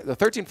out in a bit. The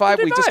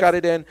 13-5, we just got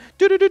it in.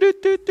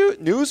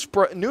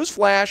 News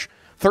flash,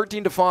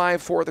 13-5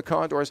 for the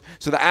Condors.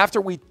 So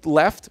after we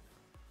left,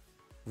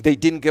 they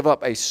didn't give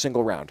up a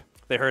single round.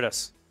 They heard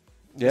us.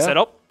 Yeah. They said,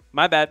 "Oh,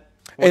 my bad."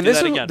 And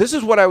this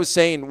is what I was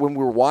saying when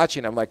we were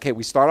watching. I'm like, hey,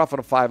 we start off on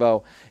a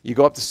 5-0, you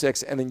go up to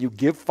 6, and then you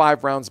give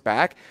 5 rounds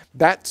back.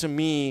 That, to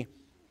me,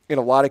 in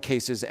a lot of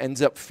cases,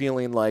 ends up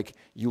feeling like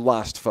you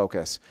lost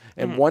focus.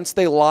 And once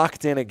they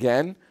locked in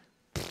again,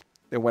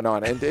 it went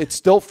on. And it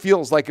still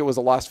feels like it was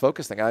a lost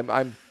focus thing.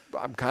 I'm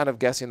kind of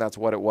guessing that's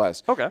what it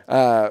was. Okay.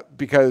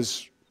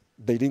 Because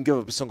they didn't give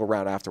up a single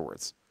round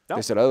afterwards. No.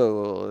 They said,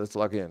 oh, let's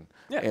lock in.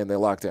 Yeah. And they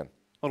locked in.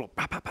 A little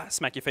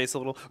smack your face, a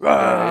little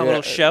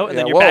shout, and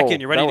then you're back in.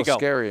 You're ready to go. That was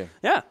scary.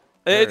 Yeah.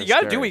 You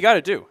got to do what you got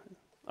to do.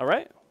 All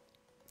right?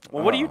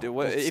 Well, what do you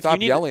do?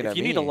 Stop yelling at me. If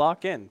you need to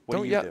lock in, what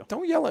do you do?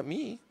 Don't yell at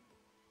me.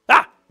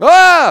 Ah!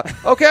 Ah!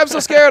 Okay, I'm so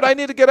scared. I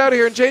need to get out of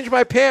here and change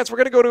my pants. We're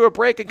going to go to a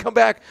break and come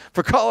back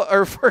for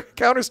for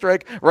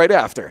Counter-Strike right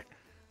after.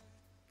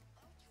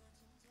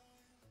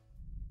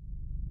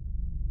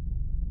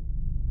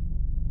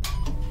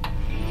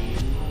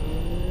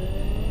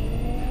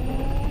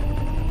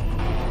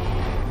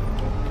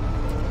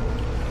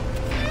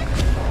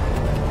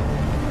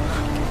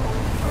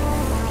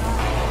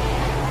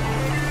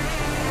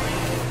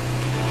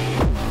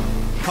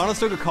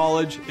 Conestoga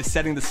College is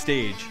setting the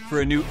stage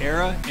for a new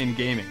era in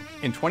gaming.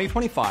 In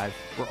 2025,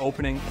 we're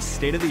opening a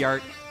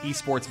state-of-the-art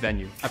esports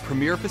venue, a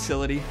premier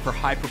facility for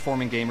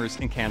high-performing gamers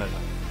in Canada.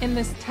 In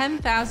this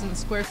 10,000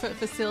 square foot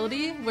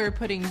facility, we're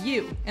putting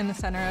you in the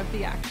center of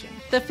the action.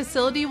 The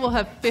facility will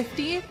have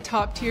 50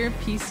 top-tier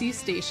PC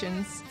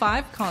stations,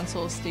 5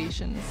 console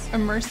stations,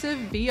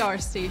 immersive VR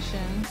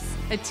stations,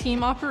 a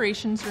team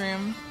operations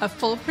room, a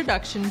full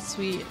production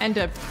suite, and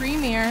a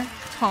premier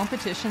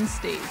competition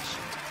stage.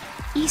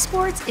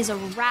 Esports is a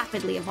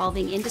rapidly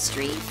evolving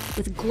industry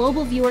with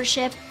global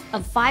viewership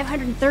of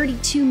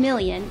 532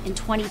 million in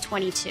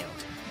 2022.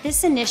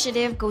 This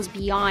initiative goes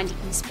beyond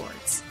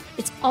esports.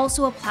 It's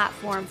also a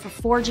platform for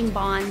forging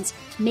bonds,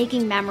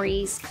 making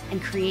memories,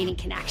 and creating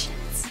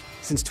connections.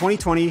 Since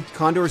 2020,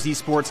 Condors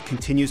Esports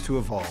continues to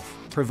evolve,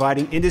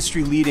 providing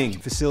industry-leading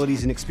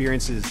facilities and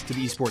experiences to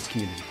the esports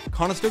community.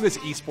 Conestoga's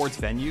esports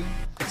venue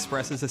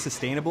expresses a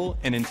sustainable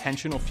and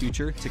intentional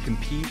future to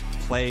compete,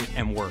 play,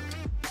 and work,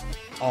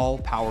 all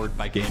powered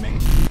by gaming.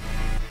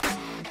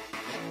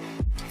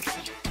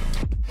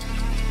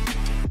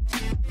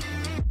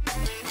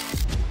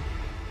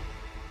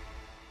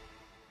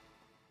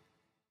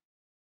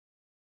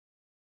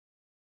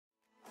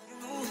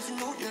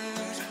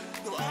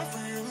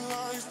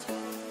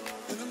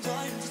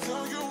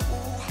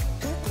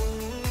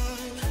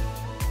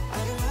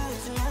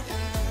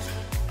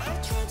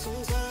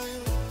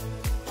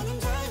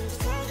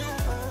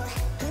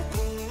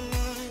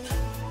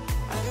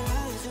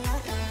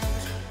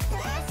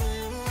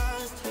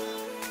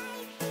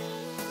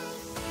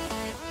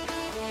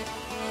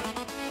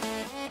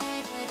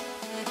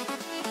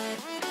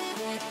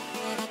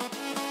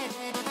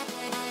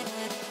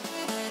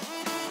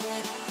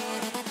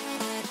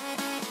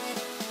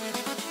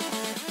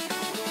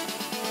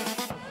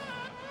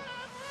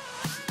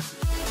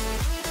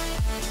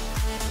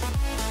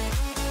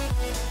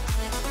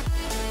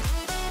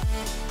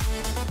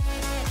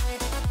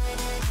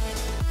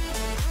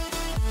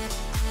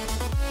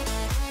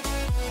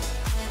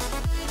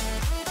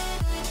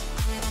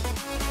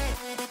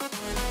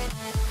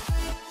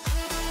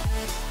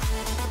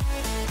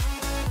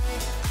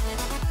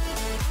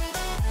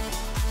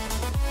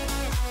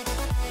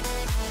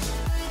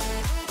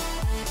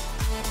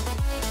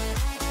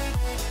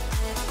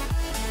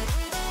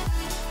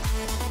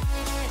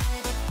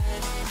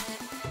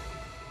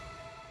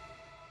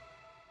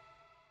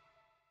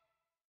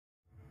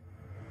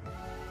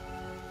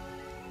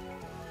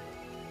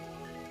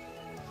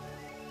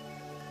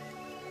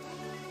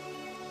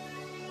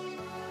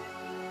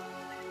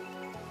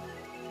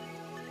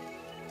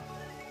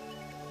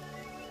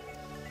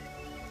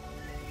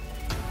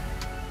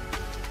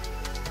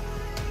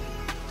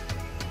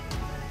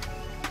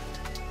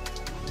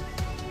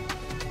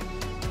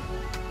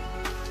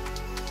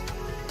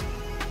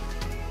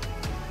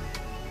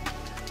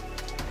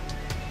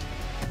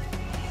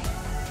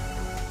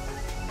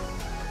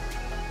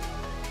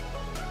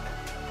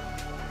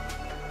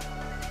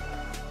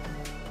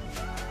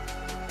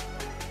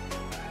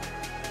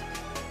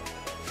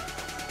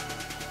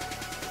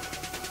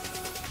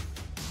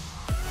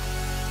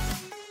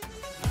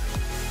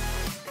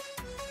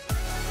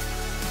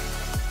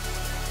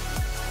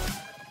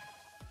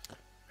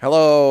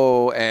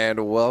 Hello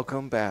and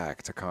welcome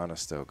back to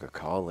Conestoga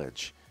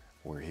College.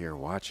 We're here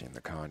watching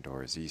the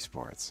Condors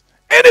Esports.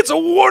 And it's a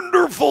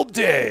wonderful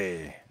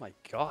day. My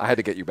God. I had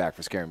to get you back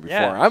for scaring before.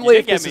 Yeah, I'm you Leif,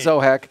 did get this me. is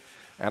Ohek,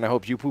 and I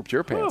hope you pooped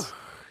your pants. Whew.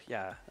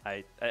 Yeah,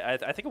 I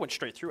think it went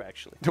straight through,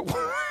 actually.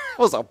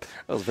 that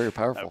was very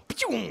powerful.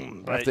 But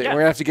We're yeah. going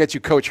to have to get you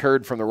Coach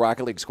Hurd from the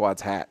Rocket League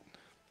squad's hat.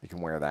 You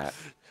can wear that.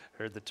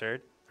 Heard the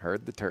turd?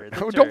 Hurd the turd.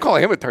 Heard the Don't turd. call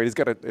him a turd. He's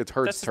got it's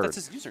Hurd's turd. That's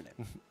his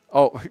username.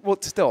 Oh, well,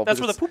 still.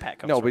 That's but where the it's- poop hat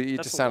comes No, from. but you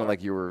That's just the sounded lore.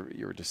 like you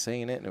were just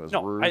saying it, and it was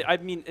No, rude. I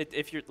mean,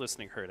 if you're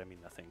listening, Hurd, I mean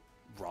nothing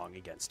wrong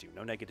against you.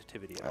 No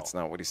negativity at That's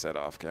all. not what he said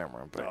off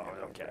camera. But Oh,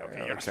 okay. You're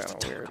not kind supposed of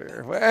to weird talk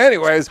here. Well,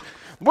 anyways,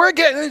 we're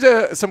getting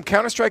into some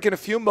Counter-Strike in a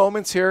few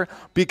moments here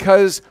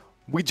because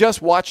we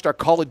just watched our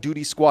Call of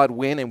Duty squad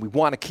win, and we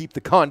want to keep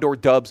the Condor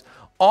dubs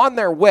on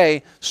their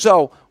way.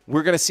 So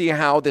we're going to see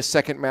how this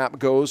second map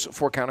goes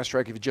for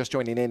Counter-Strike. If you're just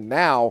joining in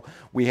now,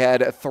 we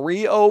had a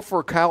 3-0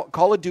 for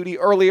Call of Duty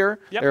earlier.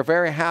 Yep. They're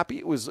very happy.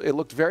 It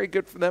looked very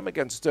good for them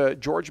against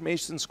George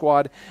Mason's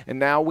squad. And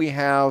now we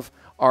have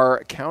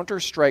our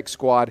Counter-Strike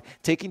squad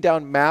taking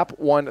down map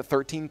 1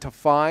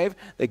 13-5.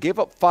 They gave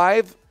up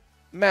 5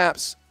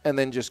 maps and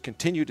then just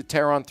continue to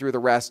tear on through the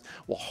rest.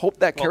 We'll hope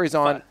that carries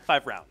on.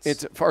 5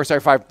 rounds.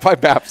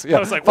 Five maps. Yeah. I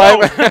was like,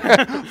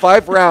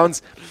 5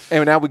 rounds.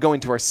 And now we go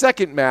into our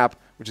second map,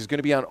 which is going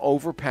to be on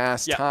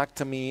Overpass. Yeah. Talk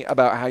to me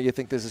about how you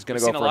think this is going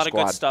to go for a squad. We've seen a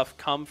lot of good stuff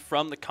come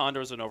from the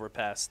Condors and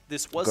Overpass.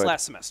 This was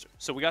last semester,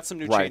 so we got some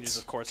new changes,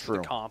 of course, for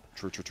the comp.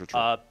 True.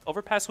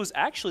 Overpass was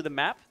actually the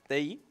map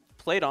they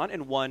played on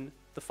and won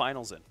the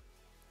finals in.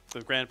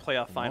 The grand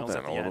playoff finals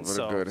at the end.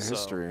 A good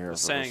history here.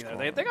 Saying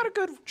that they got a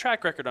good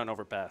track record on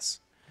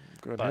Overpass.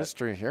 Good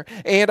history here.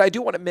 And I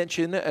do want to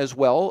mention as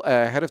well,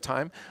 ahead of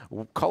time,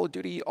 Call of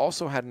Duty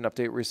also had an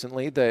update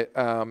recently that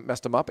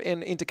messed them up.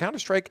 And into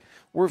Counter-Strike,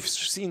 we've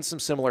seen some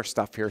similar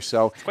stuff here.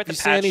 So quite the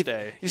patch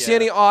day. You see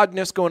any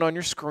oddness going on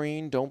your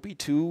screen, don't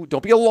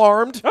be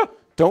alarmed.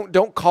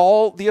 Don't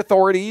call the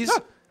authorities.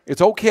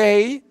 It's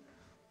okay.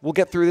 We'll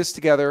get through this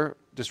together.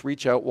 Just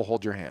reach out. We'll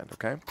hold your hand,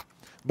 okay?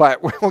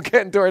 But we'll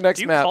get into our next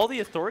map. Do you call the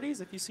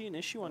authorities if you see an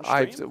issue on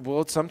stream?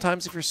 Well,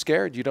 sometimes if you're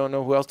scared, you don't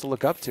know who else to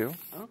look up to.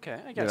 Okay,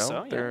 I guess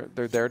so. Yeah.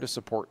 They're there to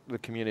support the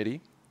community.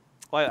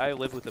 Well, I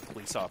live with a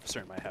police officer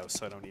in my house,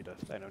 so I don't need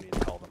to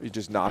call them. You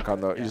just knock on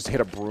the. You just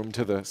hit a broom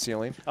to the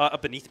ceiling.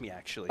 Up beneath me,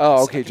 actually.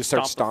 Oh, okay. Just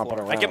start stomping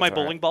around. I get my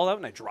bowling ball out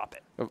and I drop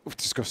it.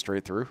 Just go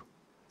straight through.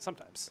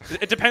 Sometimes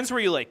it depends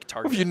where you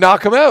target. If you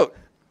knock him out.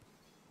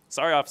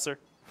 Sorry, officer.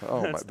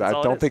 Oh, I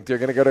don't think they're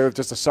going to go to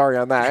just a sorry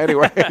on that.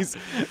 Anyways,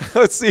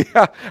 let's see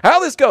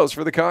how this goes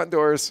for the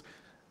Condors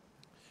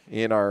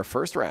in our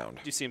first round.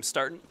 Do you see them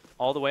starting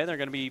all the way? They're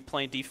going to be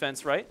playing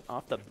defense right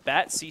off the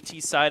bat,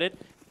 CT-sided.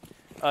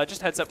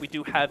 Just heads up, we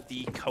do have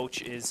the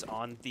coaches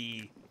on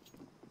the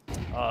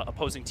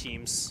opposing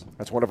teams.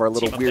 That's one of our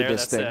little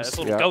weirdest things. That's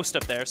a little ghost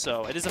up there,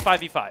 so it is a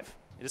 5v5.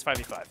 It is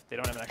 5v5. They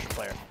don't have an extra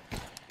player.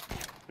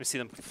 We see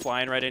them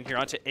flying right in here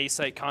onto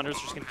A-site. Condors are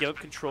just going to give up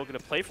control, going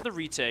to play for the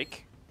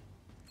retake.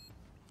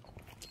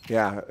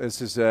 Yeah,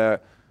 this is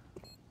a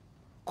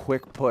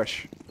quick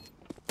push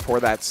for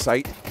that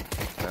site.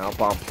 Now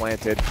bomb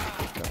planted.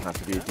 Doesn't have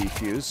to be a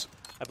defuse.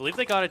 I believe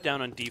they got it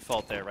down on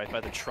default there, right by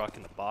the truck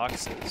and the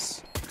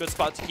boxes. Good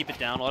spot to keep it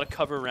down. A lot of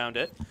cover around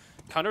it.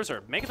 Condors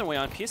are making their way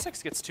on.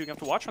 PSX gets 2. You have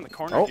to watch on the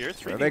corner here.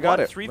 3v1, they got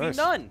it. 3v nice.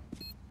 none.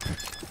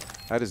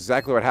 That is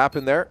exactly what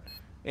happened there.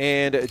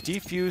 And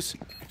defuse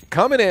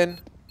coming in.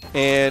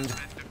 And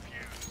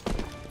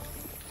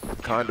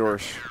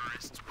Condors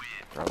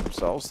grab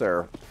themselves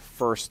their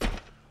first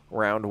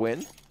round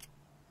win.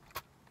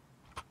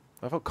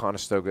 I love how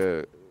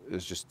Conestoga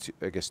is just,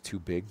 I guess, too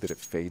big that it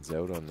fades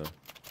out on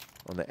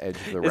the edge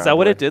of the round. Is that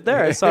what it did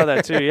there? I saw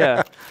that too,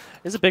 yeah.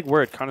 It's a big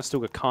word,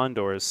 Conestoga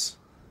Condors.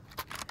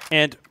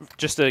 And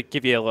just to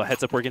give you a little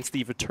heads up, we're against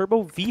the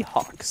Viterbo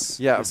V-Hawks.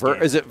 Yeah,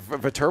 is it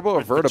Viterbo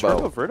or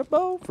Vertebo?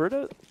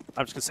 Vertebo?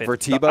 I'm just going to say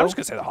Vertebo? I'm just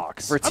going to say the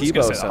Hawks.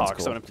 Vertebo sounds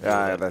cool.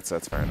 Yeah, that's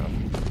fair enough.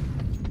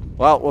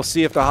 Well, we'll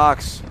see if the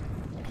Hawks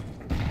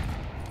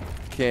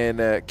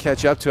can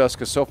catch up to us,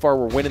 because so far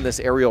we're winning this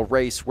aerial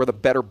race. We're the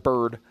better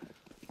bird.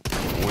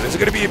 This is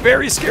going to be a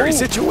very scary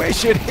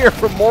situation here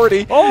for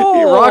Morty. Oh.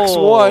 He rocks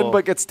one,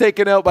 but gets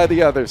taken out by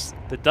the others.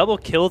 The double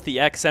kill with the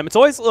XM. It's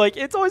always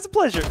a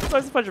pleasure. It's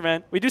always a pleasure,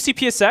 man. We do see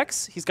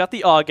PSX. He's got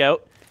the AUG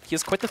out. He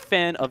is quite the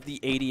fan of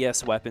the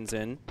ADS weapons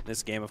in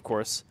this game, of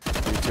course.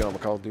 Me too, I'm a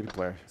Call of Duty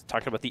player.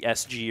 Talking about the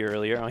SG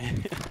earlier.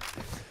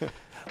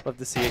 Love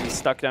to see it. He's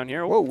stuck down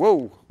here.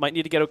 Whoa. Might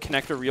need to get a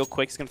connector real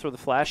quick. He's going to throw the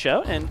flash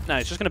out, and no,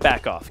 he's just going to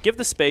back off. Give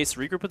the space,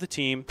 regroup with the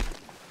team.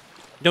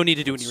 No need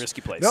to do any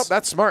risky plays. Nope,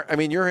 that's smart. I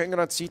mean, you're hanging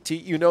on CT.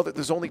 You know that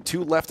there's only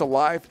 2 left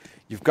alive.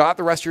 You've got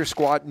the rest of your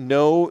squad.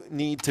 No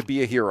need to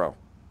be a hero.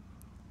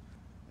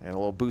 And a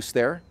little boost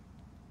there.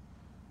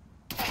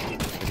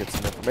 Get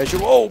some information.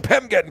 Oh,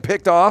 Pem getting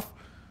picked off.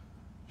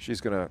 She's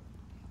going to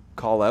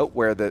call out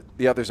where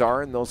the others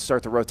are, and they'll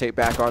start to rotate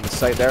back on the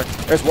site there.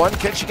 There's one.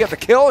 Can she get the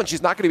kill? And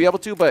she's not going to be able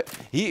to, but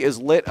he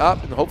is lit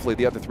up, and hopefully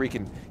the other 3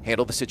 can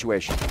handle the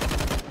situation.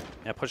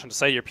 Yeah, push him to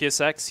site. Your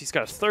PSX. He's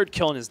got a 3rd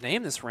kill in his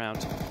name this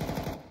round.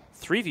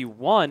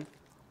 3v1.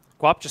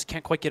 Guap just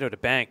can't quite get out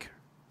of bank.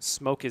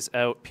 Smoke is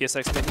out.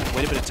 PSX may need to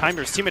wait a bit of time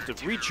for his teammate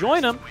to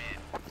rejoin him.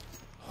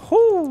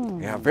 Whoo.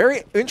 Yeah,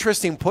 very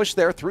interesting push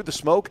there through the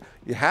smoke.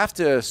 You have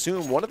to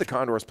assume one of the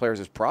Condors players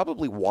is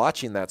probably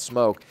watching that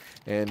smoke,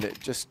 and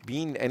just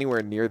being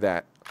anywhere near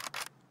that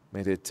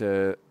made it,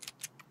 an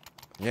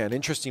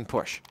interesting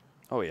push.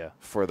 Oh, yeah.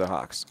 For the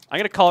Hawks. I'm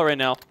going to call it right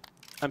now.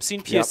 I'm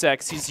seeing PSX.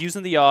 Yep. He's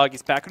using the AUG.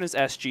 He's back on his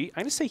SG.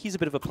 I'm going to say he's a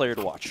bit of a player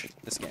to watch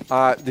this game.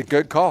 The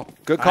good call.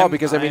 Good call,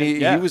 because, I mean,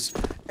 he was,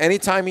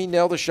 anytime he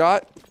nailed a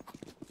shot,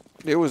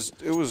 it was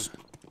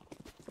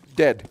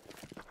dead.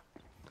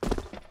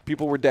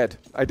 People were dead.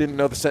 I didn't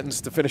know the sentence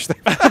to finish there.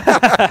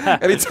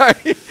 Anytime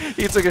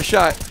he took a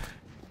shot,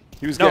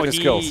 he was getting his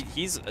kills.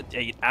 He's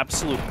an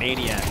absolute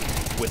maniac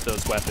with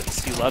those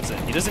weapons. He loves it.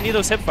 He doesn't need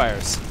those hip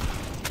fires.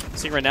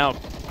 Seeing right now,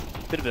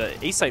 a bit of an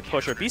A-site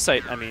push, or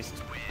B-site, I mean.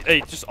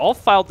 They just all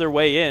filed their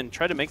way in,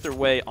 tried to make their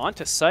way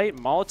onto site.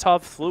 Molotov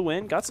flew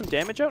in, got some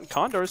damage out, and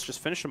Condors just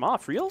finished them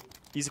off. Real?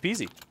 Easy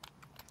peasy.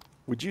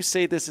 Would you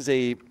say this is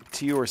a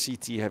T or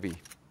CT heavy?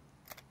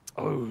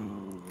 Oh.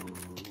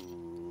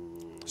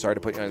 Sorry to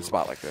put you on the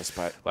spot like this,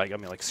 but... Well, I got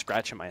me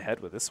scratching my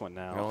head with this one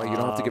now. You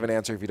don't have to give an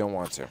answer if you don't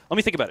want to. Let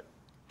me think about it.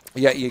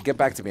 Yeah, you get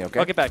back to me, okay?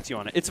 I'll get back to you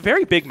on it. It's a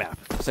very big map.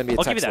 Send me a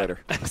I'll give text you later.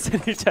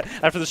 that.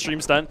 After the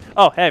stream's done.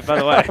 Oh, hey, by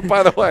the way.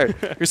 By the way,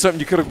 here's something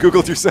you could have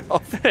Googled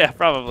yourself. Yeah,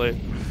 probably.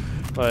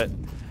 But,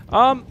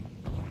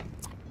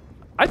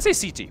 I'd say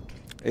CT.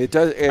 It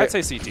does. I'd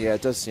say CT. Yeah,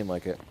 it does seem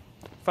like it.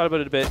 Thought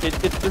about it a bit.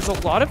 There's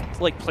a lot of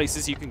like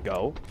places you can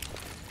go,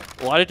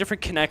 a lot of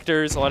different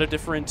connectors, a lot of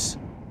different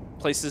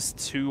places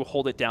to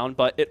hold it down,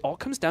 but it all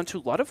comes down to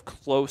a lot of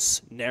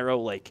close, narrow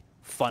like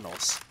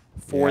funnels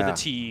for the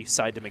T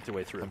side to make their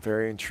way through. I'm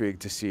very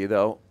intrigued to see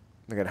though,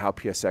 again, how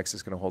PSX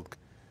is going to hold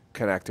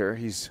connector.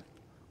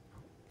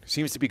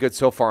 Seems to be good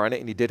so far on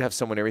it, and he did have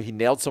someone area. He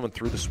nailed someone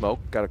through the smoke,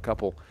 got a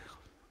couple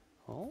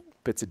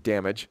bits of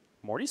damage.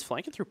 Morty's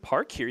flanking through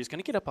Park here. He's going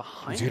to get up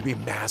behind. He's going to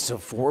be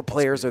massive. 4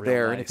 players are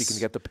there, and if he can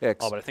get the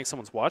picks. Oh, but I think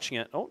someone's watching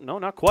it. Oh, no,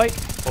 not quite.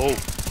 Oh.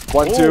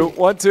 1-2,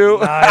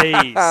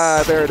 1-2.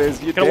 Nice. There it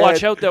is. You gotta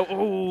watch out, though.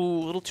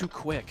 Oh, a little too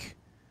quick.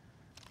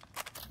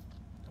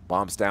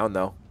 Bombs down,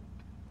 though.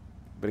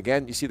 But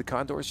again, you see the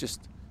Condors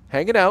just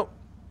hanging out.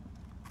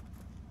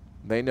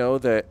 They know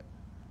that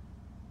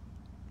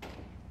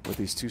with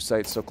these two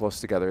sites so close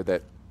together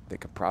that they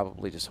could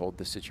probably just hold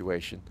this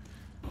situation.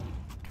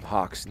 The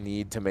Hawks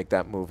need to make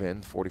that move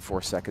in.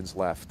 44 seconds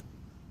left.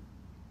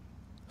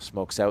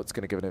 Smokes out. It's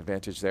going to give an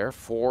advantage there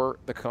for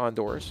the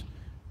Condors,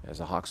 as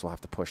the Hawks will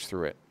have to push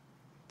through it.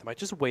 They might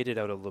just wait it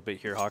out a little bit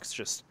here. Hawks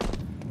just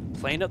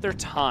playing out their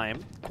time.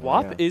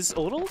 Guap is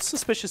a little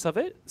suspicious of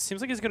it.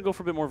 Seems like he's going to go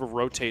for a bit more of a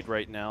rotate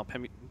right now.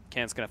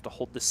 Pemmican's going to have to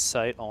hold this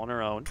site all on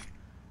her own.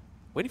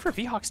 Waiting for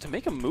V-Hawks to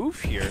make a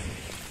move here.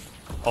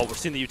 Oh, we're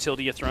seeing the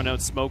utility get thrown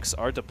out. Smokes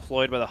are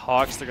deployed by the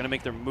Hawks. They're going to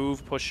make their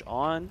move, push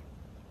on.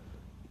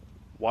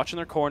 Watching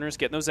their corners,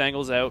 getting those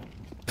angles out.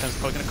 Pem's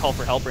probably going to call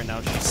for help right now.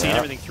 She's seeing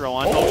everything throw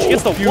on. Oh, she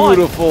gets the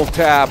beautiful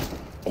tap.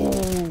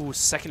 Oh,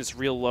 second is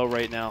real low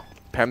right now.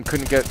 Pem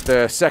couldn't get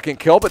the second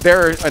kill, but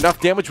there enough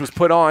damage was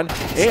put on,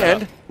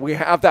 and we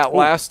have that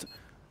last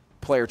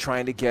player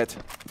trying to get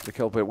the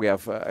kill, but we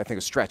have, I think,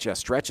 a Stretch. Yeah,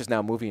 Stretch is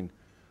now moving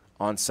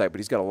on site, but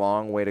he's got a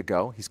long way to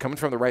go. He's coming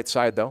from the right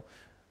side, though.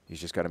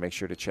 He's just got to make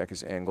sure to check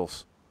his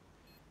angles.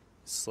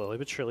 Slowly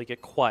but surely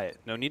get quiet.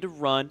 No need to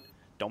run.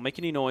 Don't make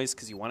any noise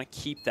because you want to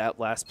keep that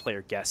last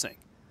player guessing.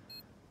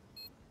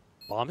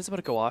 Bomb is about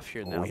to go off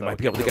here now. He might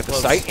be able to get the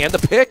sight and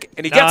the pick,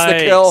 and he gets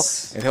the kill,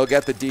 and he'll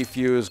get the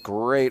defuse.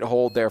 Great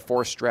hold there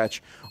for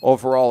Stretch.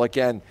 Overall,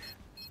 again,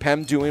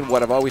 Pem doing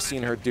what I've always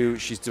seen her do.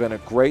 She's done a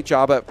great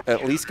job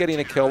at least getting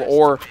a kill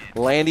or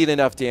landing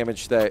enough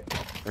damage that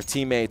her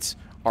teammates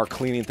are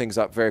cleaning things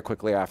up very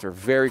quickly after.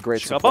 Very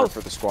great support for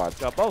the squad.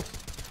 Got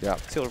both. Yeah.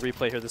 See a little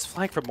replay here. This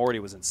flank from Morty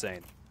was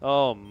insane.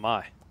 Oh,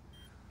 my.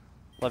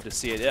 Love to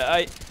see it.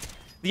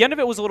 The end of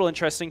it was a little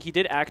interesting. He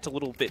did act a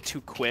little bit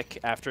too quick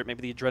after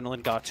maybe the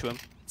adrenaline got to him.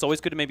 It's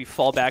always good to maybe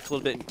fall back a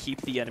little bit and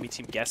keep the enemy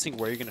team guessing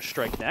where you're going to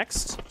strike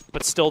next.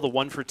 But still, the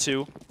 1 for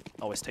 2.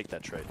 Always take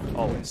that trade.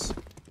 Always.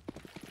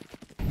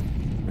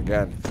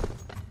 Again.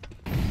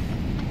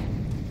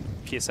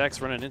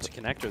 PSX running into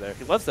connector there.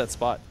 He loves that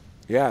spot.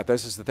 Yeah,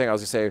 this is the thing. I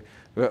was going to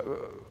say, I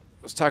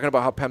was talking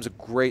about how Pem's a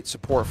great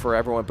support for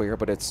everyone here,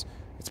 but it's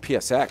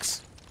PSX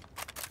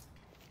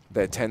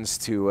that tends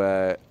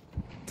to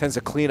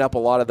clean up a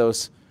lot of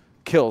those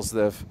kills,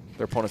 their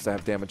opponents that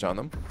have damage on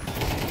them.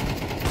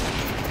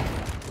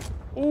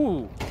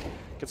 Ooh.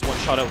 Gets one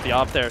shot out with the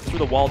op there. Through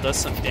the wall, does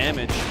some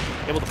damage.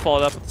 Able to follow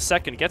it up with the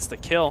second. Gets the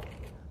kill.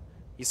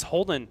 He's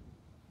holding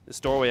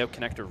this doorway out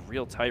connector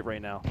real tight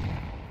right now.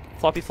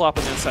 Floppy flop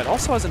on the inside.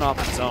 Also has an op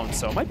of his own,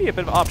 so it might be a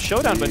bit of an op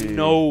showdown, but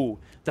no.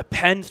 The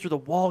pen through the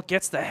wall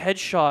gets the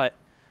headshot.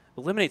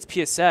 Eliminates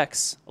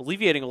PSX,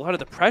 alleviating a lot of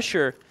the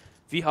pressure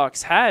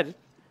V-Hawks had.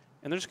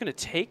 And they're just going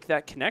to take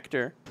that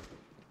connector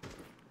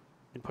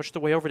and push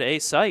their way over to A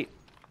site.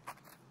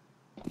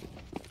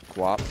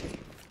 Guap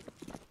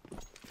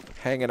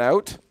hanging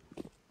out.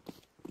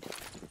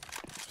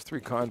 There's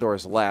 3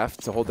 Condors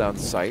left to hold down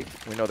the site.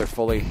 We know they're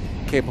fully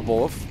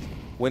capable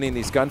of winning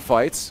these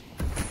gunfights.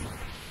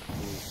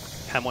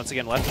 Pem once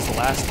again left as the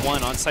last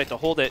one on site to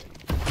hold it.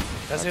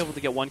 That's able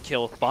to get 1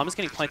 kill. Bomb is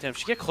getting planted. If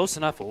she get close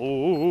enough,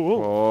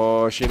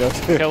 oh, she knows.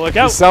 Okay, look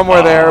out. She's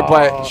somewhere there,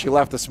 but she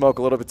left the smoke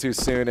a little bit too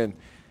soon, and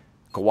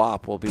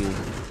Guap will be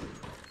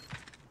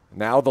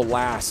now the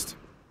last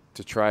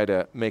to try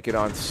to make it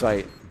on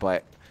site,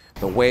 but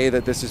the way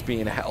that this is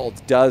being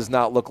held does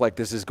not look like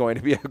this is going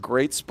to be a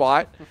great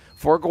spot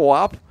for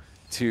Guap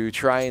to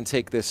try and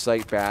take this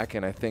site back,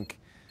 and I don't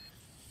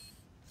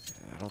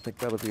think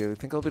that'll be. I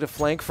think it'll be a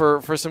flank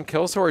for some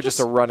kills, or just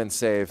a run and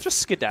save. Just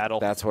skedaddle.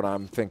 That's what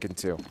I'm thinking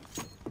too.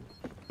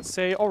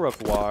 Say au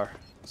revoir.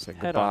 Say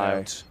Head goodbye. on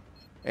out.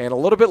 And a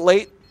little bit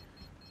late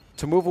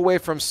to move away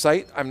from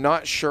site. I'm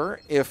not sure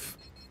if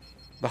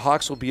the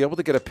Hawks will be able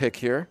to get a pick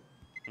here.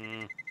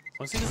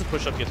 Once he doesn't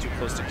push up, get too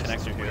close to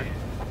connector here.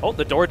 Oh,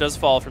 the door does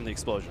fall from the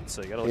explosion,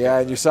 so you gotta look. Yeah,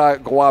 and you saw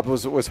Guap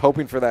was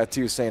hoping for that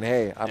too, saying,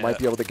 "Hey, I might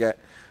be able to get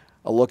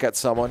a look at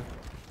someone,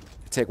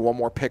 take one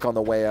more pick on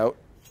the way out,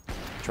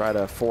 try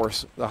to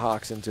force the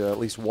Hawks into at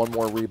least one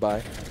more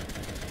rebuy."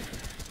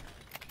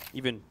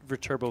 Even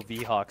Viterbo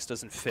V-Hawks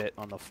doesn't fit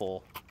on the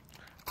full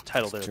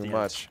title there. Too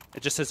much.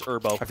 It just says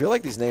Urbo. I feel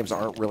like these names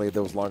aren't really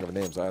those long of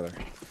names either.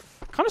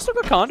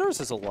 Conestoga Condors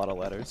has a lot of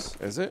letters.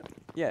 Is it?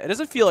 Yeah, it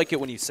doesn't feel like it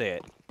when you say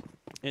it.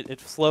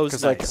 It flows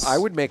nice. Because like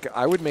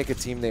I would make a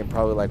team name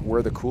probably like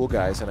We're the Cool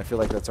Guys, and I feel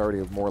like that's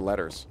already more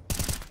letters.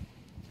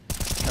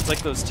 That's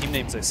like those team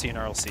names I see in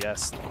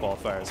RLCS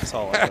qualifiers. That's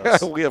all like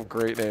those. We have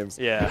great names.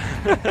 Yeah.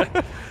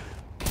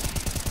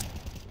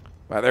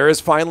 Well, there is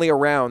finally a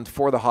round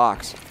for the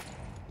Hawks.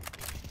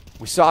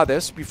 We saw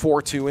this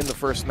before, too, in the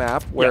first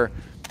map, where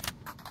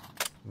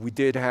we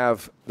did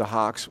have the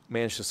Hawks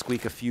manage to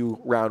squeak a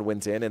few round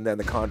wins in, and then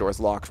the Condors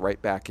locked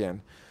right back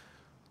in.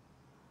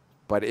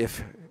 But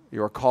if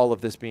your call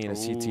of this being a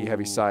CT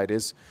heavy side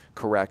is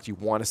correct, you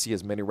want to see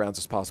as many rounds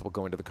as possible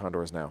going to the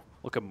Condors now.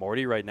 Look at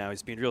Morty right now.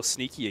 He's being real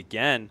sneaky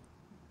again.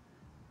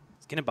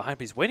 He's getting behind,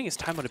 but he's waiting his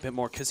time out a bit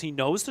more because he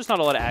knows there's not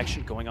a lot of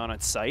action going on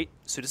site,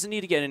 so he doesn't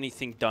need to get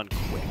anything done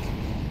quick.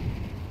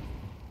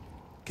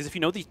 Because if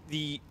you know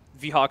the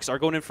V-Hawks are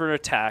going in for an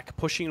attack,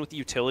 pushing in with the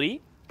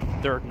utility,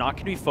 they're not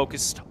going to be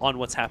focused on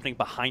what's happening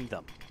behind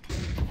them.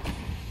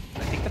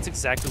 And I think that's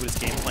exactly what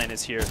his game plan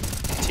is here.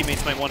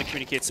 Teammates might want to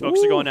communicate.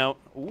 Smokes are going out.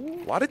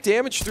 Ooh. A lot of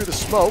damage through the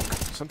smoke.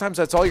 Sometimes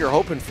that's all you're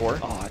hoping for.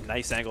 Oh,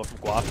 nice angle from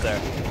Guap there.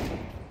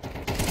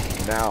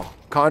 Now,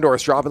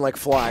 Condors dropping like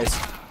flies.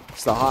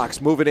 It's the Hawks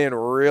moving in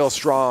real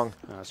strong.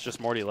 It's just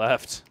Morty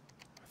left.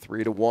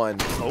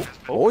 3-1.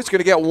 Oh, he's going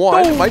to get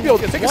one. Boom. Might be able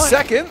to take a One.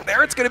 second.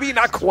 There it's going to be.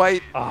 Not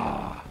quite.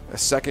 A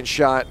second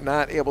shot.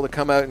 Not able to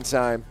come out in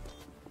time.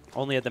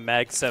 Only had the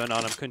Mag 7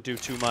 on him. Couldn't do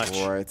too much.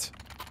 All right.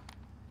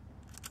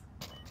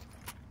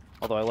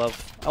 Although I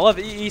love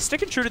he's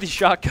sticking true to these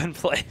shotgun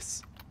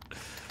plays.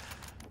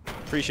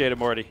 Appreciate it,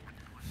 Morty.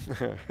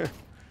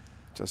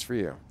 Just for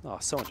you. Oh,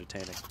 so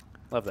entertaining.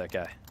 Love that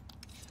guy.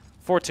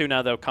 4-2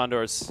 now, though.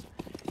 Condors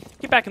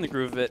get back in the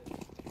groove of it.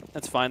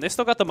 That's fine. They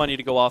still got the money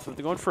to go off of.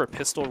 They're going for a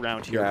pistol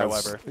round here,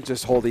 however.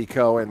 Just hold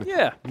eco and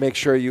make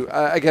sure you,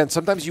 again,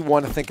 sometimes you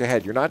want to think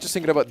ahead. You're not just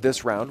thinking about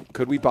this round.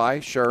 Could we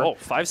buy? Sure. Oh,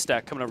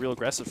 5-stack coming out real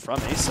aggressive from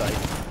A side.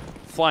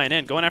 Flying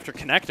in, going after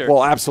Connector.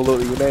 Well,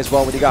 absolutely. You may as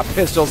well, when you got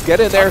pistols, get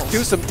in there,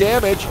 do some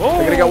damage. They're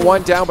going to get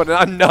one down, but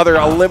another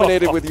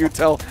eliminated with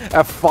Util.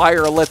 A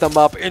fire lit them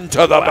up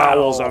into the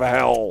bowels of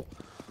hell.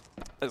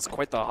 That's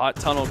quite the hot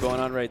tunnel going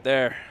on right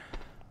there.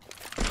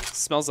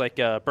 Smells like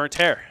burnt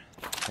hair.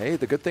 Hey,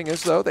 the good thing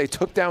is, though, they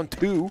took down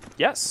 2.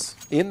 Yes.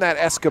 In that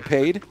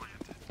escapade.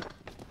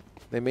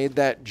 They made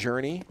that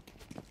journey.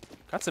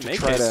 Got some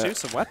AKs, too,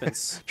 some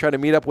weapons. Try to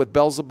meet up with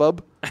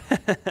Beelzebub.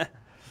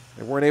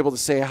 They weren't able to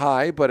say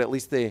hi, but at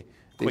least they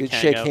did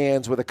shake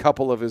hands with a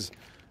couple of his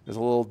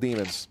little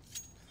demons.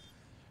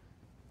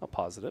 Oh,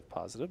 positive,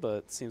 but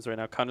it seems right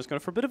now Connor's going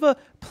for a bit of a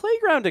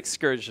playground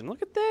excursion.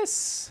 Look at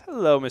this.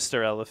 Hello,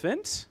 Mr.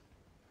 Elephant.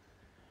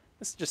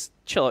 Let's just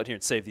chill out here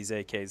and save these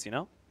AKs, you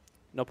know?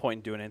 No point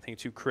in doing anything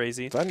too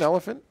crazy. Is that an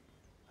elephant?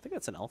 I think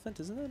that's an elephant.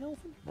 Isn't that an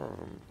elephant?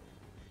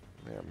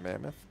 Yeah,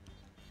 mammoth.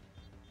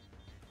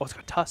 Oh, it's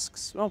got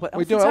tusks. Oh, but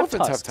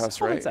elephants have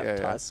tusks, right? Elephants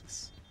have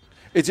tusks.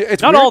 It's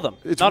not weird. all of them.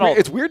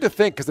 It's weird to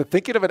think, because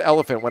thinking of an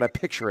elephant, when I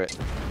picture it,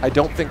 I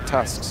don't think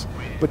tusks.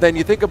 But then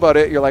you think about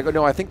it, you're like, oh,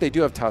 no, I think they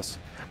do have tusks.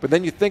 But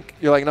then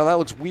you're like, no, that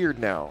looks weird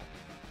now.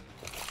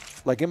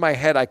 Like in my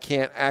head, I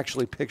can't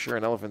actually picture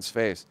an elephant's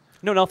face.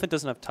 No, an elephant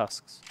doesn't have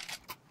tusks.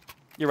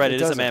 You're right,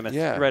 it is a mammoth.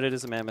 Yeah. You're right, it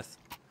is a mammoth.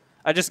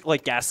 I just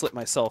like gaslit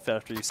myself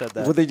after you said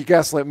that. Well, then you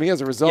gaslit me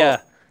as a result.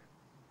 Yeah.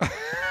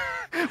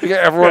 We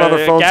got everyone on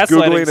the phone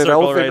Googling an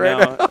elephant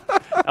right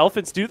now.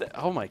 Elephants do that.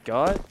 Oh, my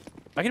God.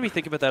 I'm going to be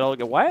thinking about that all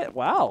again. Why?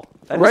 Wow.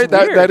 That right, is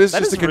weird. that is that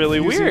just is really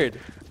weird.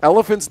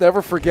 Elephants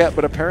never forget,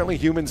 but apparently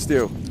humans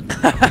do.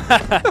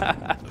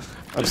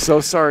 I'm so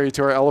sorry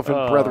to our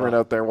elephant brethren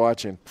out there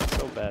watching.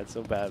 So bad,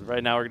 so bad.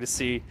 Right now we're going to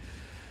see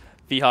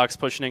V-Hawks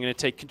pushing and going to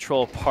take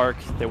control of Park.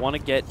 They want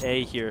to get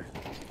A here.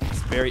 It's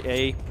very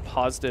A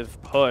positive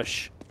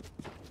push.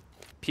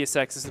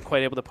 PSX isn't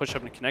quite able to push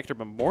up in the connector,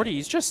 but Morty,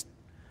 he's just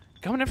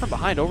coming in from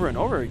behind over and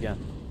over again.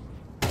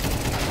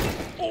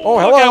 Oh,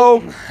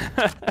 hello.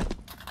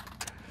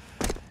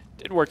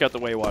 Didn't work out the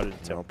way he wanted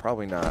it to. No,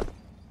 probably not.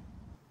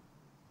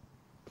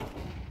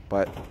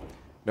 But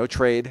no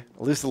trade,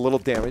 at least a little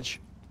damage.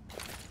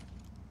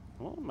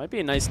 Well, might be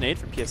a nice nade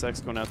for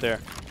PSX going out there.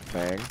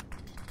 Bang.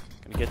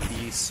 Gonna get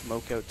the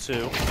smoke out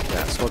too.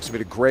 Yeah, smoke's gonna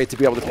be great to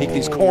be able to peek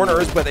these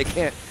corners, but they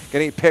can't get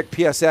any pick.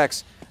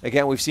 PSX,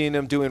 again, we've seen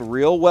them doing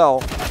real well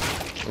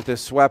with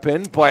this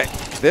weapon, but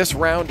this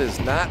round is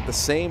not the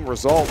same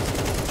result.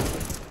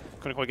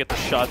 Couldn't quite get the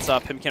shots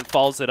up. Himken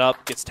follows it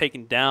up, gets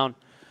taken down.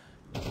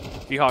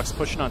 V-Hawks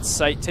pushing on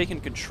site, taking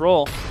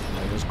control.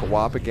 And there's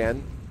Gawap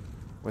again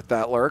with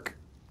that lurk.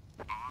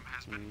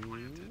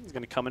 He's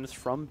going to come in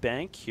from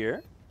bank here.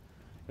 Going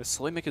to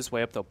slowly make his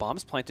way up, though.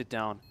 Bomb's planted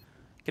down.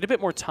 Get a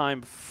bit more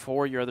time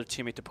for your other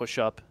teammate to push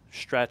up.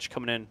 Stretch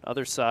coming in,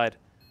 other side.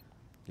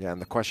 Yeah, and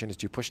the question is,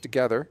 do you push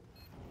together?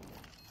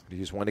 Or do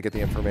you just want to get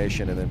the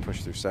information and then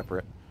push through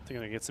separate? I think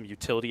I'm going to get some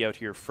utility out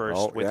here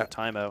first with the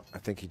timeout. I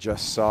think he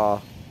just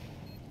saw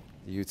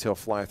the util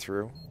fly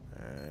through.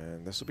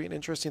 And this will be an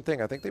interesting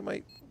thing. I think they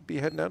might be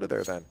heading out of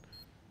there then.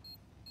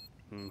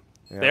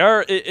 Yeah. They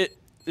are.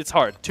 It's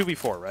hard.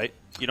 2v4, right?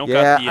 You don't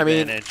got the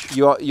advantage. I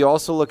mean, you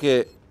also look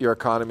at your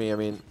economy. I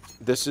mean,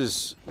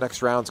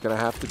 next round's going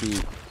to have to be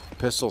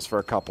pistols for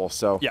a couple.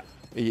 So yeah.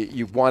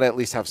 You want to at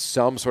least have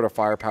some sort of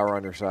firepower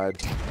on your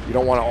side. You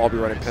don't want to all be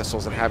running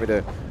pistols and having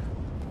to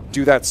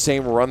do that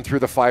same run through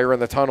the fire in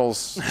the tunnels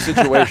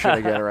situation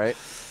again, right?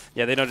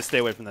 Yeah, they know to stay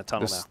away from the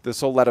tunnel now.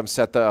 This will let them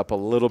set that up a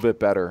little bit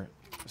better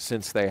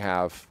since they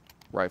have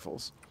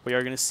rifles. We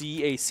are going to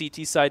see a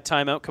CT side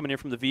timeout coming in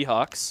from the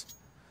V-Hawks.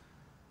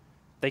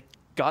 They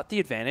got the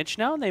advantage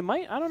now, and they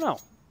might, I don't know.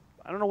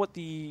 I don't know what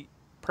the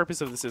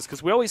purpose of this is,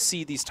 because we always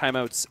see these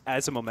timeouts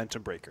as a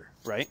momentum breaker,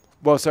 right?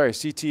 Well, sorry,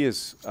 CT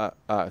is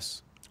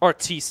us. Or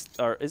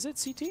is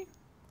it CT?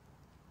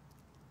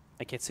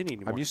 I can't see it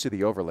anymore. I'm used to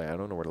the overlay. I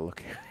don't know where to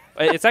look.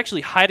 It's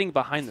actually hiding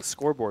behind the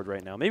scoreboard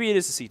right now. Maybe it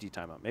is a CT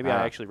timeout. Maybe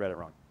I actually read it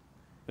wrong.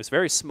 It's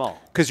very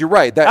small. Because you're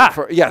right.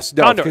 Yes,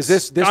 no, because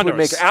this would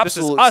make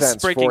absolute this is sense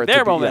us breaking for it their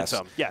to be,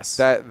 momentum. Yes.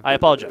 That, I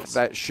apologize.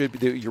 That should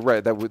be. You're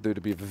right. That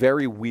would be a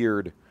very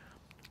weird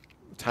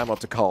timeout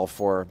to call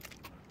for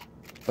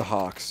the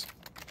Hawks,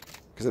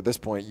 because at this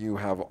point you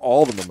have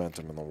all the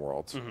momentum in the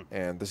world,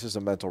 and this is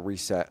a mental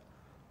reset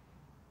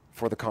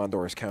for the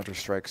Condors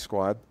Counter-Strike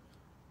squad.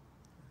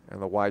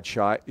 And the wide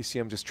shot, you see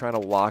them just trying to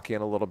lock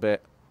in a little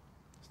bit.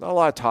 There's not a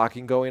lot of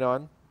talking going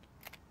on.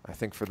 I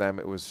think for them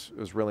it was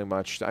really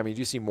much. I mean,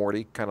 you see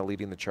Morty kind of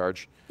leading the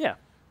charge. Yeah.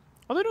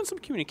 Well, they're doing some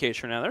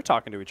communication now. They're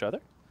talking to each other.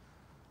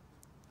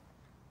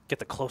 Get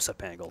the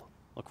close-up angle.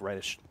 Look right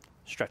at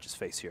Stretch's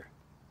face here.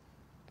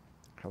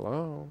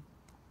 Hello.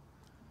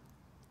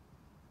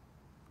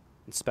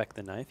 Inspect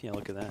the knife. Yeah,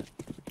 look at that.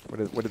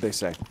 What did they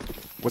say?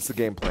 What's the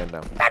game plan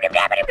now? That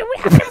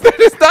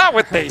is not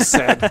what they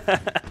said.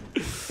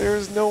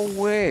 There's no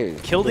way.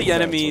 Kill the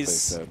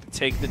enemies.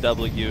 Take the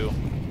W.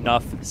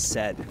 Enough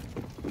said.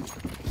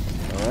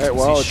 All right,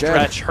 well, again.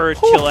 Stretch heard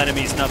kill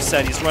enemies. Enough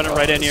said. He's running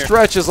right in here.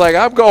 Stretch is like,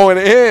 I'm going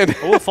in.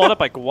 Oh, followed up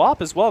by Guap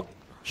as well.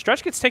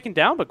 Stretch gets taken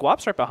down, but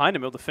Guap's right behind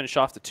him, able to finish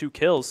off the 2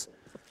 kills.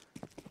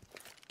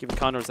 Giving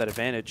Condors that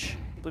advantage.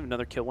 I believe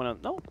another kill went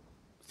out. No,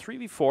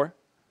 3v4.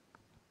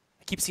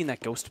 I keep seeing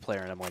that ghost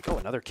player, and I'm like, oh,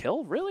 another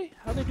kill? Really?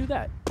 How'd they do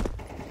that?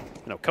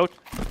 No, Coach.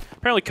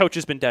 Apparently, Coach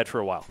has been dead for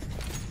a while.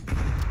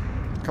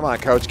 Come on,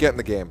 Coach, get in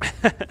the game.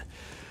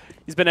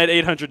 He's been at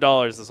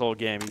 $800 this whole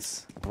game.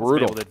 He's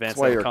brutal. Able to advance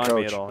that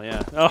economy at all.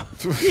 Yeah. Oh.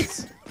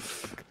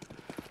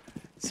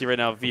 See right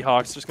now,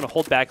 V-Hawks just going to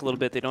hold back a little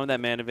bit. They don't have that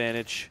man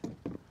advantage.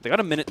 They got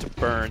a minute to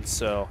burn,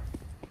 so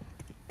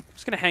I'm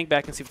just going to hang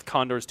back and see if the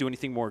Condors do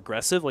anything more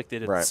aggressive like they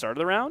did at the start of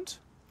the round.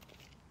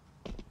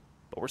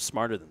 But we're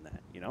smarter than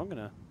that. You know, I'm going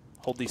to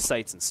hold these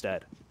sites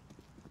instead.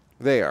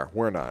 They are.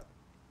 We're not.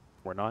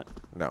 We're not?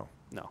 No.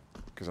 No.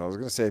 Because I was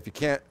going to say, if you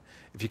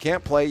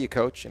can't play, you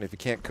coach, and if you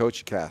can't coach,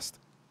 you cast.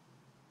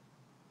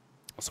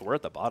 So we're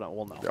at the bottom.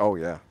 Well, no. Oh,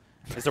 yeah.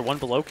 Is there one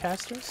below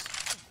casters?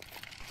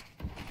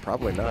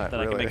 Probably not, that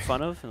really. I can make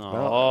fun of? No,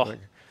 oh.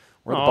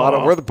 We're the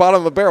bottom. We're the bottom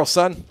of the barrel,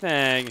 son.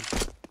 Dang.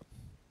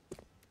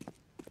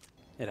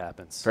 It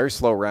happens. Very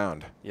slow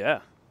round.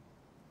 Yeah.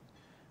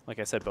 Like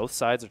I said, both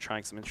sides are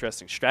trying some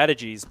interesting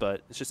strategies,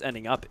 but it's just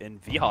ending up in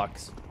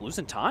V-Hawks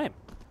losing time.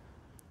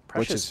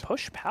 Precious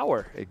push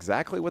power.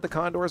 Exactly what the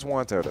Condors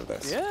want out of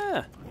this.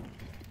 Yeah.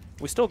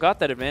 We still got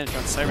that advantage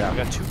on Siren.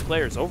 We got 2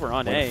 players over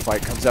on when A. The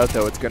fight comes out,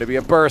 though, it's going to be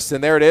a burst,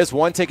 and there it is.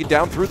 One taken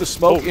down through the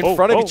smoke in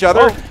front of each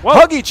other.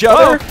 Hug each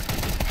other.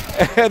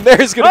 And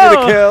there's going to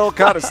be the kill.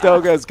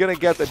 Conestoga is going to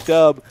get the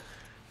dub.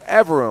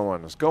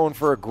 Everyone was going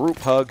for a group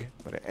hug,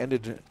 but it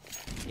ended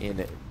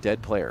in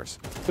dead players.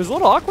 It was a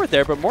little awkward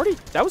there, but Morty,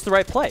 that was the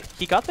right play.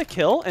 He got the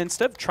kill, and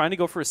instead of trying to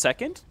go for a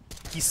second,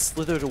 he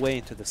slithered away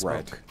into the smoke.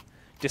 Right.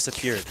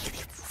 Disappeared.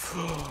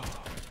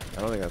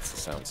 I don't think that's the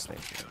sound snake.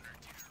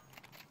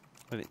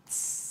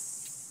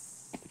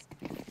 It's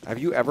Have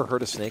you ever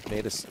heard a snake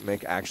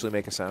actually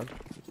make a sound?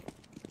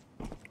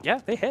 Yeah,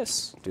 they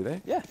hiss. Do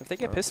they? Yeah, if they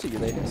get pissed at you,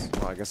 they hiss.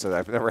 Well, I guess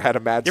I've never had a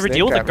mad snake. You ever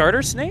deal with a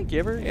garter snake? You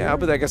ever? Yeah,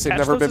 but I guess they've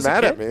never been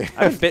mad at me.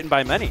 I've been bitten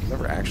by many.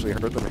 Never actually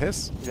heard them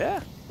hiss.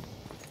 Yeah.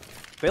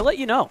 They let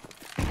you know.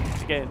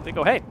 They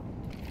go, hey,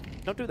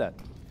 don't do that.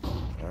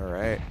 All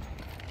right.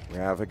 We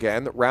have,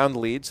 again, the round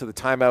lead, so the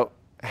timeout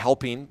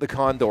helping the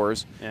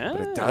Condors. Yeah.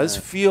 But it does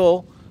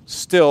feel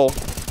still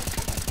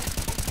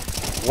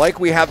like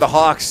we had the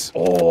Hawks.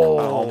 Oh,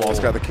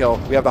 almost got the kill.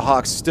 We have the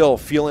Hawks still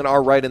feeling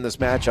all right in this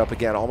matchup.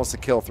 Again, almost a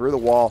kill through the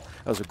wall.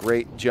 That was a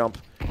great jump.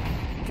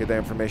 Get that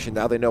information.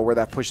 Now they know where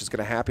that push is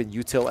going to happen.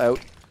 Util out.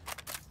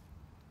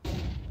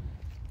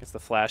 Gets the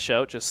flash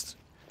out. Just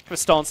kind of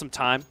stalling some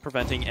time,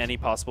 preventing any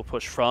possible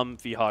push from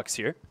V-Hawks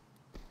here.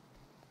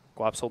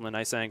 Guap's holding a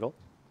nice angle.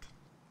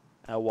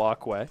 A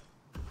walkway.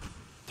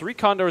 3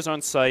 Condors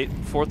on site.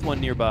 4th one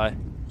nearby.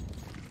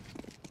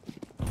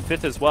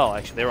 5th as well,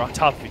 actually. They were on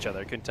top of each other.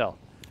 I couldn't tell.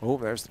 Oh,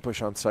 there's the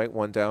push on site.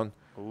 1 down.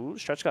 Ooh,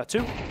 Stretch got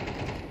 2.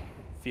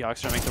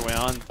 V-Hawks trying to make their way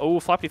on. Oh,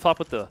 floppy flop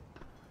with the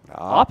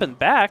up and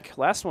back.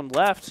 Last one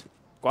left.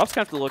 Guap's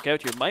going to have to look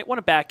out here. Might want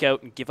to back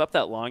out and give up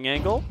that long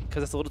angle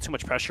because it's a little too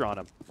much pressure on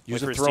him.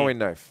 Use a throwing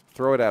knife.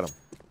 Throw it at him.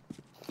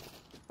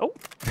 Oh.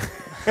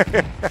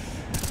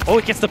 Oh,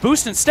 it gets the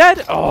boost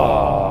instead.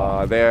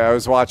 Oh, there. I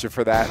was watching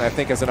for that. And I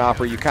think as an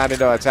opera, you kind of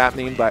know what's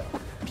happening, but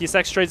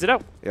PSX trades it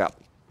out. yeah.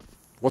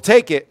 We'll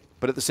take it,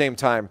 but at the same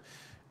time,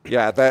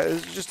 yeah, that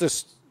is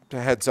just a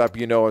heads up,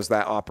 you know, as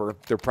that opera,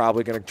 they're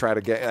probably going to try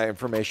to get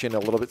information a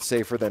little bit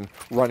safer than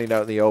running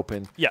out in the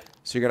open. Yeah.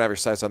 So you're going to have your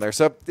sights on there.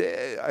 So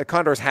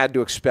Condors had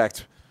to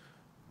expect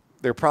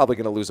they're probably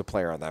going to lose a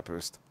player on that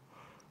boost.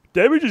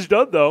 Damage is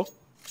done, though.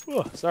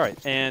 Oh, sorry.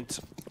 And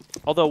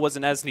although it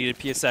wasn't as needed,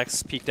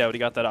 PSX peeked out. He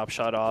got that op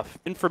shot off.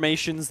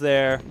 Information's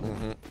there.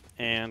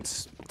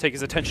 And take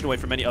his attention away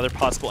from any other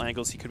possible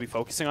angles he could be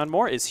focusing on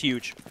more is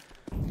huge.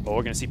 But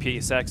we're going to see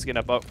PSX get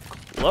up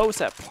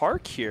close at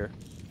Park here.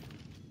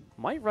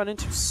 Might run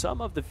into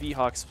some of the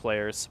V-Hawks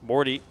players.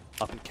 Morty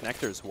up in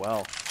connector as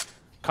well.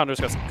 Condor's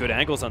got some good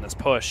angles on this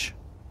push.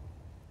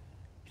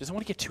 He doesn't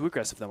want to get too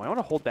aggressive, though. I want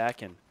to hold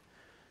back and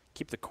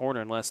keep the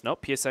corner unless...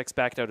 Nope, PSX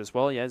backed out as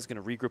well. Yeah, he's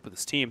going to regroup with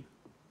his team.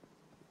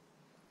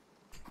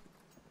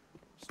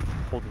 Just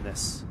holding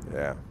this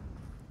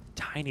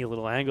tiny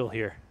little angle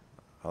here.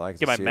 I like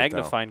Get my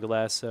magnifying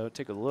glass, so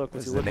take a look.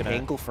 What's he looking at?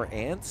 Angle for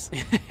ants?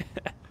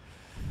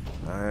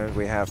 And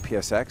we have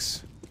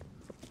PSX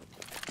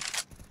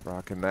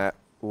rocking that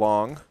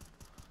long.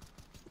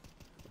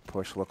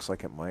 Push looks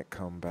like it might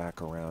come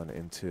back around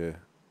into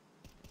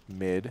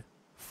mid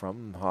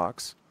from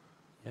Hawks.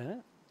 Yeah,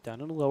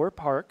 down in the lower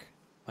park.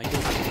 Might get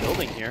into the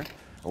building here.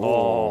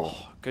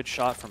 Oh, good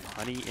shot from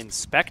Honey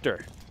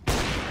Inspector.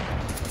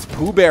 It's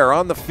Pooh Bear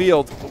on the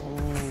field.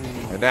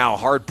 And now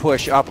hard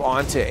push up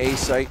onto A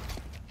site.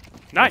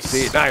 Nice.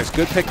 See, nice.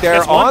 Good pick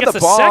there on the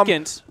bomb.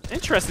 Second.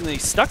 Interestingly, he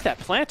stuck that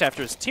plant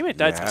after his teammate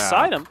died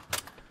beside him.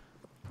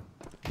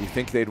 You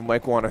think they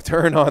might want to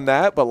turn on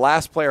that, but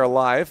last player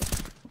alive.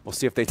 We'll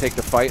see if they take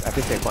the fight. I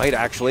think they might,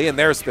 actually. And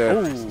there's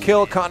the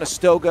kill.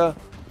 Conestoga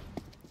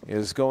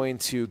is going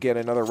to get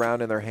another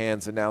round in their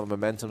hands, and now the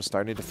momentum's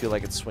starting to feel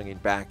like it's swinging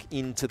back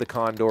into the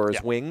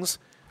Condors' wings.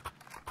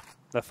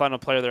 The final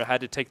player there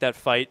had to take that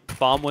fight.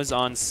 Bomb was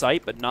on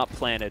site, but not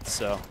planted,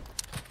 so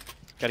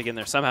got to get in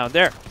there somehow.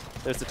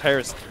 There's the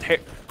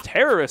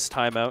terrorist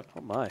timeout.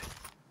 Oh, my.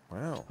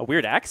 Wow. A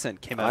weird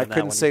accent came out I in that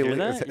couldn't one. say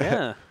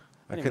Yeah.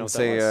 I couldn't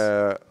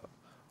say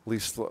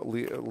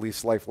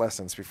least life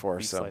lessons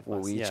before, so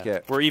we each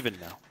get... We're even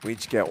now. We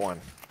each get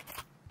one.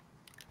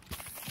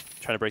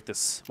 Trying to break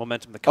this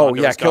momentum the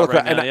Condors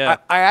I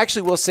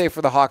actually will say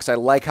for the Hawks, I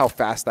like how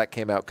fast that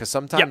came out, because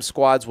sometimes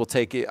squads will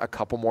take it a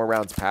couple more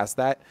rounds past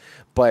that.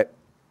 But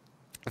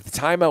if the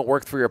timeout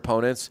worked for your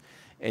opponents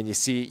and you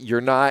see you're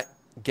not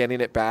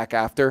getting it back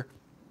after,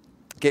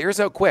 get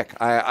yours out quick.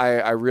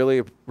 I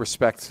really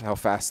respect how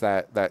fast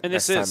that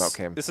timeout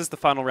came. This is the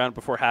final round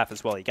before half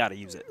as well. You got to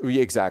use it.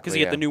 Exactly. Because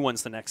you get the new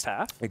ones the next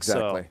half.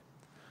 Exactly. So.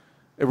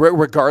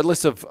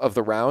 Regardless of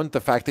the round,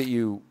 the fact that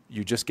you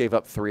just gave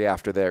up 3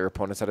 after their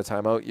opponents had a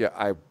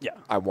timeout,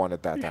 I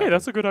wanted that to happen. Hey,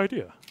 that's a good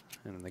idea.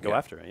 And then they go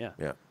after it,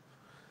 Yeah.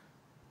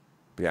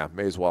 But yeah,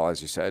 may as well,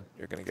 as you said,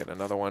 you're going to get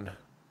another one.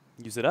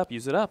 Use it up.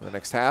 The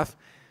next half.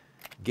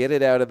 Get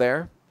it out of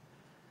there.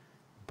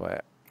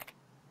 But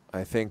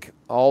I think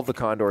all the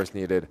Condors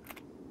needed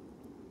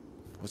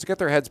was to get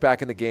their heads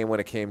back in the game when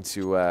it came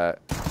to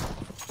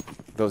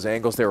those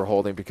angles they were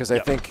holding, because I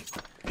think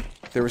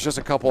there was just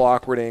a couple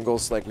awkward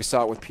angles like we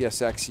saw it with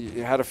PSX.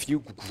 You had a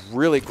few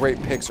really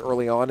great picks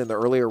early on in the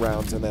earlier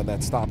rounds, and then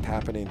that stopped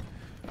happening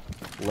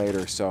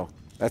later. So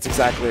that's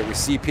exactly it. We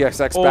see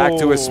PSX back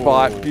to his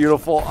spot.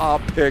 Beautiful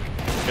op pick.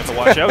 Get to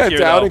watch out here,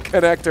 down in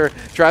connector.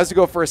 Tries to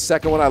go for a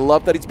second one. I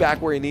love that he's back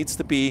where he needs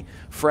to be.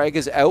 Frag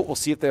is out. We'll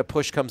see if the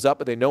push comes up,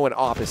 but they know an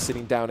op is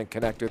sitting down in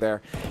connector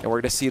there. And we're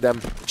going to see them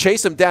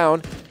chase him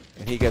down,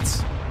 and he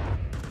gets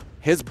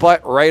his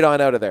butt right on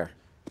out of there.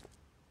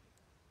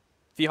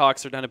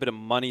 V-Hawks are down a bit of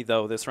money,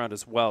 though, this round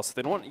as well, so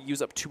they don't want to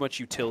use up too much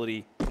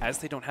utility, as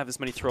they don't have as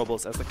many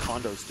throwables as the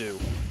Condors do.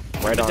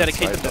 Right on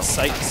dedicate site, them to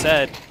site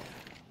instead.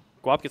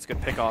 Guap gets a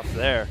good pick off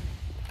there.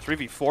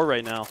 3v4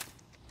 right now.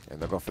 And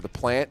they'll go for the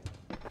plant.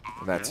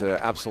 And that's an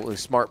absolutely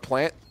smart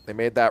plant. They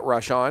made that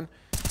rush on.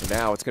 And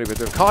now it's going to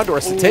be the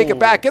Condors to take it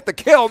back. Get the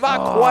kill.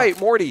 Not quite.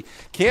 Morty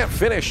can't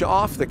finish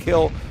off the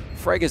kill.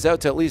 Frag is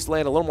out to at least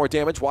land a little more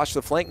damage. Watch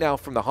the flank now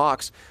from the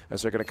Hawks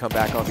as they're going to come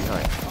back on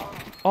behind.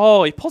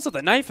 Oh, he pulls out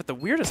the knife at the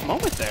weirdest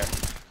moment there.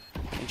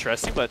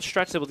 Interesting, but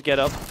Stretch able to get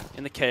up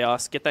in the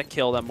chaos, get that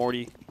kill that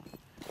Morty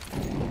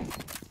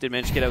did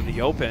manage to get out in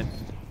the open.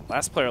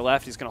 Last player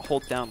left, he's going to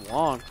hold down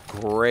long.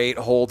 Great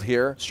hold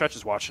here. Stretch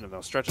is watching him,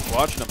 though. Stretch is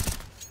watching him.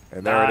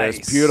 And there it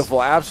is.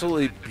 Beautiful.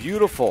 Absolutely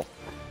beautiful.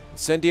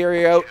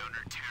 Incendiary out.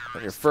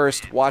 On your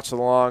first, watch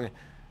along.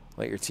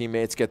 Let your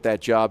teammates get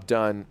that job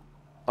done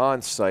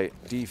on site.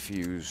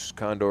 Defuse.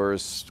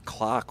 Condors.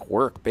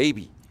 Clockwork,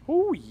 baby.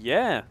 Oh,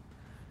 yeah.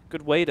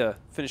 Good way to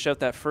finish out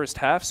that first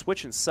half.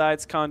 Switching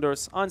sides.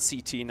 Condors on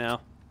CT now.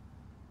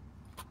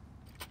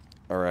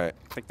 All right.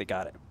 I think they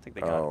got it.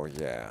 it. Oh,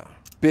 yeah.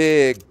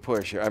 Big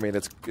push. I mean,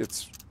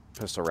 it's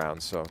pistol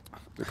rounds, so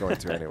they're going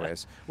to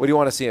anyways. What do you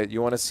want to see?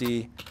 You want to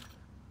see...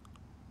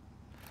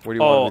 Where do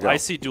you want to go? I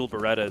see dual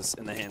Berettas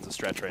in the hands of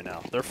Stretch right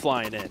now. They're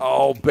flying in.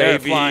 Oh, baby. They're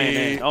flying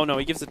in. Oh, no,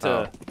 he gives it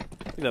to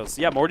That was,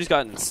 yeah, Morty's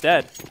got it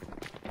instead.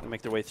 They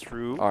make their way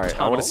through. All right,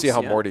 tunnels. I want to see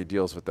how Morty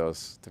deals with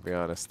those, to be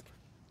honest.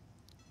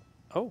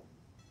 Oh.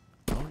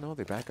 Oh, no,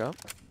 they back up.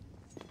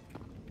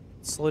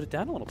 Slowed it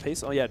down a little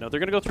pace. Oh, yeah, no, they're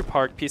going to go through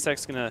Park.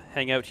 PSX going to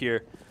hang out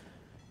here.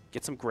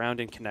 Get some ground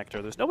in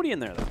connector. There's nobody in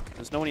there, though.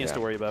 There's nobody has to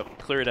worry about.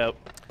 Clear it out.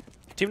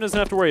 Team doesn't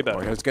have to worry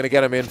about it. He's going to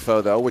get him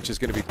info, though, which is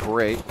going to be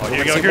great. Oh, here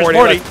you go. Here's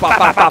Morty. Like, bop,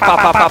 bop, bop,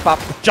 bop, bop, bop,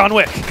 bop. John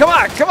Wick. Come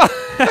on, come on.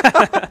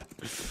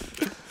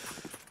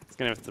 He's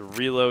going to have to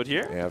reload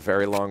here. Yeah,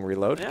 very long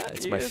reload. Yeah,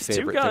 it's my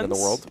favorite guns. thing in the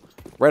world.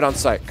 Right on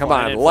site. Come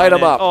on, light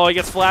him up. Oh, he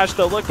gets flashed,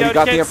 though. Look But out. he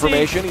got the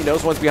information. He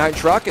knows one's behind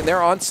truck, and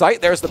they're on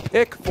site. There's the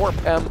pick for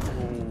Pem.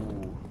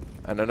 Ooh.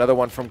 And another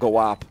one from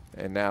Gawap.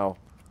 And now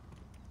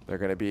they're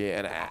going to be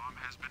an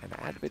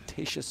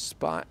advantageous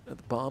spot at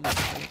the bomb.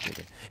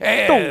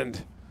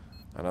 And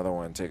another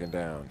one taken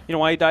down. You know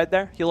why he died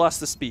there? He lost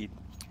the speed.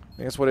 I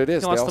think that's what it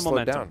is. He they lost all the slowed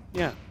momentum. down.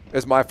 Yeah.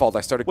 It's my fault.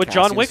 I started What,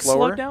 casting John Wick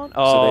slower, slowed down?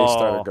 so they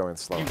started going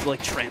slow. You,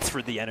 like,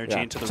 transferred the energy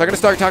into the So I'm going to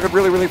start talking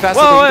really, really fast.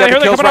 Whoa, They get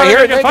the kills right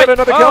here. They get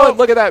another kill. And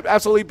look at that.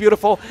 Absolutely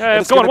beautiful. Yeah,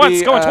 it's going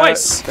once, going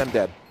twice. Them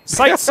dead.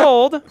 Sight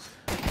sold.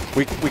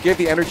 We gave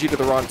the energy to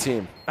the wrong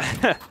team.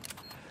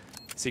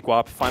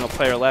 Sequop, final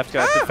player left.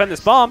 Got to defend this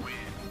bomb.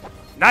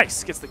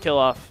 Nice. Gets the kill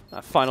off.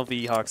 Final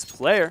VHawks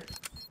player.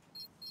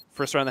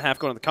 First round of the half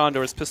going to the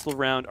Condors. Pistol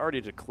round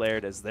already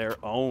declared as their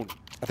own.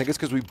 I think it's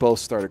because we both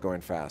started going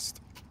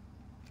fast.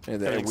 And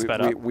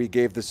we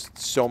gave this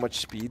so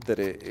much speed that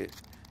it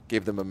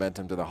gave the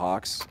momentum to the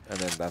Hawks, and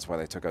then that's why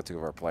they took out 2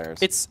 of our players.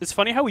 It's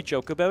funny how we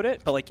joke about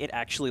it, but like it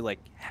actually like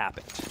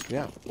happened.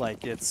 Yeah.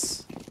 Like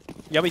it's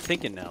you got me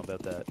thinking now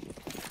about that.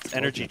 It's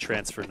energy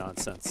transfer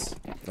nonsense.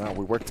 No,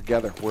 we work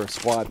together. We're a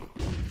squad.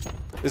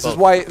 This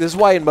is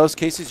why in most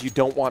cases you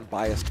don't want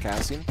biased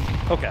casting.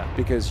 Okay.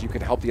 Because you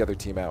can help the other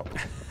team out.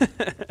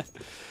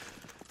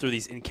 Through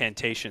these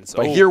incantations.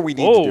 But here we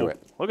need to do it.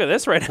 Look at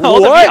this right now.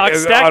 What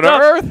is on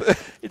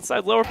earth?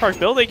 Inside Lower Park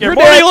building here. You're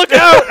Morty,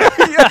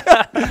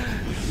 dead. look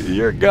out!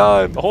 You're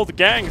gone. The whole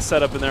gang is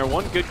set up in there.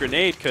 One good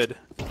grenade could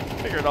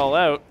figure it all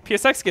out.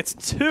 PSX gets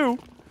 2.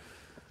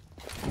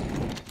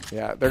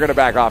 Yeah, they're going to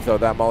back off, though.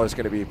 That Muller's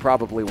going to be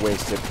probably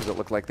wasted because it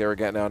looked like they were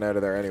getting out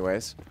of there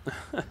anyways.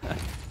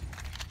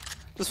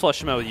 Just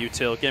flush him out with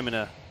util. Get him in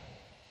a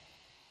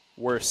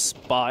worse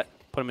spot.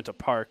 Put him into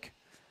Park.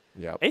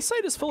 Yep. A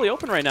site is fully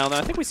open right now, though.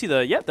 I think we see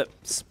the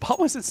spot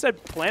was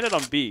instead planted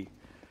on B.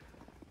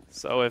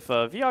 So if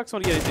VHawks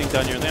want to get anything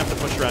done here, they have to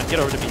push around, get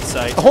over to B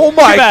site. Oh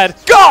my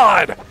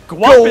God!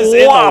 Guap is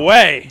in the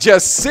way.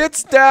 Just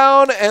sits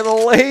down and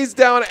lays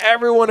down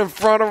everyone in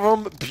front of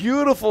him.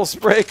 Beautiful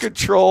spray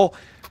control.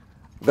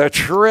 The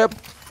trip,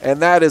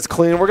 and that is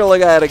clean. We're going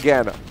to look at it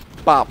again.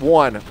 Bop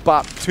 1,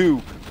 bop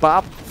 2,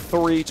 bop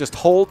 3. Just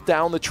hold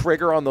down the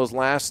trigger on those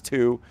last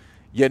 2.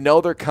 You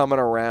know they're coming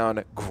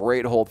around.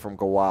 Great hold from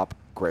Gawap.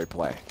 Great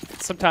play.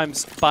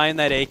 Sometimes buying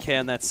that AK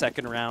in that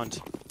second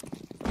round,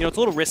 you know, it's a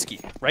little risky,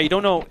 right? You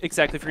don't know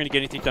exactly if you're going to get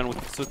anything done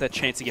with that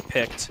chance to get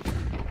picked.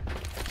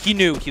 He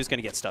knew he was going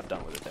to get stuff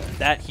done with it there.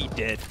 That he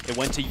did. It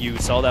went to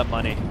use all that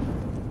money.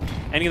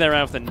 Ending that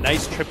round with a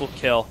nice triple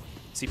kill.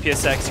 See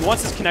PSX, he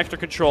wants his connector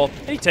control,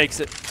 and he takes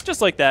it.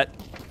 Just like that.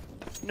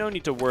 No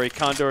need to worry.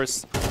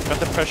 Condors got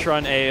the pressure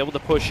on A, able to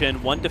push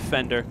in. 1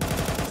 defender.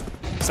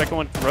 Second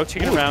one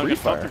rotating around,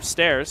 and bump from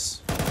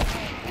stairs.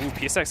 Ooh,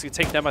 PSX gets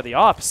taken down by the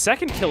op.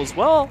 Second kill as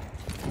well.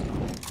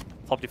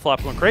 Floppy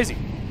flop going crazy.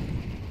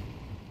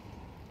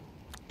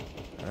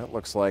 That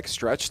looks like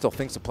Stretch still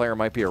thinks the player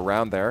might be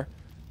around there.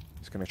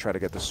 He's going to try to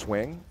get the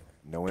swing.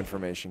 No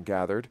information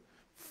gathered.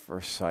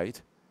 First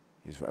sight.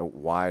 He's out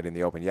wide in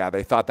the open. Yeah,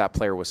 they thought that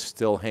player was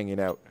still hanging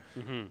out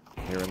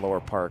here in Lower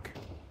Park.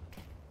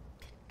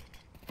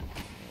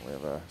 We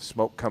have a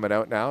smoke coming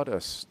out now to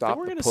stop the push.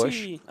 We're going to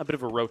see a bit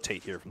of a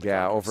rotate here. From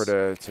the over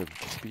to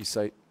B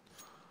site.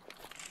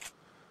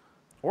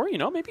 Or, you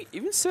know, maybe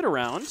even sit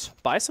around,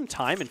 buy some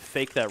time, and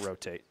fake that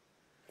rotate.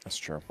 That's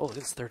true. Oh,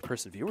 this is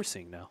third-person view we're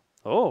seeing now.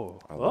 Oh.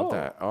 I love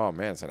that. Oh,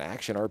 man, it's an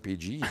action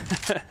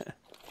RPG.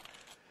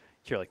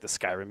 Hear, like, the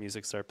Skyrim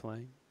music start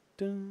playing.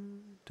 Dun,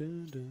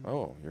 dun, dun.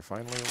 Oh, you're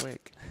finally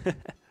awake.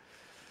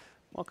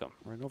 Welcome.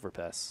 We're in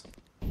overpass.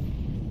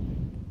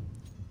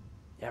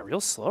 Yeah,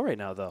 real slow right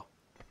now, though.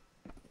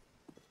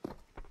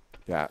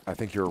 Yeah, I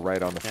think you're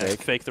right on the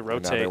fake. Fake the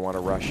rotate. Now they want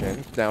to rush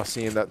in. Now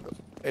seeing that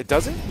it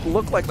doesn't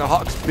look like the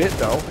Hawks bit,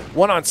 though.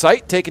 One on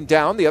site, taken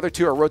down. The other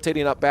 2 are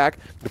rotating up back.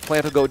 The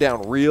plant will go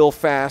down real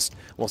fast.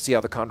 We'll see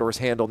how the Condors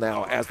handle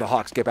now as the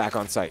Hawks get back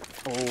on site.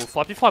 Oh,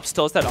 Floppy Flop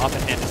still has that off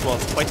in hand as well.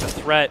 It's quite the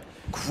threat.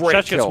 Great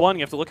Stretch kill. gets 1.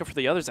 You have to look out for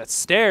the others at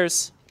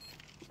stairs.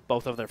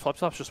 Both of their Flop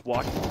Flops just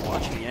watching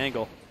the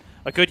angle.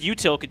 A good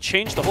util could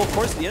change the whole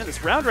course at the end of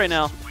this round right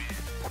now.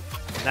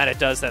 And that it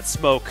does, that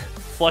smoke.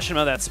 Flushing him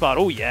out of that spot.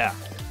 Oh, yeah.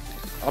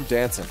 I'm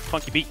dancing.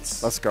 Funky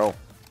beats. Let's go.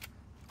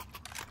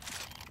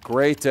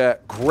 Great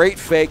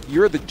fake.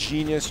 You're the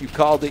genius. You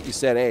called it. You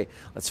said, hey,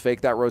 let's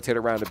fake that rotate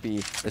around to B.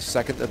 The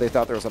second that they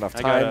thought there was enough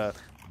time,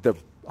 the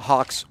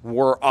Hawks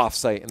were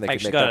off-site, and they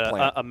could make that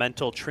play. A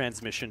mental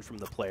transmission from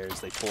the players.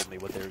 They told me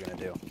what they were going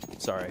to do.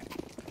 Sorry.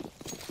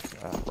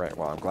 Right.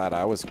 Well, I'm glad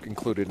I was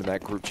included in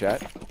that group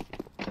chat.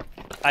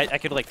 I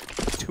could like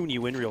tune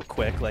you in real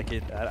quick. Like I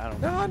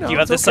don't know. No, Do you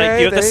have the it's okay.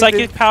 do you have the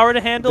psychic power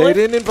to handle They it?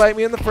 didn't invite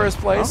me in the first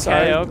place.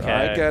 Okay,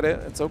 I get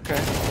it. It's okay.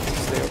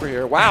 Stay over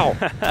here. Wow.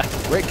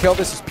 Great kill.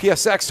 This is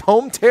PSX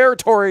home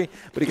territory,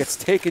 but he gets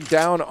taken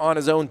down on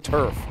his own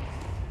turf.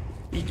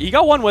 He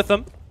got one with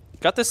him.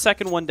 Got the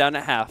second one down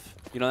at half.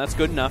 You know, that's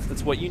good enough.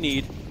 That's what you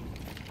need.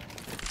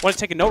 Want to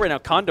take a note right now.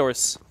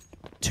 Condors,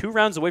 2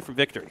 rounds away from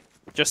victory.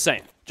 Just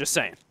saying. Just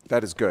saying.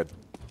 That is good.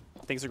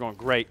 Things are going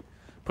great.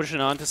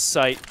 Pushing on to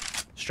sight.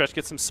 Stretch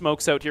gets some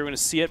smokes out here. We're going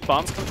to see it.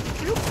 Bombs coming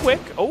real quick.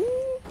 Oh,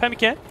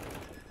 Pemmican.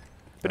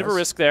 Bit of a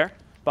risk there.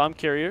 Bomb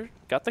carrier.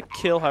 Got the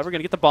kill. However, going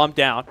to get the bomb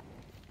down.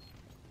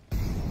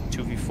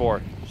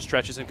 2v4.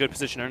 Stretch is in good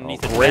position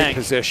underneath the great bank.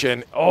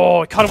 position.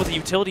 Oh, he caught him with the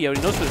utility out.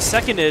 He knows where the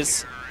second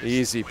is.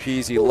 Easy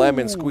peasy,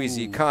 lemon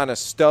squeezy.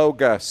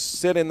 Conestoga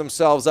setting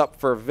themselves up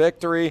for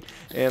victory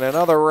in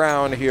another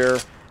round here.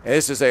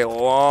 This is a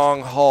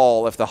long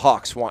haul if the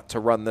Hawks want to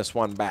run this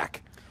one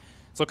back.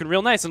 It's looking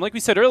real nice. And like we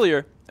said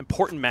earlier,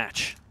 important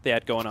match they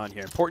had going on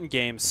here. Important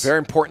games. Very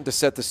important to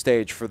set the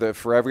stage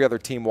for every other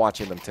team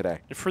watching them today.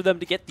 And for them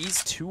to get these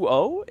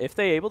 2-0, if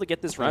they're able to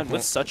get this round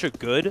with such a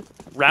good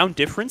round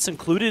difference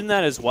included in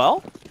that as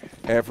well.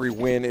 Every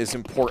win is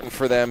important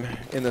for them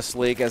in this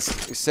league. As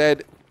we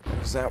said,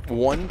 there's that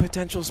one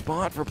potential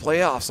spot for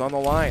playoffs on the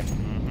line.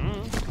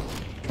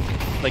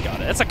 They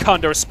got it. That's a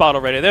Condor spot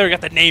already. They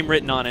got the name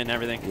written on it and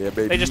everything. Yeah,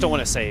 baby. They just don't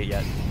want to say it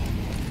yet.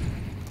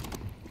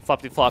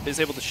 Floppy Flop is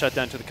able to shut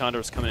down to the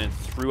Condors coming in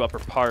through Upper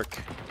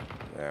Park.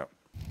 Yeah.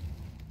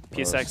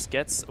 PSX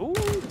gets, ooh,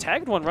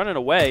 tagged one running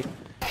away.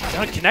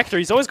 Down connector,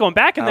 he's always going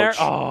back in there. Ouch.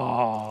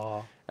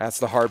 Oh. That's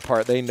the hard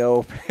part. They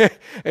know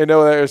they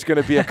know there's going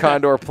to be a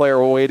Condor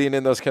player waiting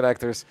in those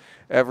connectors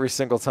every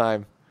single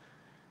time.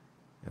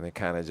 And they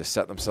kind of just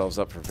set themselves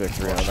up for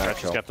victory on that Stretch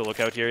kill. has got to look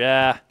out here,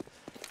 yeah.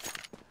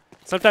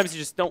 Sometimes you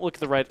just don't look at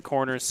the right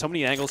corners. So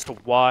many angles to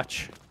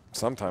watch.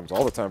 Sometimes,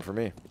 all the time for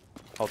me.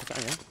 All the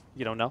time, yeah.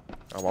 You don't know?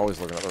 I'm always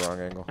looking at the wrong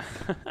angle.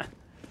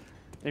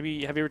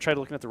 Maybe, have you ever tried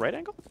looking at the right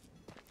angle?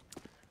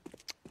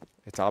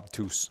 It's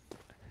obtuse.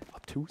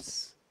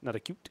 Obtuse? Not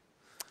acute?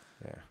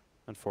 Yeah.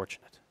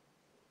 Unfortunate.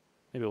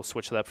 Maybe we'll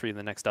switch that for you in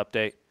the next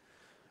update.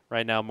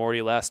 Right now,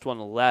 Morty, last one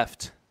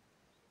left.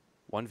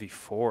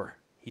 1v4.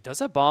 He does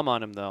have bomb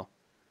on him, though.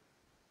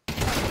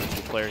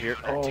 Player here.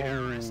 Oh.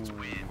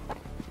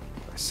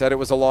 I said it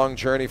was a long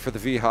journey for the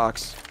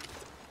V-Hawks,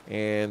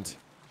 and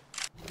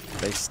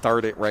they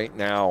start it right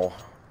now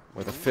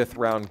with a 5th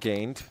round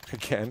gained.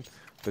 Again,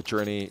 the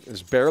journey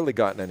has barely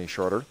gotten any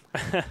shorter.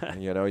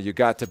 You know, you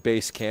got to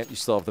base camp, you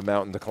still have the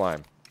mountain to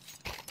climb.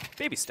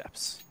 Baby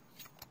steps.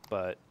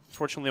 But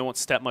fortunately, they won't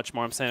step much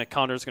more. I'm saying that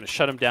Condor's going to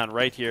shut him down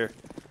right here.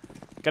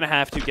 Going to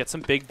have to get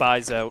some big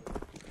buys out.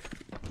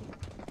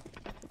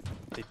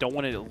 They don't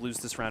want to lose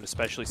this round,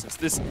 especially since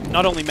this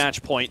not only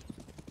match point,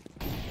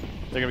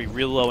 they're going to be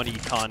real low in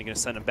econ. Going to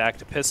send them back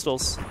to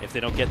pistols if they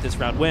don't get this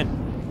round win.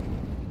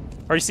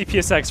 Already see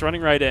PSX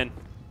running right in.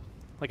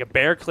 Like a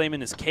bear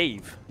claiming his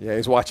cave. Yeah,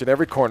 he's watching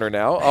every corner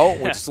now. Oh,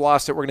 we just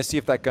lost it. We're going to see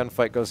if that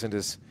gunfight goes into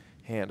his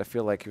hand. I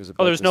feel like he was about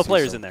to. Oh, there's no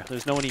players some. in there.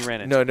 There's no one he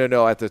ran into.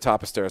 No, at the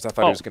top of stairs. I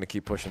thought he was going to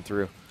keep pushing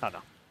through. Oh, no.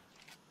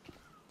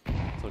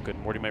 So good.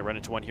 Morty might run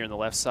into one here on the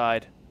left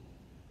side.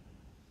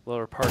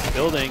 Lower part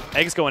building.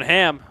 Eggs going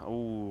ham.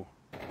 Ooh.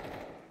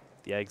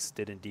 The eggs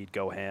did indeed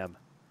go ham.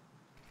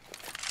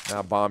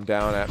 Now bomb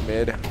down at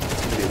mid. It's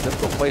going to be a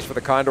difficult place for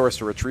the Condors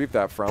to retrieve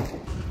that from.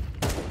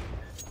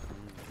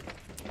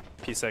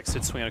 PSX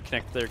did swing on a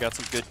connect there. Got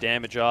some good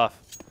damage off.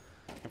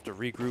 Have to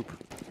regroup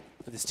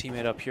with his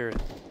teammate up here.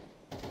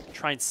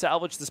 Try and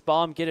salvage this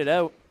bomb. Get it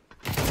out.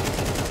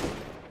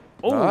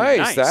 Oh,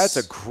 nice. That's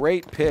a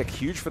great pick.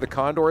 Huge for the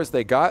Condors.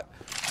 They got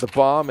the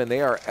bomb, and they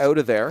are out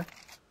of there.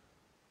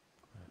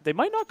 They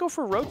might not go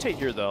for a rotate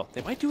here, though.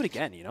 They might do it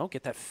again, you know,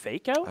 get that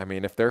fake out. I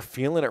mean, if they're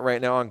feeling it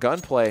right now on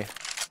gunplay.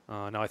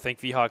 No, I think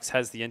V-Hawks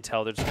has the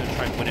intel. They're just going to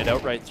try and win it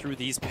outright through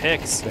these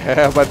picks.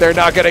 Yeah, but they're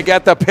not going to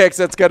get the picks.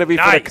 It's going to be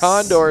for the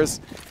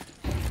Condors.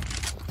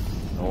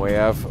 We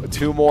have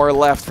 2 more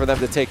left for them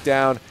to take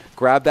down.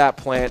 Grab that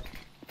plant.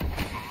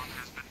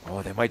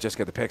 Oh, they might just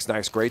get the picks.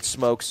 Nice, great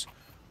smokes.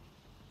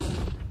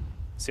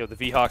 See how the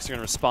V-Hawks are going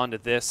to respond to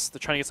this. They're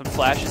trying to get some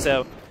flashes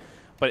out.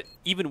 But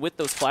even with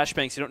those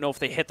flashbangs, you don't know if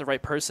they hit the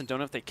right person, don't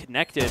know if they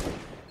connected.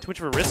 Too much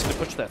of a risk to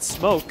push that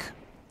smoke.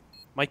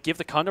 Might give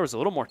the Condors a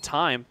little more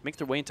time, make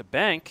their way into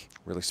bank.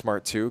 Really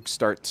smart, too.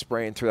 Start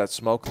spraying through that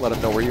smoke, let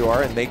them know where you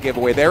are, and they give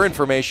away their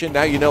information.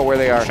 Now you know where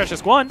they are. Stretch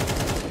just one.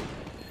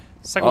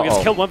 Second one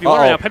gets killed 1v1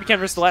 right now. Pemmican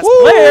versus the last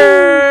Woo!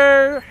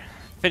 player.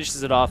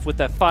 Finishes it off with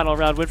that final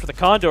round win for the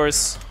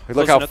Condors.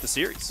 Look how the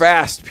series.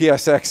 fast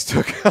PSX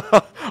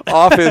took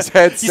off his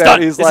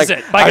headset. He's like,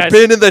 Bye, I've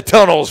been in the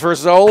tunnels for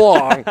so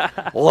long.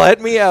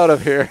 Let me out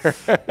of here.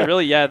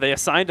 Really, yeah, they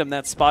assigned him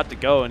that spot to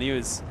go, and he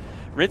was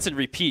rinse and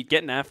repeat,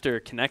 getting after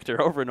connector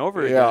over and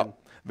over again.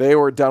 They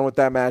were done with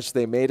that match.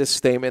 They made a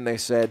statement. They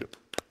said,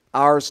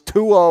 Ours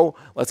 2-0.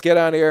 Let's get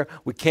on here.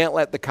 We can't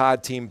let the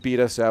COD team beat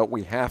us out.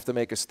 We have to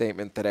make a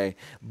statement today.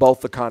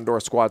 Both the Condor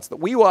squads that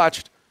we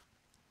watched,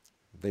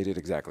 they did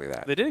exactly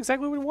that. They did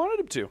exactly what we wanted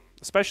them to.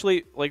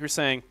 Especially, like you're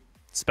saying,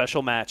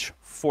 special match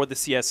for the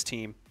CS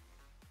team.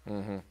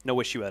 No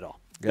issue at all.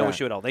 No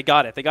issue at all. They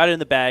got it. They got it in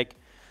the bag.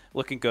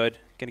 Looking good.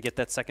 Going to get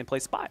that second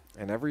place spot.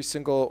 And every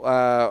single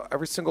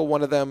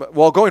one of them.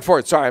 Well, going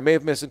forward. Sorry, I may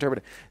have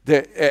misinterpreted.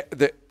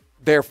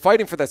 They're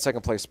fighting for that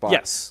second place spot.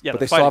 Yes. Yeah, but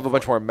they still have a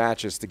bunch more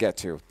matches to get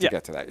to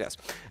get to that. Yes.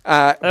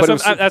 That's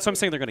what I'm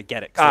saying. They're going to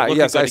get it.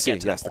 Yes, I see.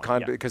 Yes,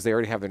 because they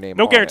already have their name.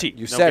 No on guarantee. It.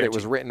 You said it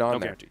was written on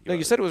there. No,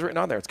 you said it was written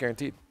on there. It's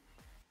guaranteed.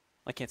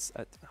 I can't.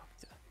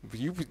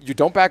 You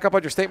don't back up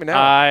on your statement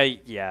now.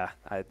 They're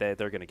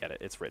going to get it.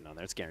 It's written on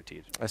there. It's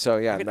guaranteed. So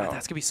yeah, no. That's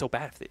going to be so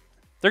bad if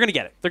they're going to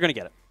get it. They're going to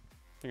get it.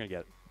 They're going to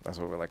get it. That's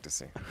what we like to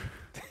see.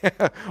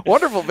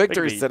 Wonderful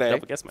victories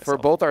today for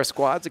both our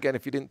squads. Again,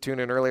 if you didn't tune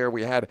in earlier,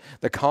 we had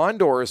the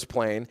Condors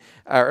playing.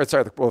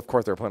 Of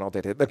course they were playing all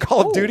day. The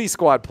Call of Duty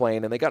squad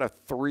playing, and they got a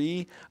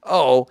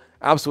 3-0.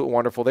 Absolutely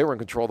wonderful. They were in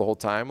control the whole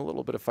time. A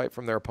little bit of fight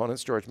from their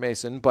opponents, George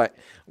Mason, but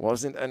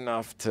wasn't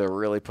enough to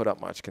really put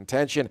up much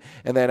contention.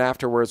 And then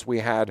afterwards, we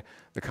had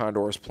the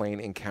Condors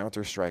playing in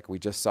Counter-Strike. We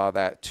just saw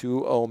that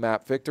 2-0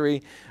 map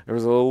victory. There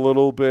was a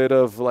little bit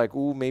of like,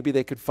 ooh, maybe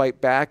they could fight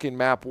back in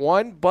map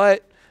 1,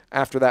 but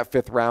after that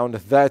 5th round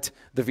that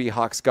the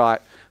V-Hawks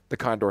got, the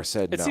Condor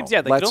said no. It seems,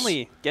 they could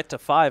only get to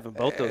 5 in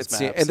both those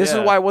maps. And this is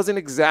why I wasn't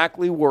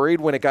exactly worried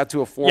when it got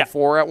to a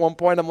 4-4 at one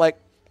point. I'm like,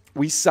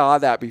 we saw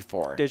that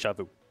before. Deja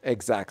vu.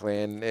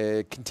 Exactly, and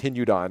it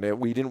continued on.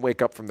 We didn't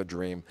wake up from the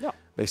dream. No.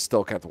 They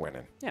still kept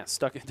winning. Yeah,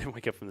 didn't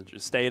wake up from the dream.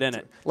 Stayed in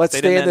it. Let's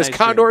stay in this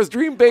Condors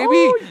dream,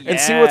 baby, and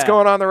see what's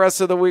going on the rest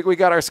of the week. We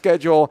got our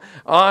schedule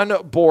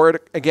on board.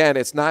 Again,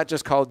 it's not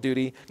just Call of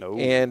Duty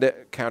and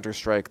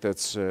Counter-Strike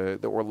that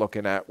we're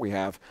looking at. We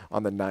have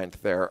on the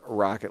 9th there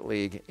Rocket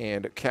League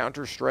and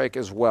Counter-Strike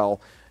as well.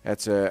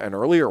 That's an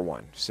earlier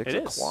one, 6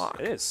 o'clock.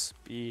 It is.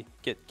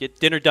 Get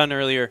dinner done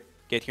earlier.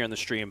 Get here on the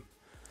stream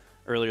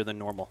earlier than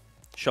normal.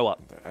 Show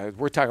up.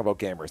 We're talking about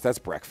gamers. That's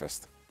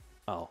breakfast.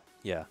 Oh,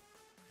 yeah.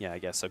 Yeah, I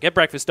guess so. Get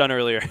breakfast done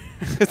earlier.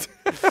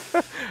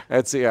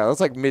 That's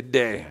like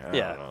midday.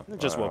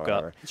 Just woke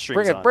up.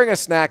 Bring a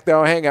snack,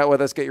 though. Hang out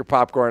with us. Get your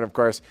popcorn, of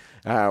course.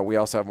 We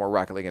also have more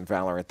Rocket League and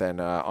Valorant then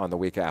on the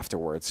week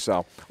afterwards.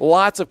 So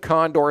lots of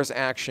Condors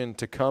action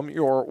to come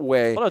your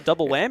way. A lot of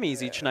double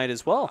whammies each night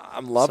as well.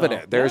 I'm loving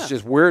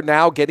it. We're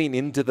now getting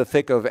into the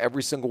thick of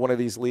every single one of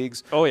these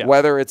leagues. Oh, yeah.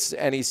 Whether it's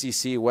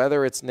NECC,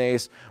 whether it's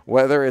NACE,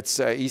 whether it's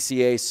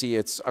ECAC,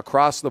 it's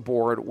across the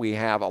board. We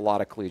have a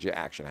lot of collegiate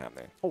action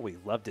happening. Oh, we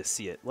love to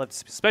see it.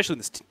 Especially when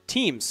the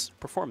teams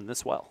performing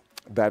this well.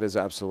 That is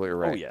absolutely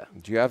right. Oh, yeah.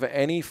 Do you have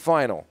any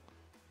final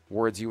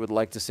words you would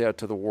like to say out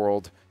to the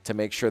world to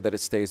make sure that it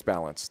stays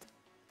balanced?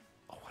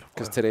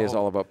 Because today is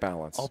all about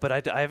balance. Oh, but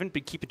I haven't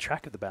been keeping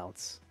track of the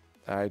balance.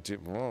 I do.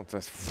 Well,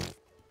 that's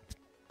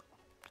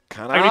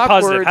kind of awkward.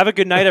 Positive. Have a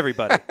good night,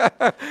 everybody. How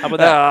about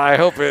that? I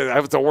hope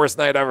it's the worst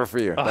night ever for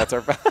you. That's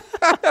our.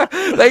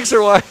 Thanks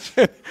for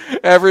watching,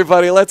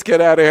 everybody. Let's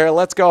get out of here.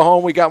 Let's go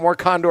home. We got more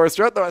Condors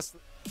throughout the rest.